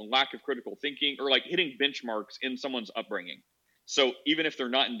maybe like the lack of critical thinking or like hitting benchmarks in someone's upbringing. So even if they're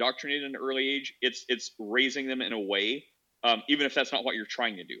not indoctrinated at an early age, it's raising them in a way, even if that's not what you're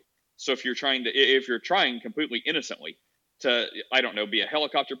trying to do. So if you're trying completely innocently to, I don't know, be a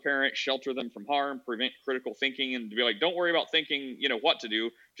helicopter parent, shelter them from harm, prevent critical thinking, and to be like, don't worry about thinking, what to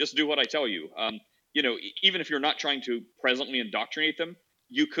do, just do what I tell you. Even if you're not trying to presently indoctrinate them,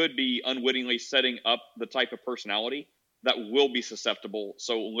 you could be unwittingly setting up the type of personality that will be susceptible.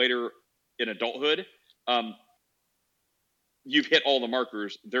 So later in adulthood, you've hit all the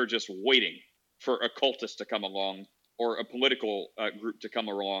markers. They're just waiting for a cultist to come along or a political group to come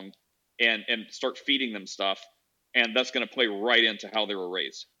along and start feeding them stuff. And that's going to play right into how they were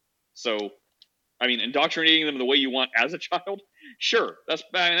raised. So, I mean, indoctrinating them the way you want as a child, sure, that's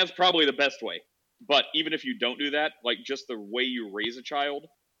probably the best way. But even if you don't do that, like just the way you raise a child,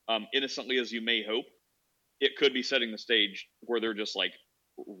 innocently as you may hope, it could be setting the stage where they're just like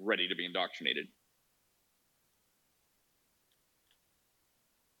ready to be indoctrinated.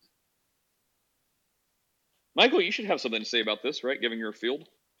 Michael, you should have something to say about this, right? Given your field,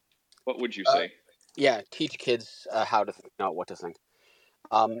 what would you say? Yeah, teach kids how to think, not what to think.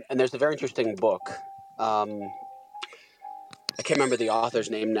 And there's a very interesting book. I can't remember the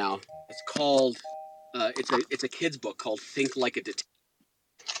author's name now. It's called. It's a kid's book called Think Like a Detective.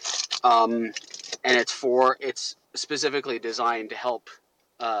 And it's specifically designed to help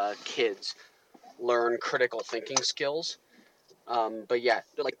kids learn critical thinking skills. But yeah,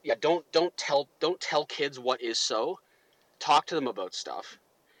 don't tell kids what is so. Talk to them about stuff,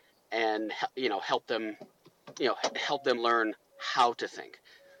 and help them learn how to think.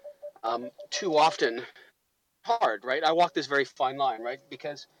 Too often, hard, right? I walk this very fine line, right?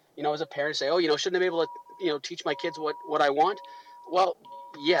 Because as a parent, say, oh, shouldn't I be able to teach my kids what I want? Well,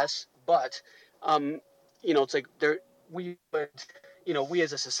 yes, but it's like we would, we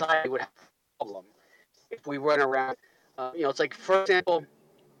as a society would have a problem if we run around. It's like, for example,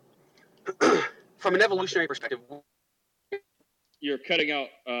 from an evolutionary perspective. You're cutting out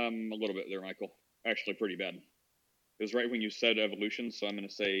a little bit there, Michael. Actually, pretty bad. It was right when you said evolution, so I'm going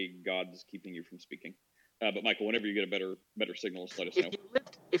to say God's keeping you from speaking. But Michael, whenever you get a better signal, just let us know.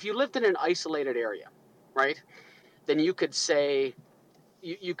 If you lived in an isolated area, right, then you could say,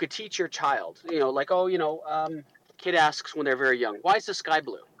 you could teach your child, kid asks when they're very young, why is the sky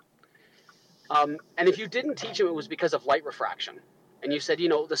blue? And if you didn't teach them it was because of light refraction, and you said,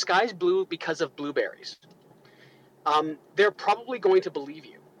 the sky's blue because of blueberries, they're probably going to believe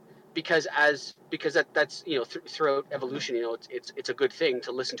you, because that's throughout evolution, it's a good thing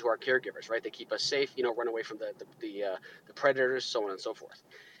to listen to our caregivers, right? They keep us safe, run away from the predators, so on and so forth.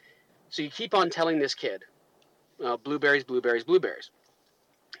 So you keep on telling this kid, blueberries, blueberries, blueberries,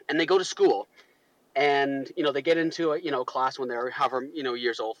 and they go to school, and they get into a class when they're however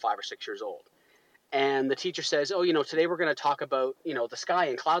years old, 5 or 6 years old, and the teacher says, oh, today we're going to talk about the sky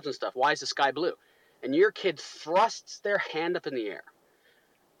and clouds and stuff. Why is the sky blue? And your kid thrusts their hand up in the air,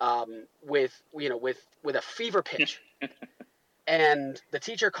 with a fever pitch. And the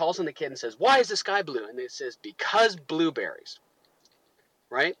teacher calls on the kid and says, why is the sky blue? And it says, because blueberries.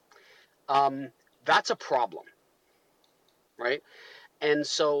 Right? That's a problem. Right? And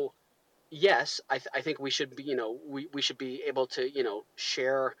so yes, I think we should be, we should be able to,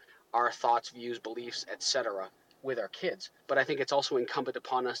 share our thoughts, views, beliefs, etc. with our kids. But I think it's also incumbent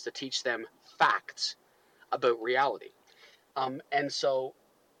upon us to teach them facts about reality. And so,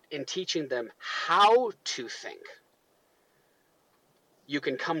 in teaching them how to think, you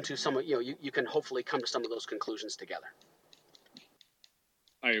can come to some, you can hopefully come to some of those conclusions together.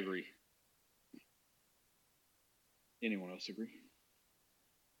 I agree. Anyone else agree?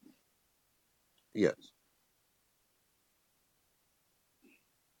 Yes.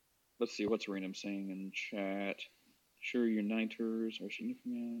 Let's see, what's Renum saying in chat? Sure, uniters are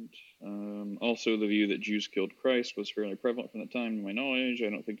significant. Also, the view that Jews killed Christ was fairly prevalent from that time, to my knowledge. I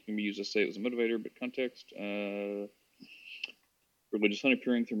don't think it can be used to say it was a motivator, but context. Religious hunt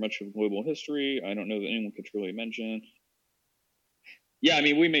appearing through much of global history. I don't know that anyone could truly mention. Yeah, I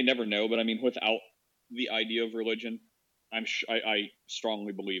mean, we may never know, but I mean, without the idea of religion, I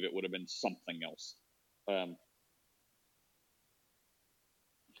strongly believe it would have been something else. But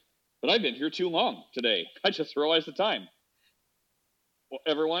I've been here too long today. I just realized the time. Well,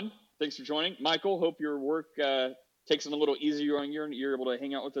 everyone, thanks for joining. Michael, hope your work takes it a little easier on you and you're able to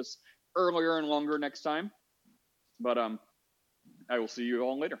hang out with us earlier and longer next time. But I will see you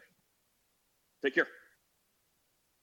all later. Take care.